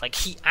disingenuous. Like,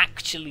 he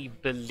actually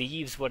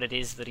believes what it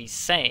is that he's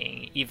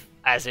saying,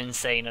 as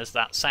insane as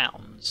that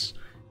sounds.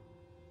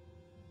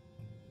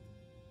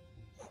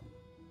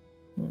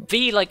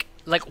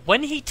 Like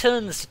when he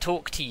turns to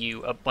talk to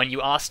you, when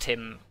you asked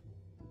him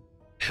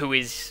who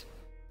is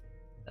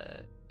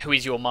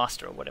your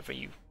master or whatever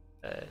it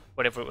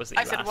was that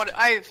you asked.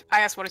 I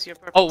asked what is your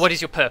purpose? Oh, what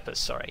is your purpose?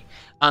 Sorry.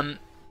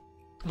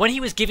 When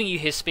he was giving you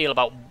his spiel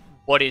about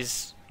what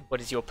is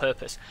your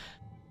purpose,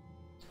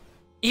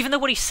 even though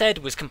what he said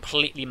was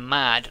completely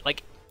mad,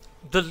 like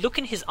the look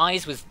in his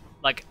eyes was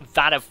like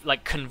that of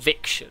like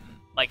conviction.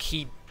 Like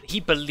he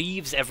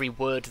believes every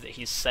word that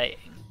he's saying,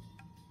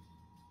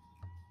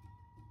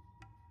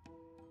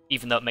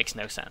 even though it makes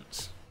no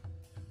sense.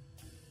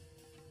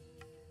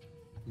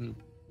 Hmm.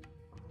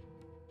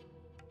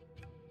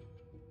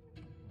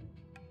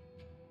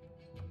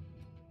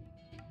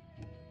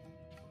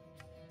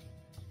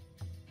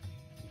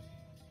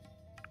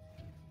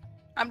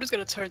 I'm just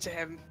gonna turn to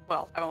him.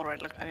 Well, I'm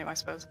already looking at him, I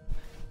suppose.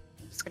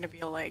 Just gonna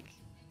be like,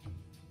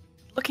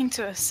 looking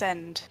to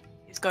ascend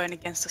is going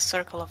against the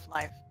circle of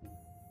life,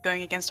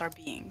 going against our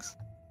beings.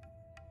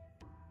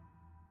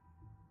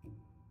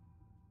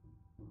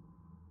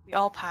 We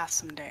all pass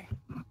someday.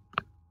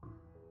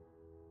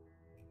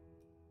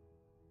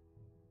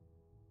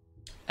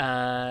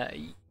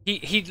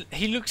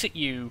 He looks at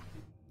you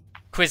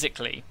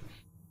quizzically,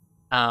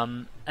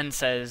 and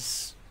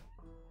says,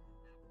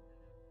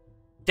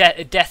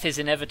 "Death is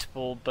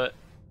inevitable, but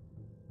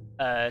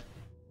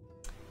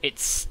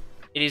it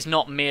is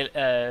not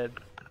mere.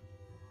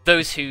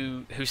 Those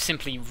who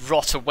simply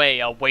rot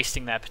away are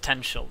wasting their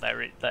potential.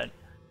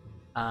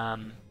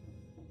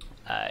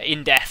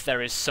 In death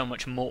there is so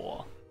much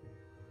more.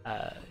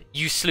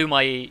 You slew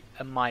my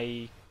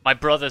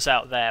brothers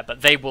out there,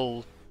 but they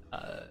will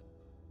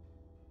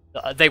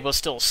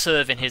still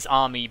serve in his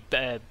army,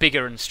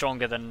 bigger and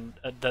stronger than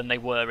they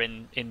were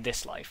in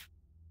this life."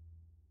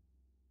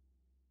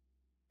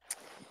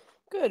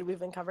 Good,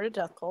 we've uncovered a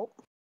death cult.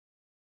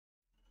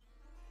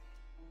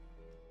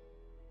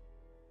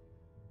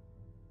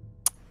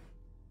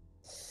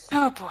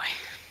 Oh boy.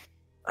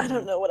 I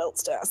don't know what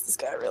else to ask this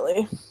guy,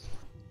 really.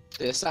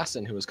 The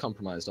assassin who was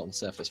compromised on the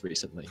surface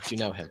recently, do you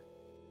know him?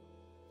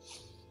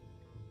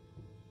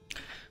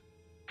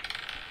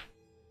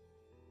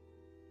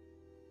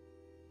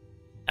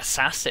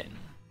 Assassin?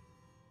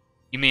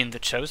 You mean the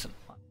chosen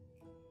one?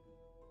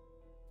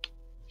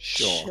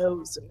 Sure.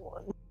 Chosen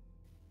one.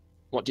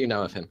 What do you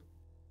know of him?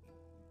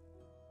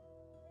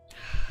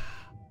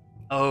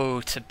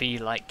 Oh, to be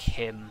like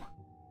him.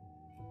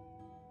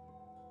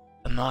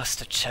 The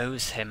Master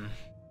chose him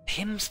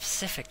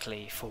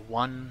specifically, for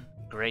one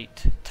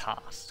great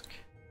task.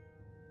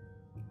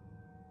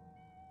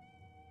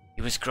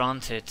 He was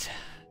granted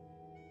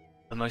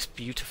the most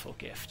beautiful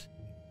gift.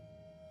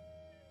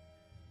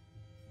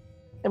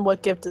 And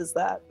what gift is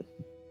that?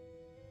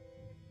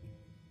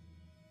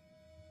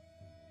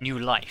 New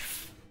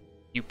life.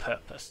 New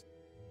purpose.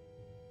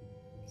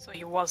 So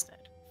he was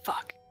dead.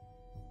 Fuck.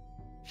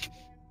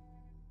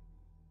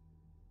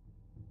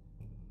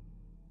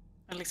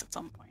 At least at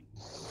some point.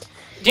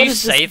 Do you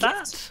say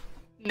that?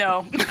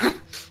 No.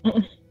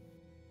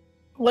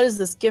 What is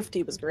this gift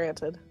he was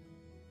granted?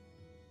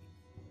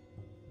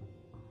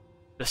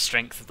 The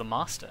strength of the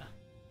Master.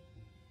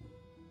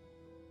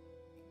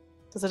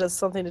 Does it have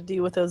something to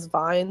do with those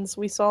vines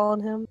we saw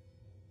on him?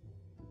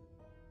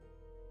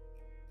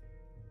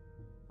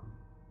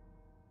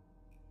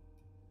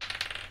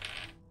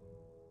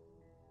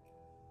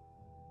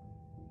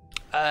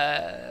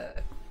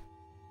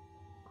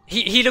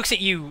 He looks at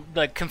you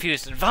like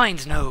confused.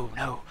 Vines, no.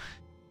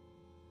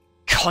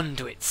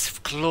 Conduits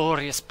of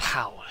glorious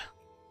power.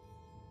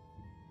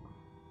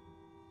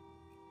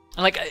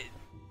 And like,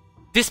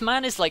 this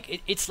man is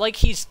like, it's like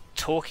he's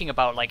talking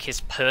about like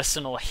his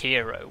personal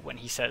hero when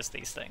he says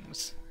these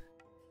things.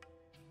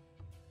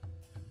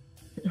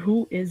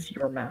 Who is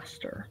your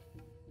master?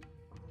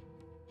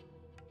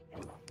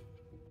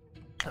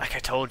 Like I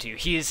told you,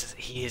 he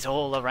is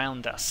all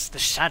around us. The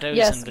shadows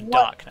Yes, and the what-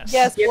 darkness.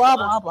 Yes, Give blah us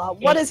blah blah.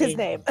 What is his a-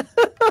 name?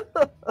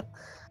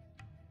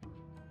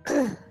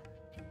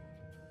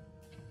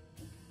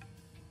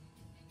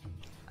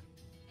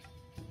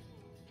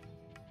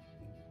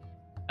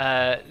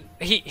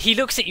 He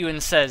looks at you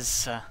and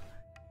says,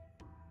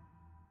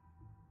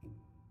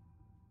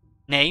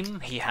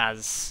 name? He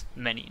has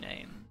many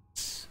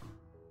names.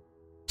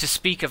 To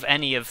speak of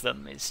any of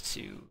them is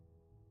to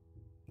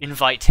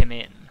invite him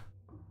in.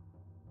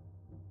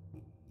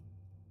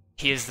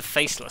 He is the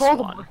faceless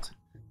one.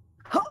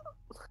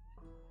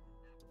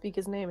 Speak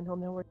his name and he'll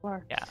know where you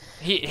are. Yeah,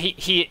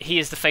 he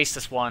is the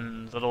faceless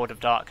one, the Lord of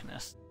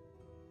Darkness.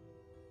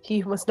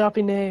 He must not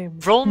be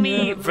named. Roll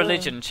me Yeah.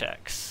 religion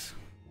checks.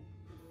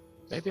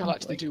 Maybe I'll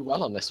actually do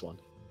well on this one.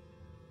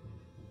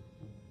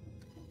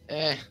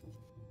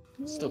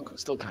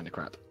 Still kind of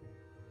crap.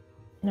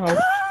 No.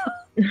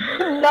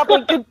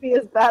 Nothing could be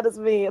as bad as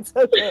me. It's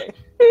okay.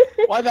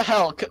 Why the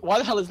hell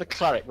is the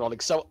cleric rolling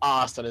so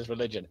arse on his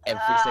religion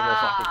every single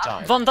fucking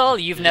time?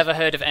 Vondal, you've never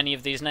heard of any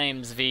of these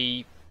names.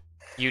 You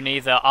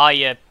neither.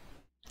 Arya,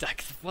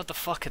 like, what the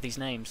fuck are these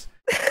names?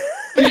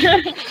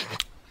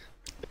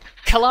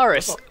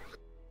 Kelariis,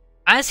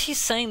 as he's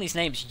saying these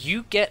names,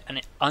 you get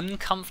an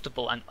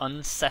uncomfortable and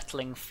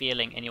unsettling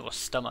feeling in your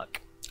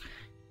stomach.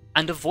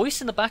 And a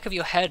voice in the back of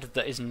your head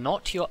that is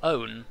not your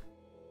own,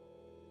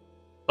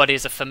 but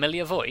is a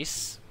familiar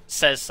voice,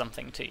 says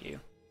something to you.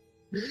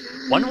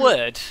 One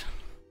word.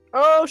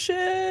 Oh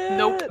shit!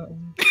 Nope.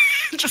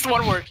 Just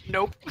one word.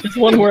 Nope. Just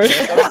one word.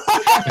 No.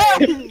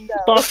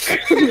 Fuck.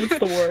 That's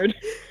the word.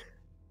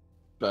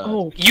 Bird.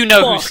 Oh, You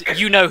know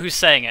fuck. who's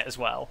saying it as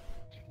well.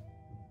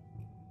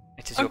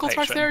 It is Uncle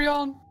your patron.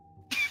 Tartharion.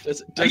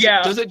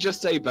 Does it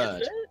just say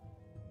bird?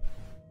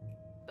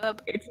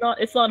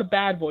 It's not a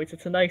bad voice.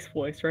 It's a nice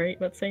voice, right?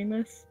 That's saying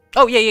this.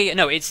 Oh yeah.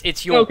 No,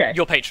 it's your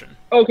patron.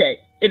 Okay,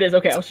 it is.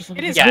 Okay, I was just.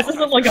 It is. This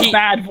isn't like a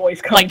bad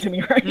voice coming to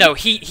me, right? No,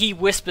 he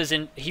whispers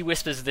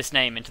this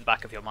name into the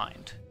back of your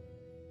mind.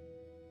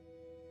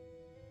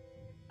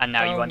 And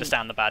now you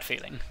understand the bad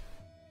feeling.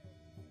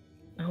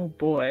 Oh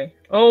boy.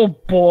 Oh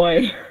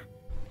boy.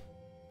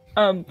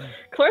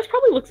 Kelariis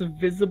probably looks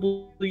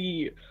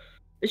visibly.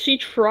 She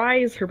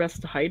tries her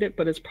best to hide it,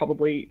 but is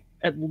probably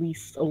at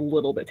least a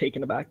little bit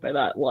taken aback by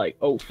that, like,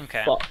 oh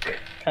fuck,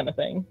 kind of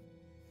thing.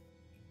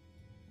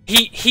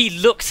 He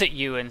looks at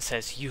you and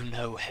says, "You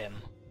know him."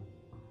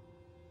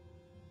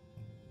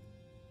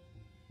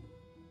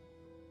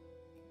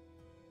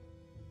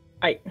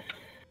 I'm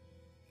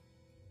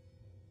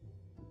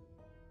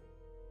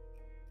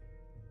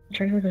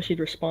trying to think how she'd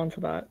respond to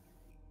that.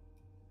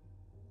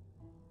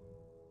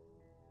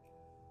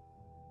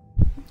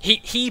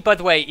 He, by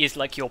the way, is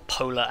like your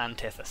polar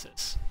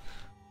antithesis.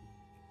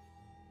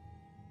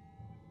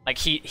 Like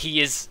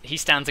he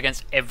stands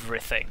against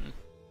everything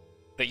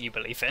that you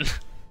believe in.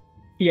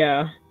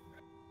 Yeah.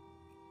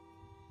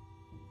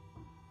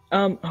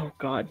 Oh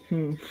god.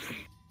 I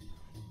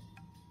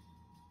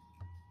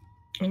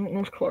don't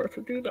know if Kelariis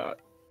would do that.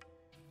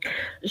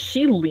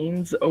 She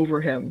leans over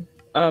him.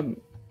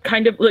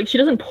 Kind of like she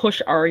doesn't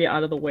push Arya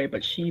out of the way,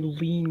 but she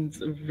leans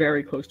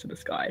very close to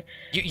this guy.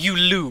 You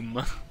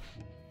loom.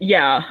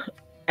 Yeah,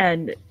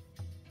 and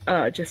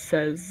just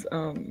says,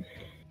 oh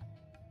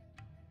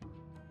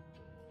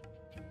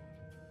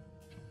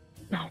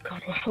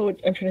god,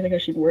 I'm trying to think how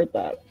she'd word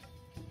that.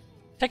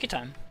 Take your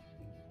time.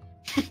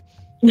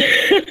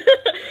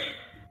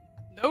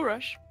 No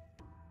rush.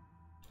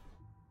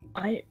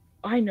 I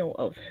know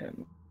of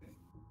him,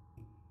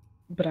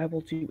 but I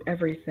will do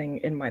everything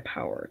in my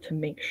power to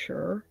make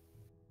sure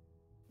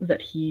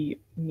that he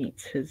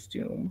meets his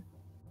doom,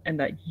 and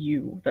that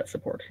you that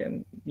support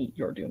him meet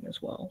your doom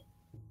as well.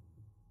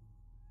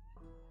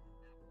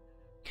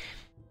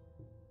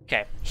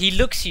 Okay, he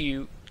looks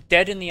you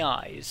dead in the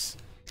eyes,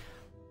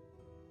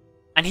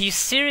 and he's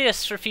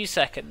serious for a few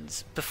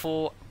seconds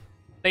before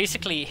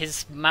basically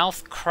his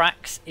mouth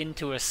cracks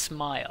into a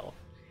smile,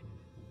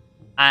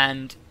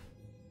 and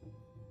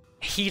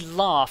he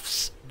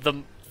laughs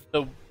the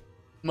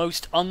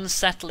most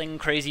unsettling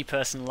crazy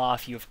person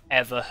laugh you've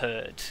ever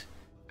heard.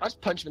 I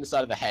just punch him in the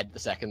side of the head the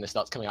second this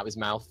starts coming out of his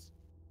mouth.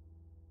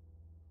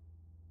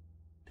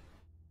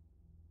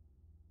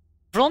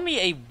 Roll me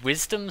a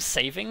wisdom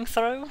saving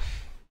throw.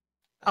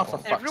 Oh, for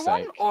fuck's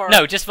Everyone sake. or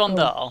No, just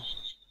Vondal.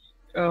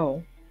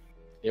 Oh.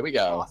 Here we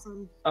go.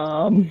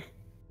 Awesome.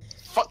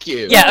 Fuck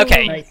you. Yeah,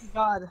 okay. Nice.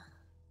 God.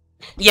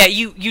 Yeah,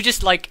 you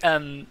just like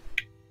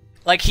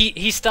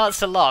he starts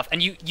to laugh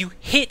and you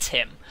hit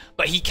him,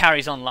 but he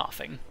carries on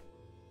laughing.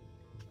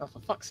 Oh, for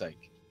fuck's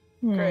sake.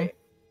 Great.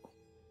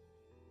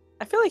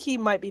 I feel like he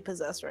might be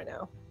possessed right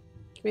now.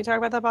 Can we talk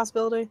about that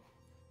possibility?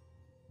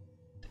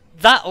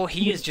 That or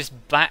he is just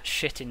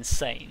batshit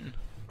insane.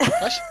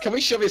 Can we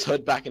shove his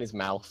hood back in his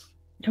mouth?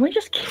 Can we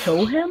just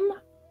kill him?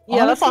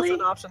 Yeah, that's Honestly?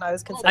 also an option I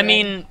was considering. I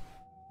mean,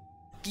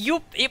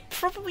 it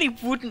probably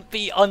wouldn't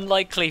be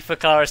unlikely for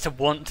Kelariis to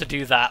want to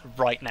do that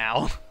right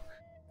now.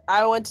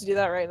 I want to do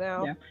that right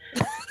now. Yeah.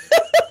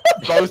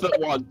 Both at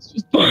once.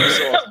 Just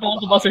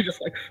Both of us are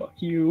just like, fuck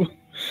you.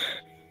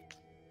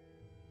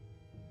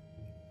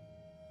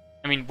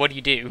 I mean, what do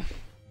you do?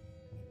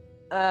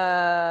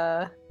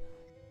 I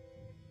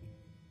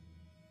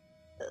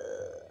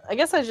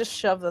guess I just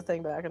shove the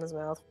thing back in his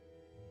mouth.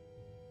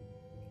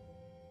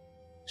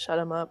 Shut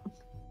him up.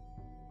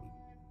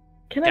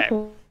 Can Okay. I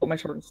pull my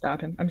sword and stab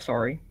him? I'm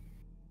sorry.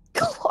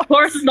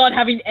 Kelariis is not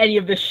having any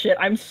of this shit.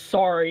 I'm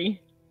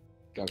sorry.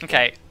 Go for it.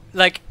 Okay,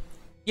 like,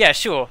 yeah,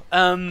 sure.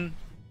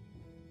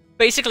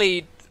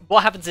 Basically,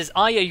 what happens is,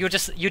 Arya, you're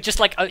just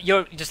like, oh,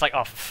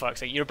 for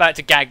fuck's sake, you're about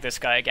to gag this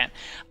guy again.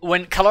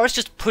 When Kelariis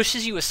just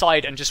pushes you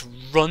aside and just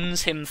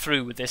runs him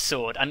through with this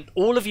sword, and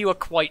all of you are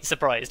quite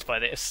surprised by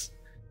this.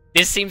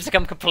 This seems to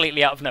come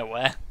completely out of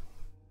nowhere.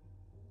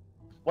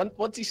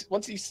 Once he's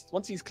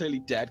clearly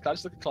dead, can I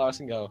just look at Kelariis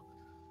and go,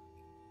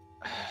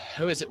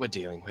 Who is it we're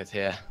dealing with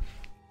here?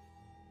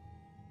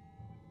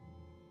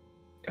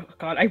 Oh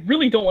god, I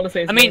really don't want to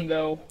say his name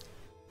though.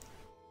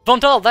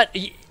 Vondal,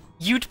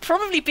 you'd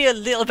probably be a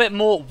little bit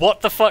more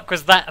what the fuck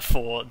was that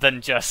for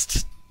than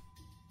just...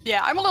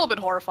 Yeah, I'm a little bit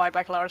horrified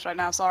by Kelariis right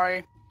now,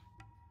 sorry.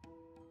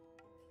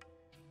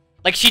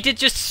 Like, she did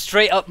just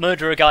straight up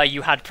murder a guy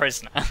you had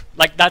prisoner.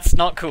 Like, that's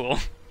not cool.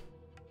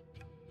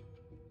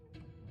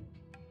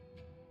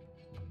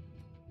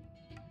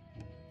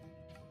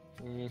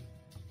 God,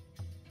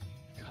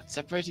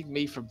 separating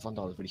me from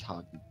Vondal is really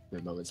hard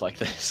in moments like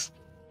this.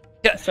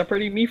 Yeah,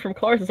 separating me from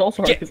Kelariis is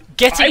also hard, because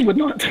getting, I would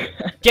not do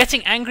that.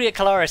 Getting angry at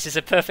Kelariis is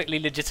a perfectly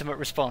legitimate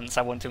response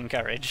I want to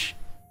encourage.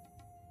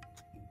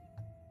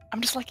 I'm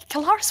just like,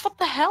 Kelariis, what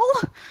the hell?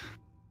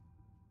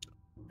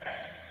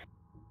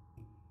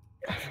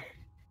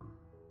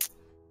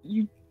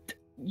 You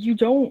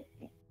don't...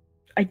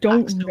 I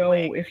don't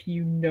know if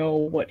you know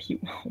what he...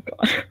 Oh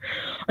god.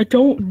 I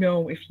don't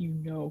know if you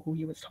know who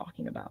he was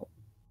talking about.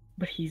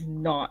 But he's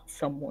not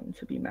someone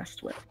to be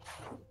messed with.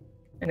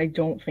 And I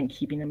don't think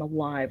keeping him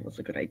alive was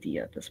a good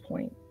idea at this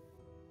point.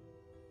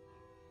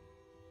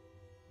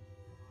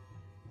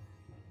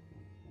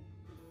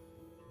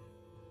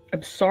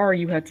 I'm sorry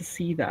you had to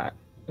see that,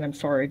 and I'm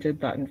sorry I did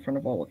that in front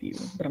of all of you,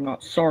 but I'm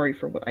not sorry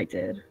for what I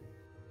did.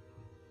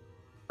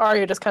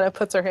 Arya just kind of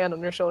puts her hand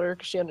on her shoulder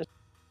because she understands.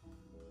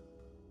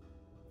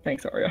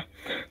 Thanks, Arya.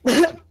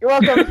 You're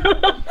welcome.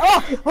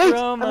 Oh, wait!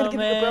 I'm gonna give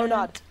you the bro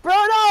nod. Bro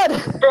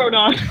nod! Bro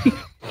nod!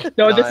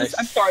 No, Nice. this is...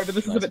 I'm sorry, but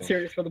this is a bit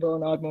serious for the bro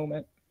nod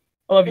moment.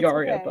 I love you, It's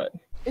Arya, okay. but...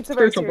 It's a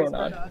very Spiritual serious bro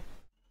bro nod. nod.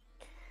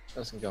 I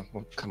was gonna go.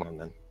 Well, come on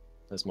then.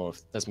 There's more.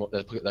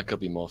 There could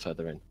be more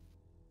further in.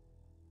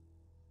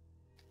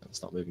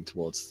 Let's not moving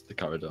towards the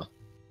corridor.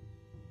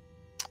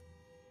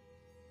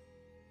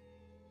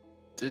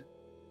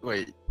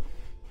 Wait,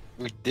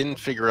 we didn't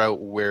figure out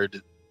where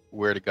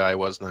the guy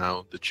was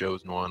now, the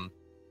chosen one.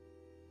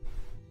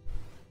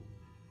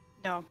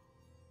 No.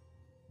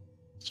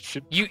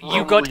 You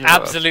Probably got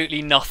have.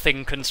 absolutely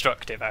nothing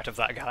constructive out of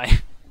that guy.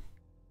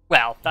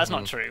 Well, that's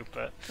not true,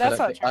 but... That's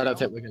not true. I don't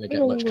think we're gonna get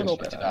A much little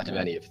constructive bit. out of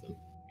any of them.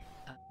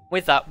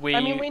 With that, we...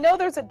 I mean, we know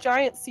there's a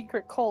giant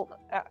secret cult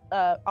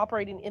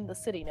operating in the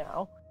city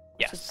now.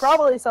 Which is Yes.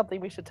 probably something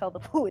we should tell the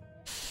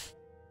police.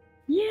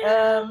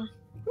 Yeah,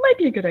 might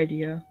be a good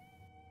idea.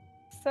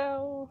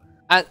 So...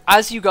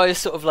 As you guys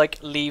sort of, like,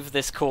 leave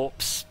this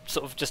corpse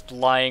sort of just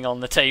lying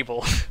on the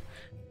table,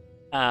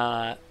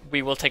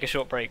 we will take a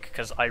short break,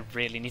 because I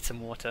really need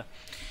some water.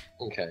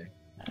 Okay.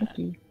 Thank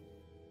you.